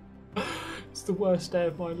 It's the worst day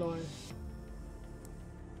of my life.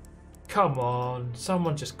 Come on,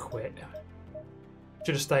 someone just quit.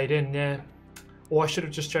 Should have stayed in, yeah. Or I should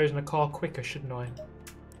have just chosen a car quicker, shouldn't I?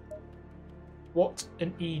 What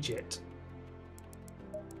an Egypt.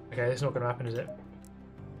 Okay, that's not going to happen, is it?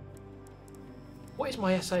 What is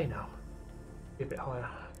my SA now? Be a bit higher.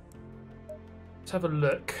 Let's have a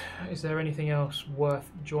look. Is there anything else worth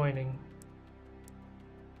joining?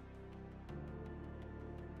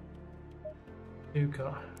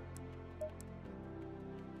 Duca.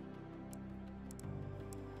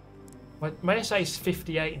 My SA is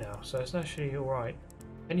 58 now, so it's actually alright.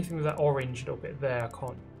 Anything with that orange little bit there, I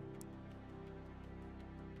can't.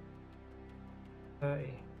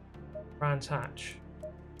 30. Brands Hatch.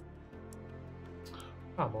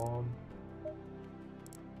 Come on.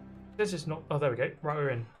 This is not. Oh, there we go. Right, we're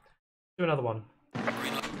in. Do another one.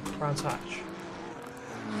 Brands Hatch.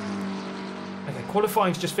 Okay,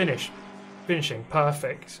 qualifying's just finished. Finishing.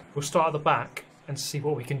 Perfect. We'll start at the back and see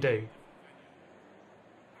what we can do.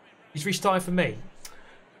 He's restarting for me.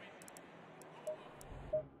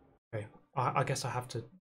 Okay, I guess I have to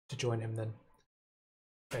join him then.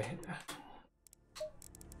 Okay.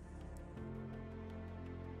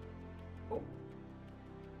 Oh.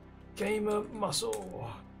 Gamer muscle.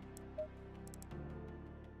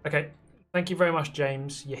 Okay, thank you very much,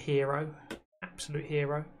 James, your hero. Absolute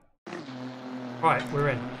hero. Right, we're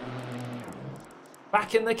in.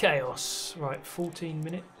 Back in the chaos. Right, 14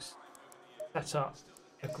 minutes. Set up.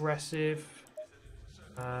 Aggressive.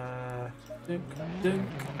 Dunk, dunk.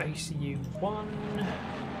 ACU 1.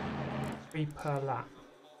 3 per lap.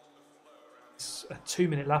 It's a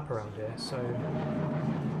 2-minute lap around here, so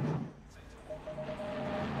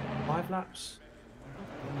 5 laps.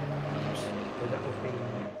 So that would be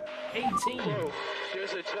 18. Whoa,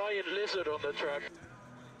 there's a giant lizard on the track.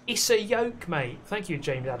 It's a yoke, mate. Thank you,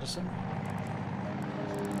 James Addison.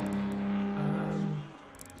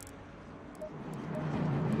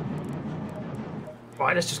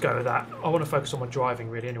 Right, let's just go with that. I want to focus on my driving,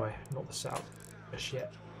 really, anyway, not the setup just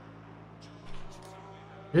yet.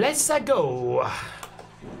 Let's go.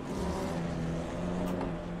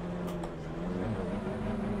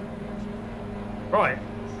 Right.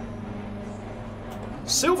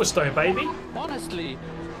 Silverstone, baby. Honestly,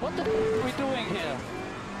 what the are we doing here?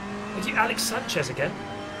 Thank you, Alex Sanchez again.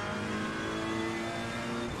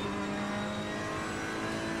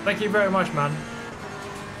 Thank you very much, man.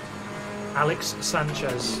 Alex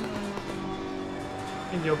Sanchez.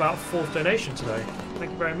 In your about 4th donation today.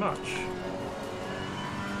 Thank you very much.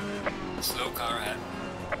 Slow car ahead.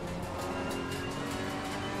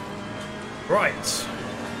 Right.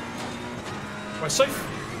 Right, so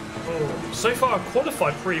far I've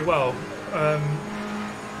qualified pretty well.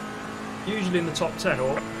 Usually in the top 10,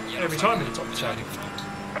 or every time in the top 10.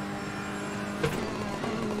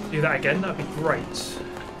 Do that again, that'd be great.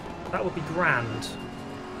 That would be grand.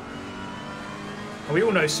 And we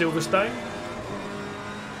all know Silverstone.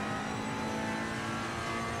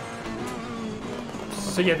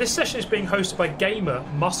 So yeah, this session is being hosted by Gamer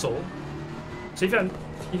Muscle. So if you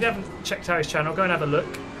haven't checked out his channel, go and have a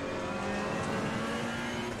look.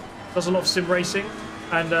 Does a lot of sim racing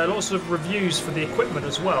and lots of reviews for the equipment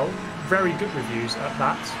as well. Very good reviews at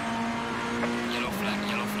that. Yellow flag,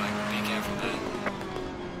 be careful there.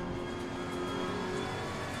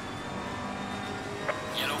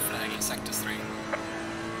 Yellow flag in sector 3.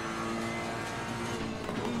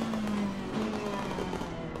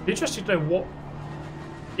 Be interesting to know what,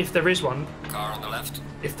 if there is one. Car on the left.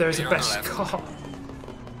 If there is a best car.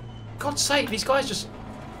 God's sake, these guys just.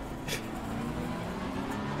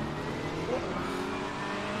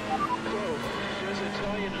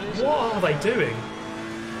 What are they doing?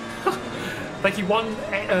 Thank you, one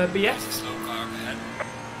BF.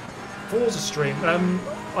 Forza stream.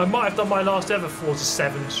 I might have done my last ever Forza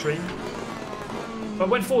 7 stream. But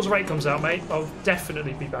when Forza 8 comes out, mate, I'll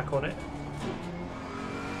definitely be back on it.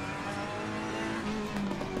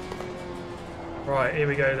 Right, here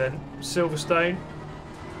we go then. Silverstone.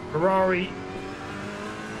 Ferrari.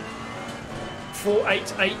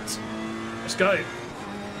 488. Let's go.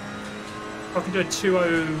 I can do a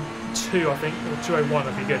 202, I think, or 201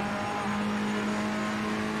 would be good.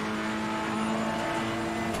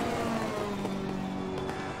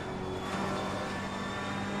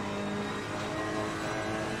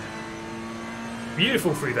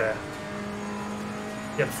 Beautiful through there.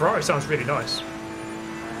 Yeah, the Ferrari sounds really nice.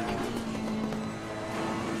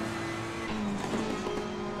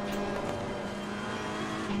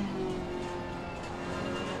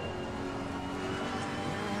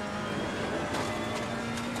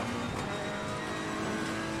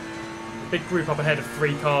 Big group up ahead of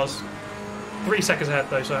 3 cars. 3 seconds ahead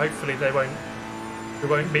though, so hopefully we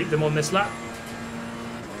won't meet them on this lap.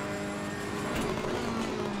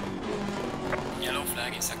 Yellow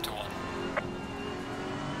flag in sector 1.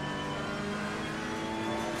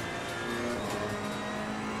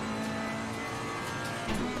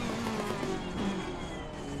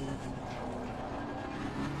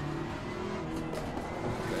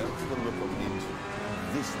 There's the look of into.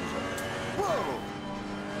 This was a... Whoa!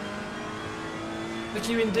 Thank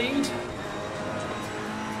you indeed.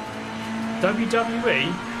 WWE?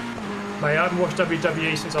 Mate, I haven't watched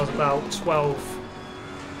WWE since I was about 12.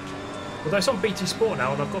 Although it's on BT Sport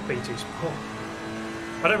now and I've got BT Sport.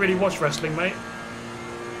 I don't really watch wrestling, mate.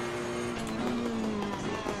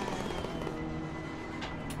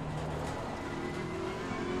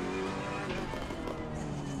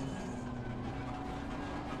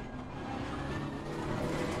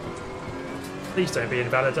 Please don't be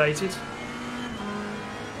invalidated.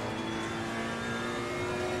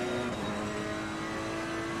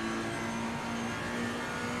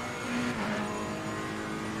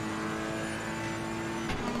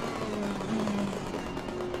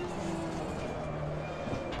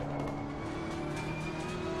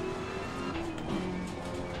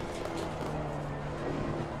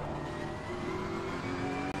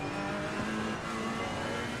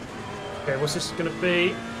 Okay, what's this going to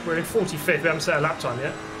be? We're in 45th. We haven't set a lap time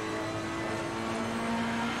yet.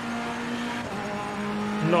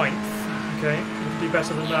 9th. Okay, we can do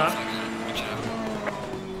better than that.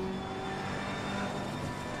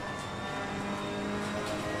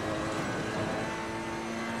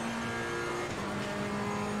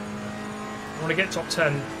 I want to get top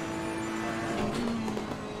 10.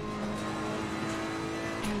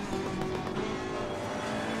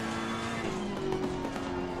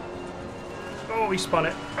 Oh, he spun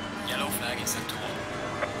it. Yellow flag in sector 1.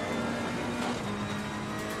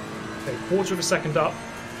 Okay, quarter of a second up.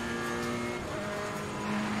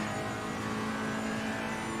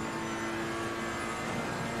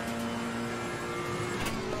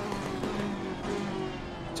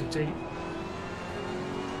 Too deep.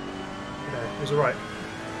 No, it was alright.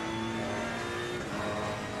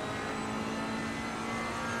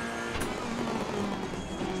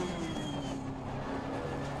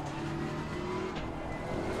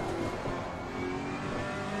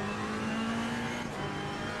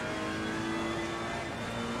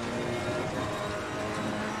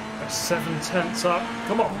 That's 7/10 up.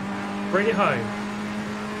 Come on, bring it home.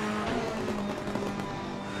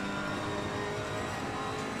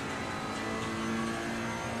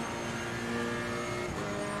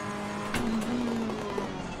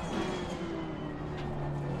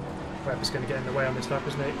 Webber's going to get in the way on this lap,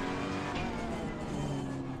 isn't he?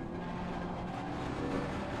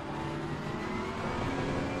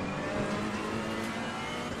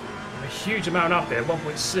 A huge amount up here,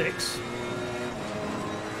 1.6.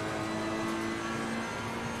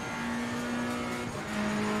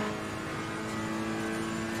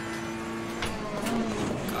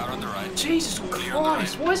 Car on the right. Jesus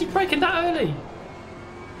Christ, why is he braking that early?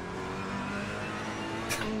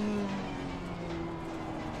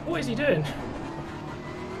 What is he doing?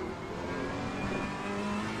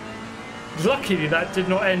 Luckily that did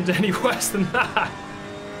not end any worse than that.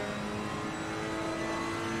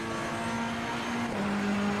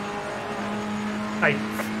 Well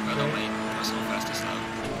done, mate. Personal fastest now.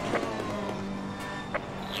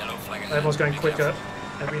 Yellow flag ahead. Everyone's going Be quicker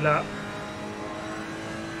careful. every lap.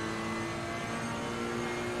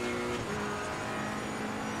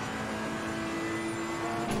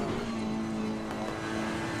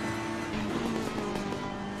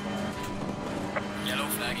 Yellow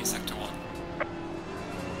flag in sector 1.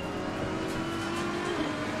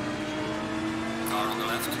 Car on the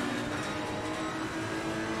left.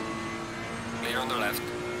 Clear on the left.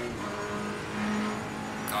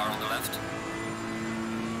 Car on the left.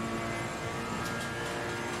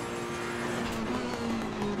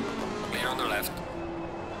 Clear on the left.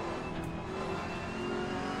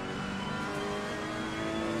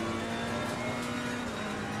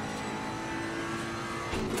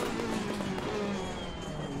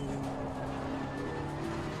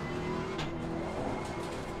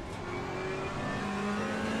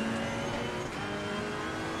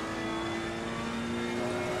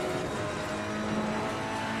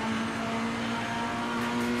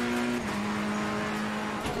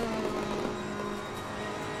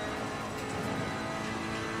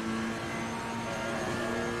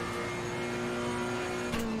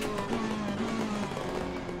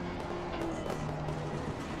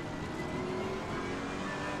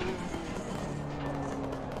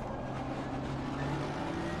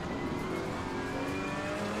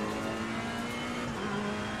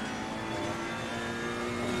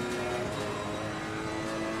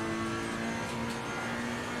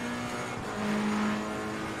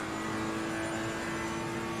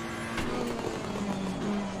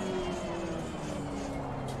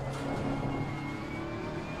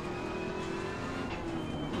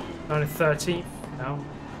 Down to 13th now.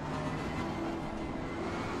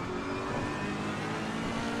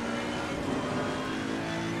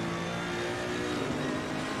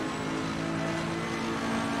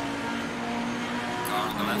 Car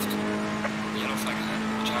on the left. Yellow flag ahead.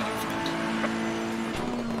 Watch out in front.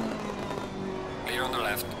 Clear on the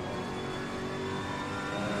left.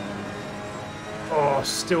 Oh,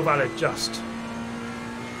 still valid, just.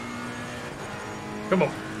 Come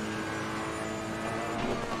on.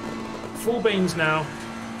 Full beans now.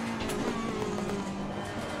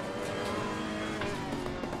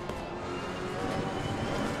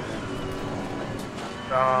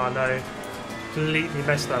 Ah, oh, no. Completely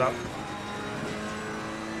messed that up.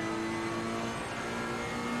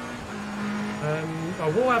 I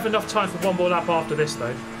will have enough time for one more lap after this,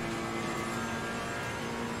 though.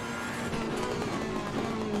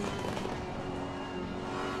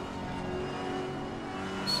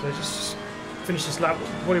 So just finish this lap.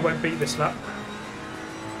 Probably won't beat this lap.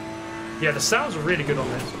 Yeah, the sounds are really good on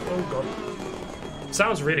this. Oh god.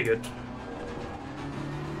 Sounds really good.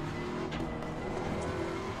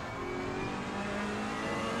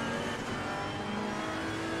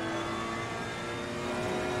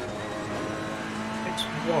 Mix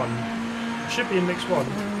 1. Should be in mix 1.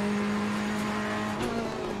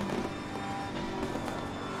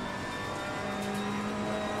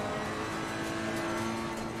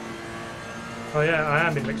 Oh yeah, I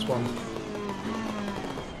am in mix 1.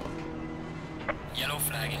 Yellow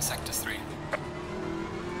flag in sector 3.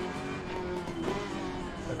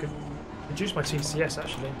 I could reduce my TCS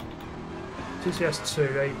actually. TCS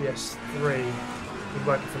 2, ABS 3 been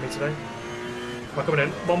working for me today. Right, coming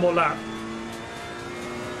in. One more lap.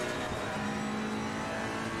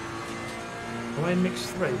 Am I in mix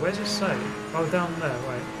 3? Where's it say? Oh, down there.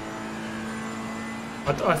 Wait.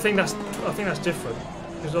 I think that's different.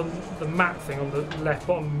 Because on the map thing on the left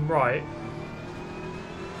bottom right.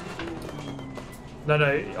 No,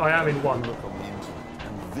 I am in 1. Look on the internet,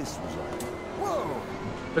 and this was like, whoa!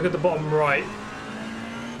 Look at the bottom right.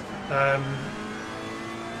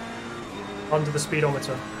 Under the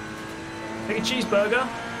speedometer. Take a cheeseburger.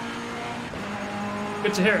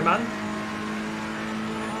 Good to hear it, man.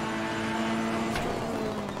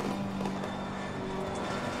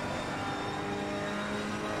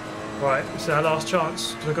 Right, this is our last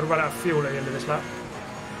chance because I've got to run out of fuel at the end of this lap.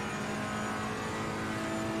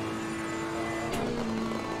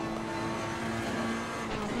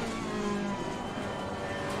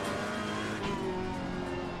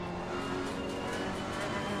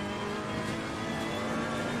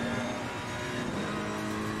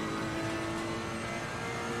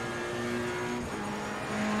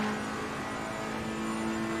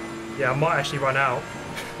 Yeah, I might actually run out.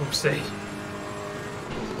 We'll see.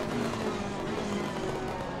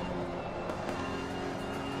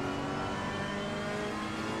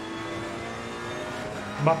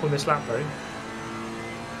 I'm up on this lap though.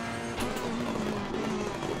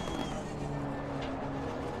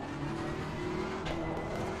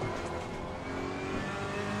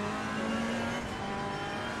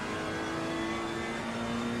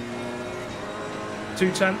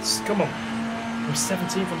 Two tenths, come on. I'm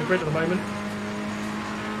 17th on the grid at the moment.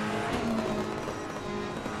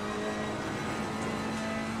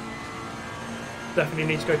 Definitely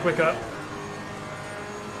need to go quicker.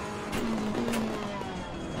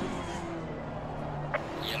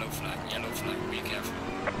 Yellow flag, be careful.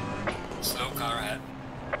 Slow car ahead.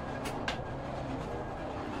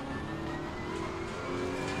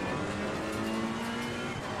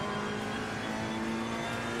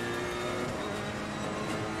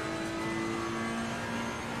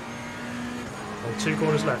 And 2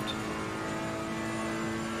 corners left.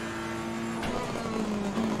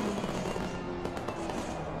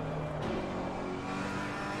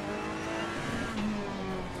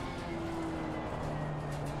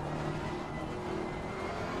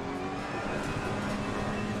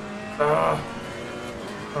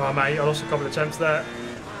 Oh mate, I lost a couple of attempts there.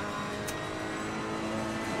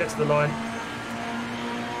 Get to the line.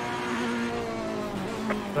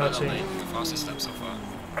 13. The fastest lap so far.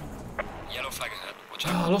 Yellow flag ahead. Watch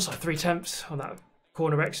out. Oh, I lost like 3 attempts on that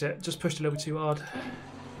corner exit. Just pushed a little bit too hard.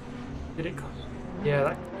 Did it? Yeah,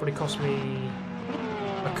 that probably cost me.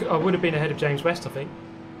 I would have been ahead of James West, I think.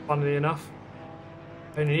 Funnily enough,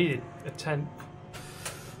 I only needed a 10.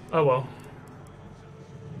 Oh well.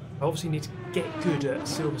 I obviously need to get good at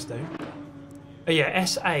Silverstone. Oh yeah,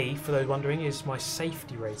 SA, for those wondering, is my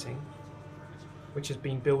safety rating, which has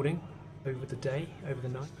been building over the day, over the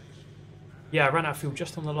night. Yeah, I ran out of fuel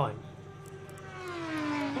just on the line.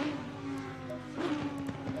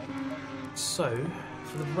 So,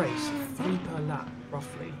 for the race, 3 per lap,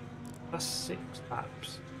 roughly. That's 6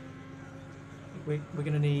 laps. We're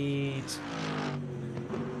going to need...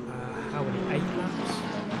 how many? 8 laps?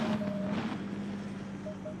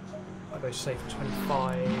 I'll go say for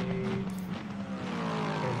 25. Okay.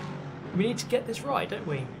 We need to get this right, don't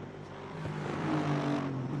we?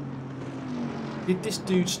 Did this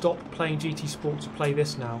dude stop playing GT Sport to play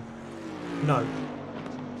this now? No.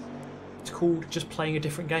 It's called just playing a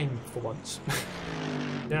different game for once.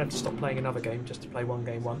 You don't have to stop playing another game just to play one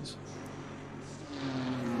game once.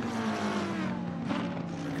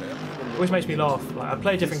 It always makes me laugh. Like, I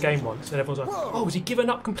play a different game once and everyone's like, oh, has he given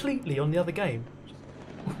up completely on the other game?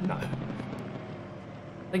 No.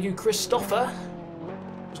 Thank you, Christopher.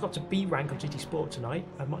 Just got to B rank on GT Sport tonight,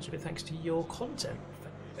 and much of it thanks to your content.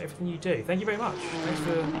 Everything you do. Thank you very much.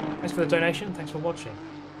 Thanks for the donation. Thanks for watching.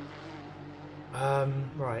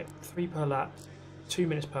 Right, 3 per lap, 2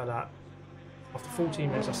 minutes per lap. After 14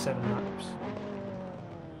 minutes, that's 7 laps.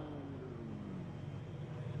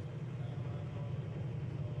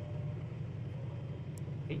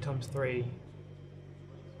 times 3,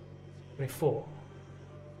 24.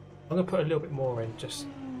 I'm going to put a little bit more in, just...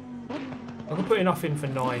 I'm going to put enough in for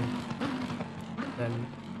 9, then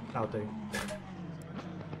that'll do.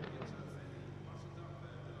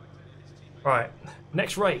 Right,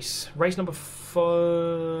 next race. Race number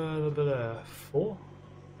 4?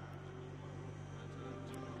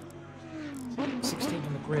 16th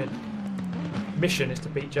on the grid. Mission is to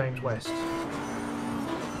beat James West.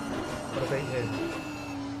 Gotta beat him.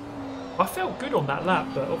 I felt good on that lap,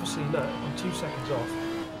 but obviously, look, I'm 2 seconds off.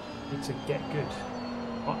 Need to get good.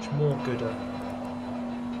 Much more gooder.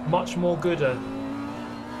 Much more gooder.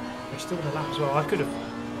 We're still in the lap as well. I could have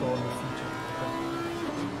gone in the future.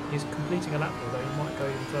 He's completing a lap though, he might go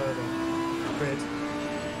even further. Grid.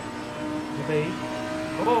 Maybe.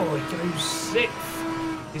 Oh, he goes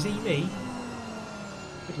 6th. Is he me?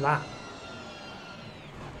 Good lap.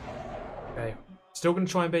 Okay. Still going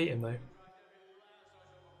to try and beat him though.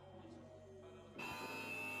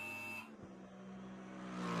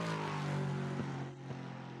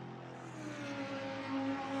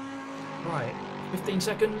 Right. 15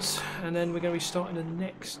 seconds, and then we're going to be starting the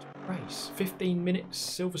next race. 15 minutes,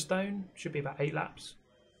 Silverstone. Should be about 8 laps.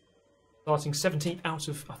 Starting 17th out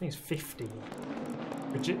of, I think it's 50.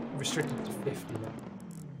 Restricted to 50 now.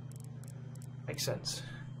 Makes sense.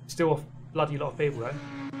 Still a bloody lot of people though.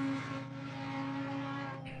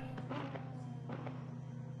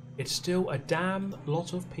 It's still a damn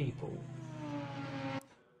lot of people.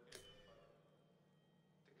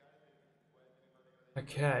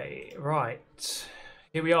 Okay, right.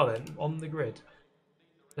 Here we are then, on the grid.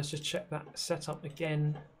 Let's just check that setup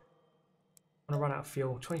again. I'm gonna run out of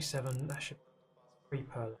fuel. 27, that should be 3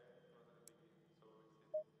 per lap.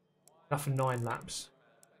 Enough for 9 laps.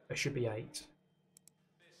 There should be 8.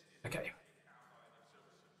 Okay.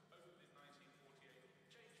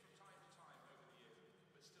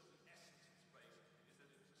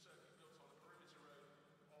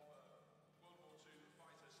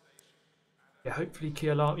 Yeah, hopefully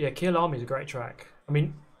Kiel Army. Yeah, Kiel Army is a great track. I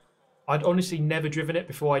mean, I'd honestly never driven it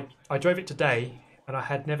before. I drove it today, and I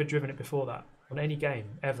had never driven it before that on any game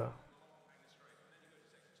ever.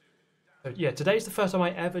 So yeah, today's the first time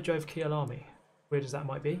I ever drove Kiel Army. Weird as that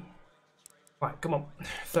might be. Right, come on,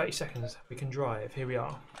 30 seconds. We can drive. Here we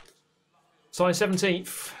are. Starting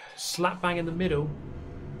 17th, slap bang in the middle,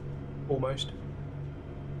 almost.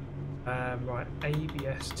 Right,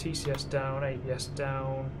 ABS, TCS down, ABS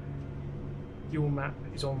down. Fuel map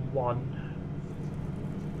is on 1.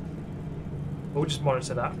 We'll just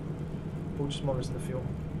monitor that. We'll just monitor the fuel.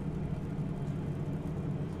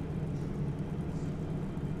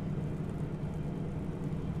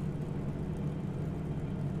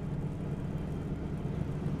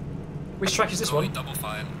 Which track is this one? Double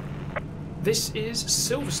file. This is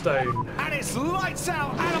Silverstone. And it's lights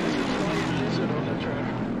out.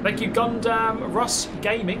 Thank you, Gundam Russ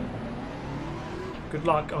Gaming. Good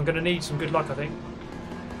luck. I'm going to need some good luck, I think.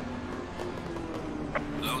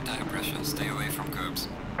 Low tire pressure. Stay away from curbs.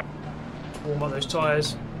 Warm up those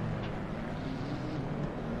tyres.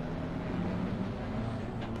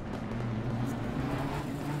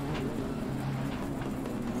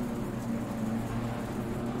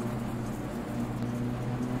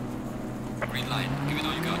 Green light. Give it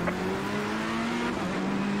all you got.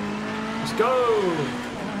 Let's go!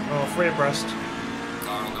 Oh, 3 abreast.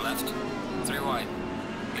 Car on the left. 3 wide.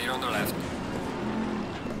 Clear on the left.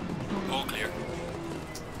 All clear.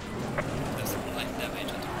 There's some light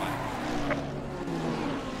damage on the right.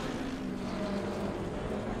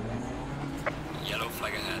 Yellow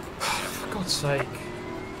flag ahead. For God's sake.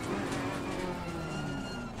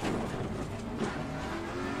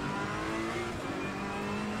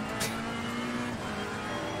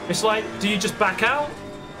 It's like, do you just back out?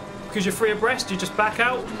 Because you're 3 abreast, do you just back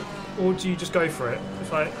out? Or do you just go for it?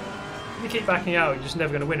 It's like, if you keep backing out, you're just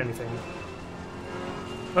never going to win anything.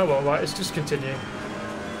 Oh well, right, let's just continue.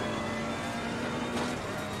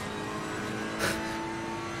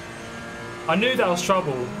 I knew that was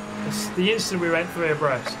trouble. It's the instant we went 3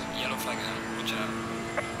 abreast. Yellow flag ahead. Watch out.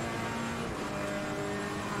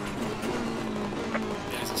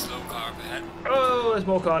 There's a slow car up ahead. Oh, there's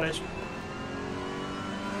more carnage.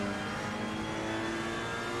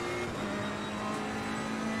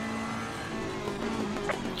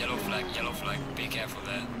 Yellow flag, be careful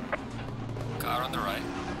there. Car on the right.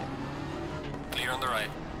 Clear on the right.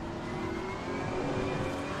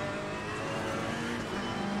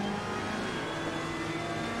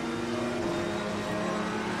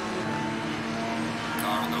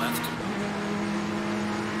 Car on the left.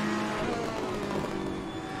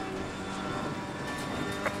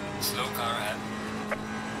 Slow car ahead.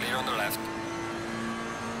 Clear on the left.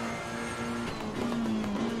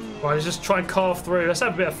 Right, let's just try and carve through. Let's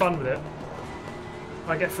have a bit of fun with it.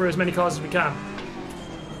 Try and get through as many cars as we can.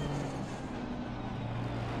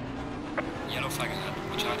 Yellow flag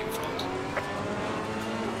ahead. Watch out in front.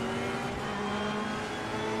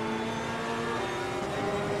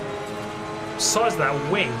 Size of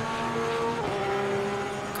that wing.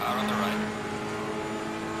 Car on the right.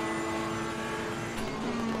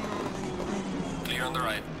 Clear on the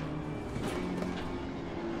right.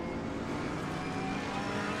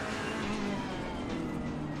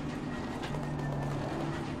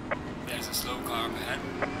 There's a slow car up ahead.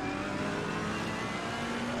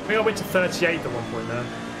 I think I went to 38 at one point there.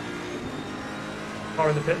 Car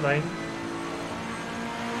in the pit lane.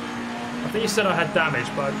 I think you said I had damage,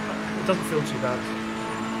 but it doesn't feel too bad.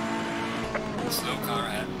 Slow car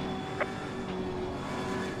ahead.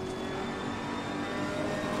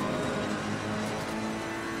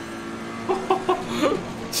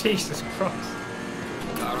 Jesus Christ.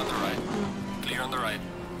 Car on the right. Clear on the right.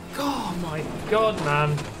 Oh my god,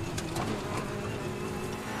 man.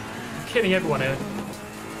 I'm killing everyone here.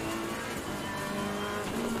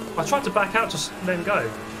 I tried to back out to let him go.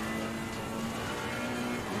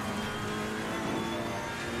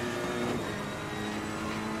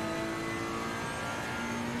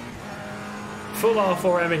 Full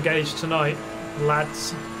R4M engaged tonight,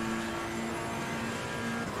 lads.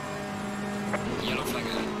 Yellow flag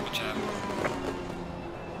ahead. Watch out.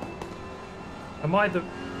 Am I the...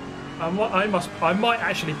 I might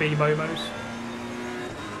actually be Momo's.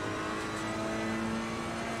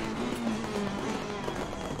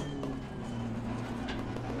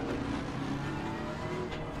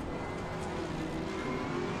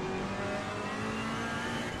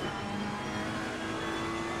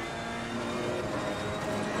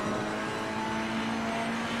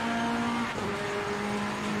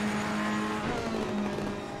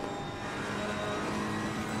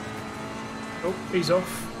 Oh, he's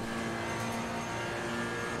off.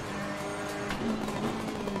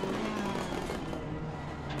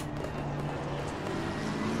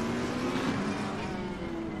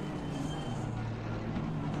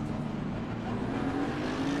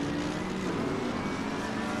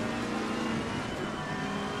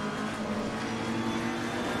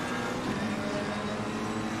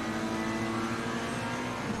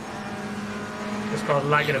 This car's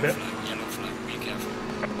lagging a bit. Yellow flag. Be careful.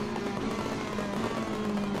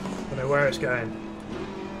 Don't know where it's going.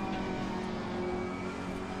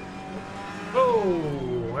 Oh,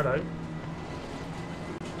 hello.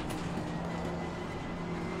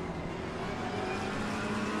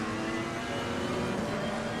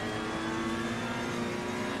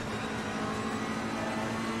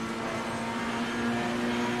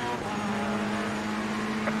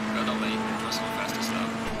 Well done, mate. Press on fastest lap.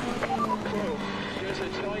 There's a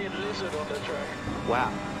giant lizard on the track. Wow,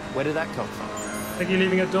 where did that come from? Think you're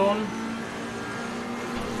leaving at dawn?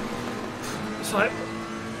 It's like,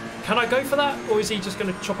 can I go for that, or is he just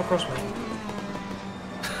going to chop across me?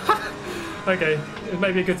 Okay, it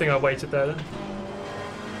may be a good thing I waited there then.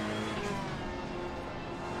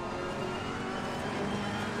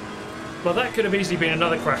 Well, that could have easily been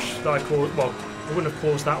another crash that I caused. Well, I wouldn't have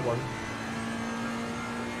caused that one.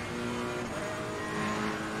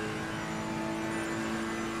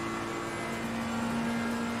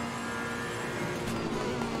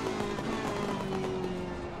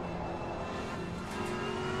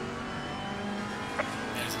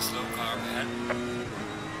 There's a slow car ahead.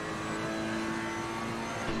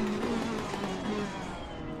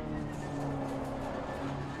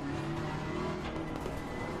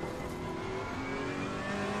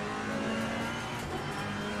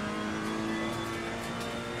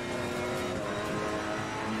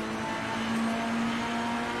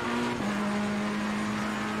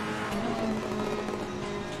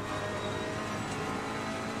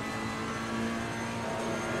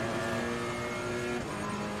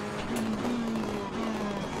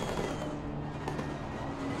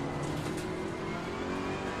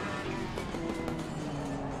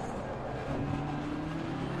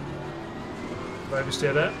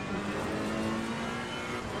 Oversteer there.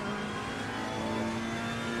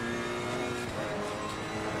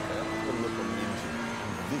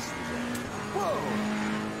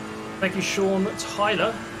 Thank you, Sean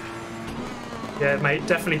Tyler. Yeah, mate,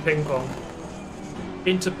 definitely ping pong.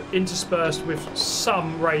 Interspersed with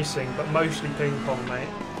some racing, but mostly ping pong, mate.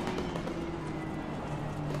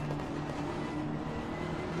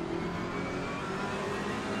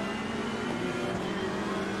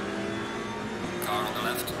 Car on the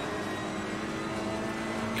left.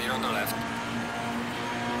 Clear on the left.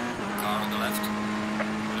 Car on the left.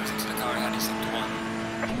 Losing to the car ahead is up to one.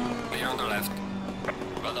 Clear on the left.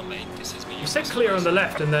 Well done. domain. This has been You said clear on the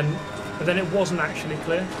left, and then it wasn't actually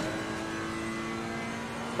clear.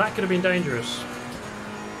 That could have been dangerous.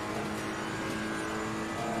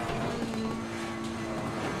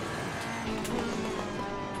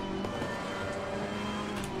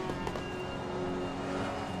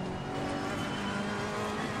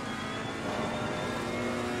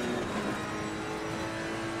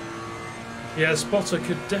 Yeah, spotter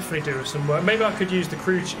could definitely do some work. Maybe I could use the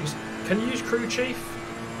crew chief. Can you use crew chief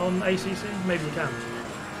on ACC? Maybe you can.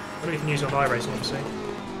 I know you can use it on iRacing, obviously.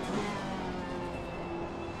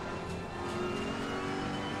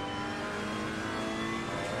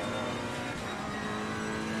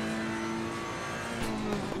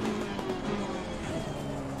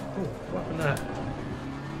 Oh, what happened there?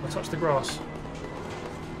 I touched the grass.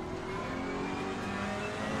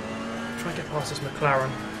 Try and get past this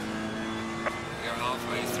McLaren.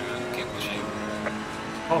 Halfway through Cable Shape.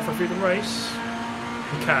 Halfway through the race?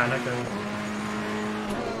 You can, okay.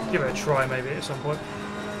 Give it a try maybe at some point.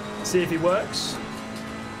 See if it works.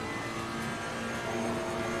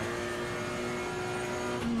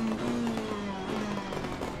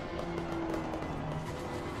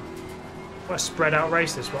 Quite a spread out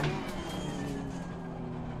race this one.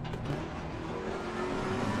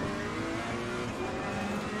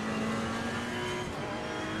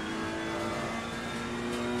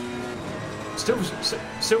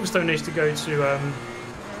 Silverstone needs to go to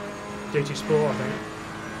GT Sport, I think.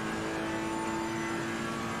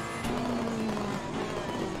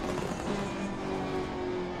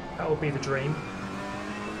 That would be the dream.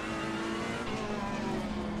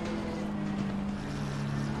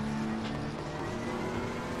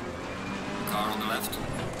 Car on the left.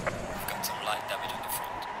 We've got some light damage on the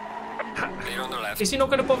front. Clear on the left. Is he not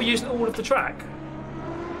going to bother using all of the track?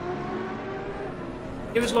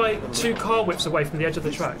 It was like 2 car whips away from the edge of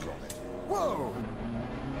the track. Whoa!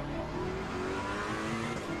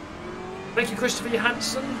 Thank you, Christopher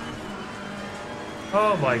Johansson.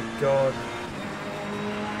 Oh my god.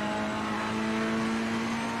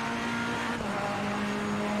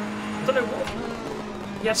 I don't know what.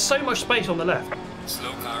 He has so much space on the left.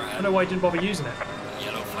 Slow car ahead. I don't know why he didn't bother using it.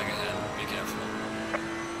 Yellow flag ahead. Be careful.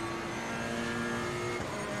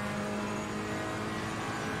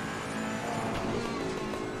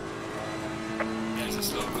 There's a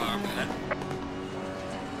slow car up ahead.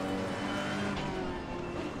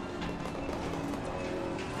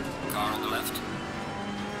 Car on the left.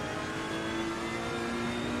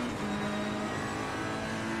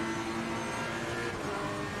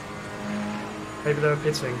 Maybe they were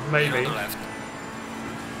pitting. Maybe. On the left.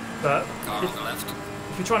 But Car on the left.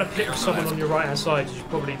 if you're trying to pit with someone on your right hand side, you should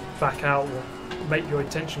probably back out or make your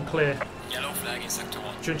intention clear. Yellow flag in sector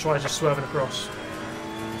 1. Shouldn't try just swerving across.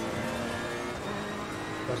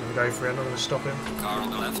 Doesn't go for it, I'm not going to stop him. Car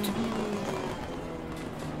on the left.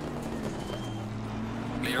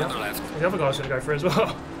 Clear on the left. The other guy's going to go for it as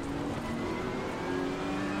well.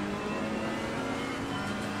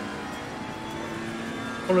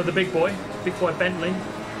 Follow the big boy Bentley.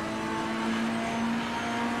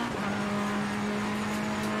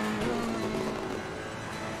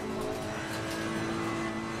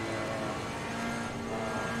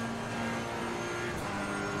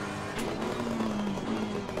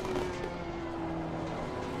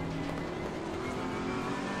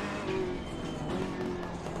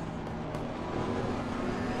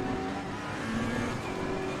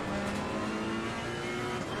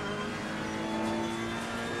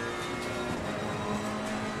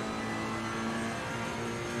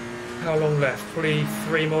 How long left? Probably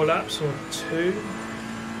 3 more laps or 2.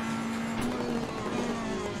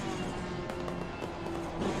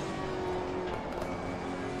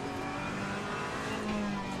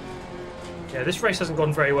 Yeah, this race hasn't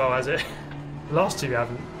gone very well, has it? The last 2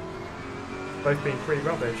 haven't. Both been pretty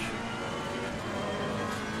rubbish.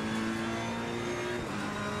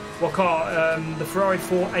 What car? The Ferrari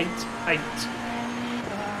 488.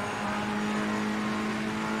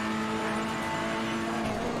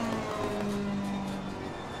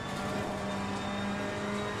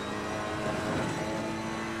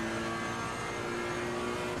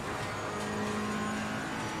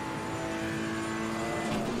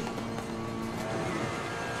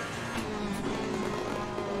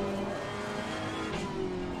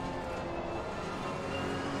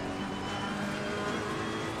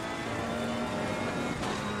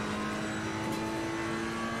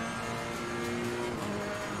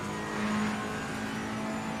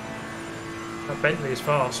 Bentley is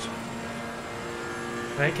fast.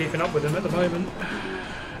 I ain't keeping up with him at the moment.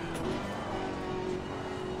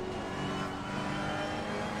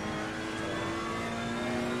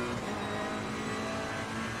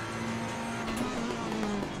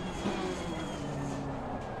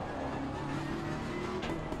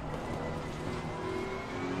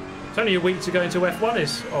 only a week to go until F1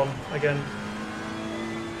 is on again.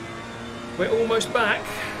 We're almost back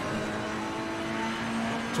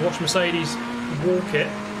to watch Mercedes walk it.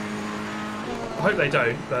 I hope they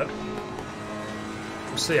don't, but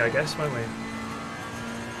we'll see, I guess, won't we?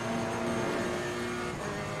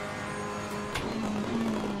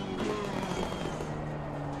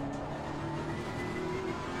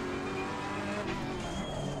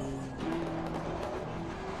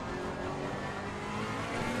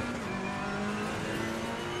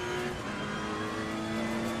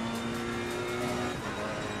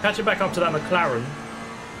 Catching back up to that McLaren.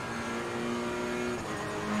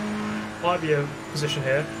 Might be a position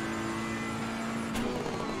here.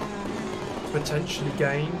 Potentially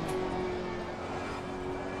gain.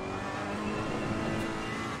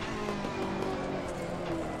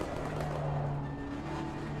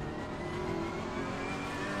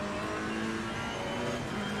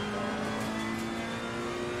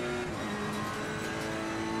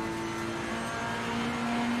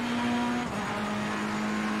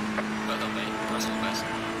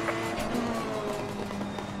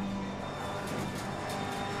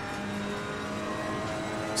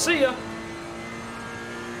 See ya! Don't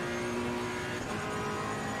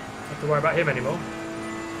have to worry about him anymore.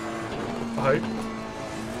 I hope.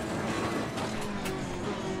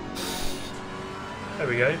 There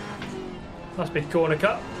we go. Nice big corner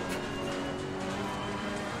cut.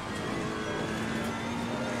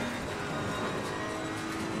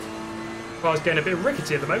 Car's getting a bit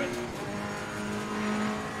rickety at the moment.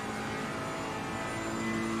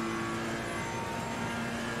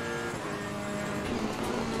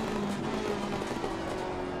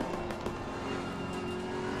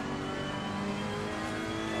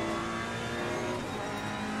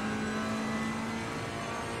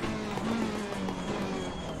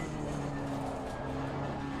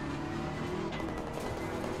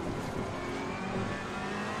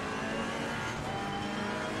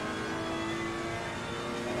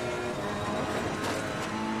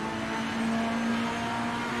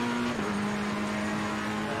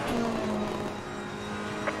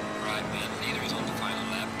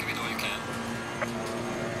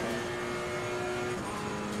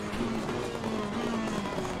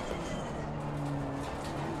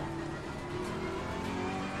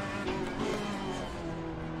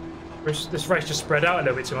 This race just spread out a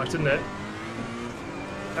little bit too much, didn't it?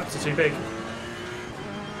 Gaps are too big.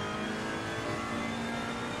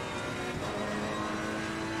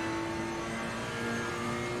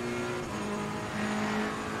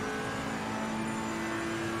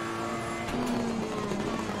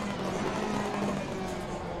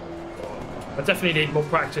 I definitely need more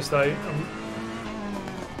practice though.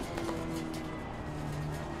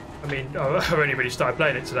 I mean, I've only really started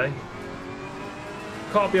playing it today.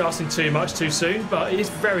 Can't be asking too much too soon, but it is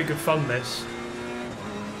very good fun, this.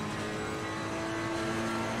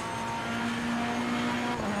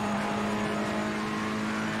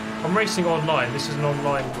 I'm racing online. This is an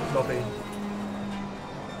online lobby.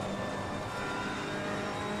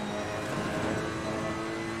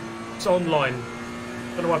 It's online.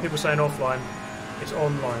 I don't know why people are saying offline. It's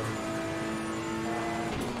online.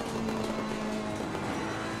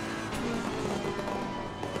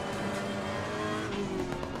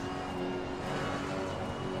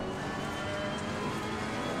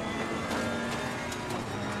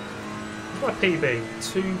 My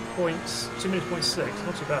PB, 2 minutes point 6,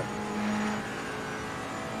 not too bad.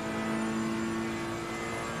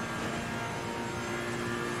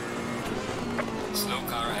 Slow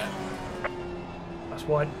car ahead. That's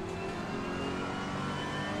wide.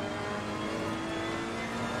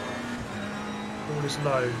 All is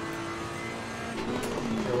low.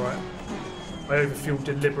 Alright. I overfueled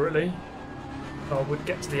deliberately. I would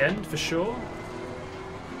get to the end for sure.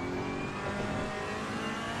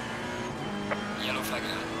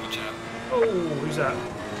 Oh, who's that?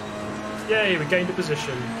 Yay, we gained a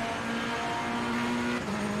position.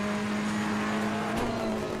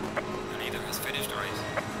 Neither has finished the race.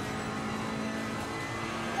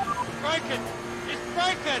 Broken! It's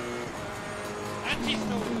broken!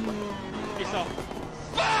 Anti-stall! It's off.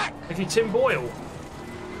 Fuck! If you Tim Boyle.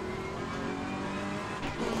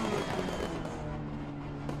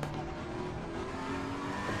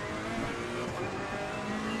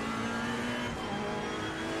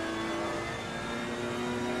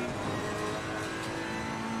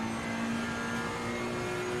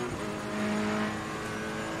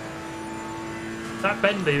 That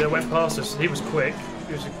Bentley that went past us, he was quick.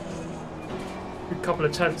 He was a good couple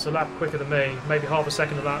of tenths a lap quicker than me, maybe half a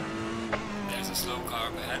second a lap. There's a slow car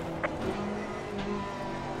up ahead.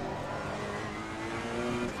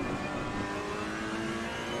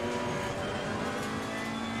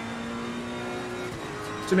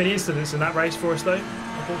 Too many incidents in that race for us, though,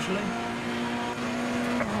 unfortunately.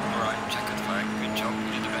 Alright, checkered flag. Good job.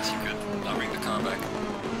 You did the best you could. Now bring the car back.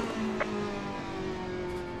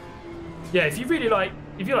 Yeah, if you like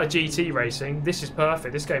GT racing, this is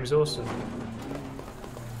perfect. This game is awesome.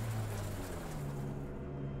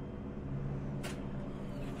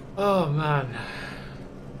 Oh man.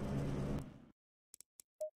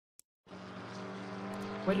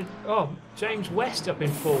 James West up in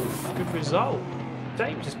full. Good result.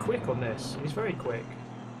 James is quick on this. He's very quick.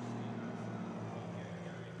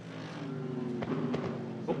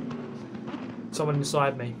 Oh, someone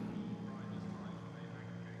inside me.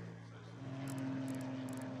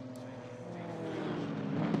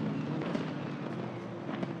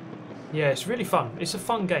 Yeah, it's really fun. It's a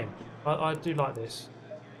fun game. I do like this.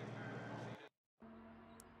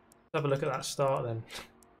 Let's have a look at that start then.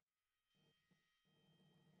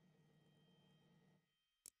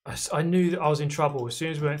 I knew that I was in trouble as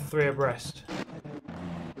soon as we went 3 abreast.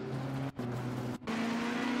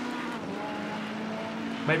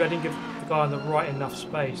 Maybe I didn't give the guy on the right enough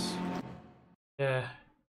space. Yeah.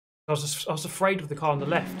 I was afraid of the car on the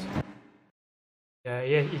left. Yeah,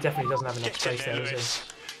 he definitely doesn't have enough space there, does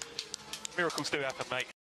he? Miracles do happen, mate.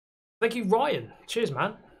 Thank you, Ryan. Cheers,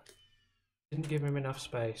 man. Didn't give him enough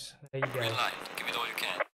space. There you go. Green light. Give it all you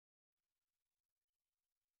can.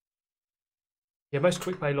 Yeah, most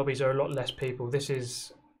quick play lobbies are a lot less people. This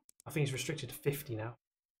is, I think it's restricted to 50 now.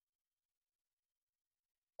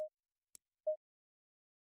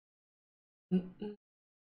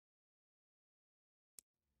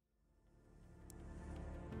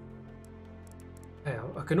 Yeah,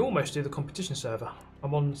 I can almost do the competition server.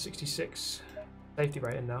 I'm on 66 safety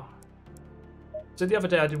rating now. So the other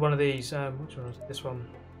day I did one of these, which one was this one?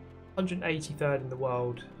 183rd in the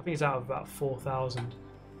world. I think it's out of about 4,000.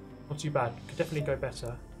 Not too bad. Could definitely go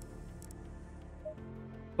better.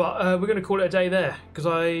 But we're going to call it a day there, because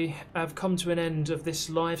I have come to an end of this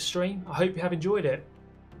live stream. I hope you have enjoyed it.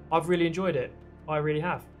 I've really enjoyed it. I really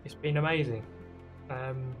have. It's been amazing.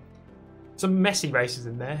 Some messy races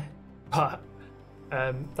in there, but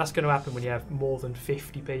that's going to happen when you have more than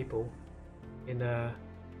 50 people in the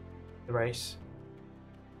race.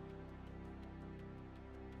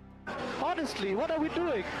 Honestly, what are we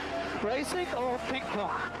doing? Racing or ping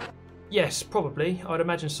pong? Yes, probably. I'd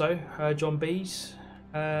imagine so. John Bees,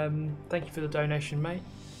 thank you for the donation, mate.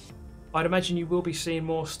 I'd imagine you will be seeing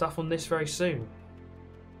more stuff on this very soon.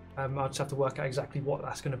 I'll just have to work out exactly what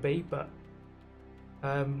that's going to be, but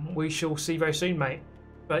we shall see very soon, mate.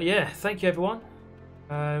 But yeah, thank you, everyone.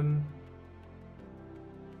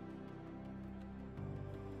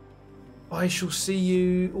 I shall see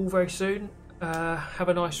you all very soon. Have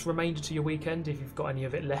a nice remainder to your weekend if you've got any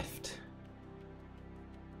of it left.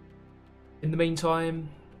 In the meantime,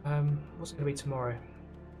 what's it going to be tomorrow?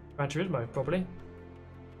 Gran Turismo, probably.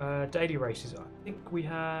 Daily races. I think we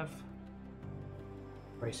have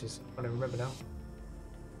races. I don't remember now.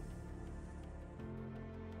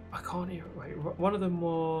 I can't even. Wait, one of them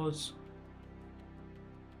was.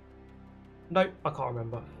 Nope, I can't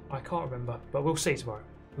remember. I can't remember. But we'll see tomorrow.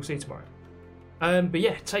 We'll see tomorrow. But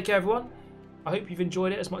yeah, take care, everyone. I hope you've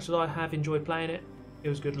enjoyed it as much as I have enjoyed playing it. It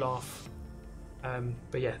was a good laugh.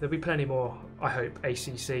 But yeah, there'll be plenty more, I hope,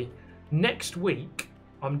 ACC. Next week,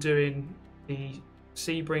 I'm doing the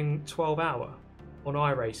Sebring 12-hour on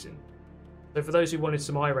iRacing. So for those who wanted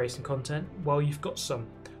some iRacing content, well, you've got some.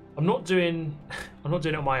 I'm not doing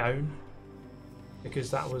it on my own, because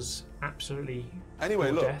that was absolutely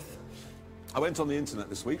anyway, look, death. I went on the internet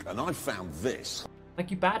this week and I found this. Thank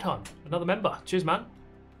you, Bad Hun, another member. Cheers, man.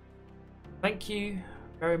 Thank you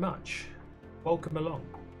very much. Welcome along.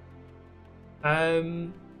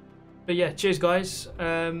 But yeah, cheers, guys.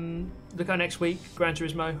 Look out next week. Gran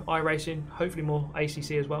Turismo, iRacing, hopefully more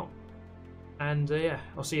ACC as well. And yeah,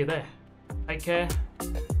 I'll see you there. Take care.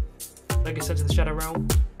 Don't get sent to the Shadow Realm.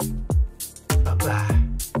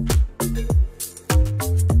 Bye-bye.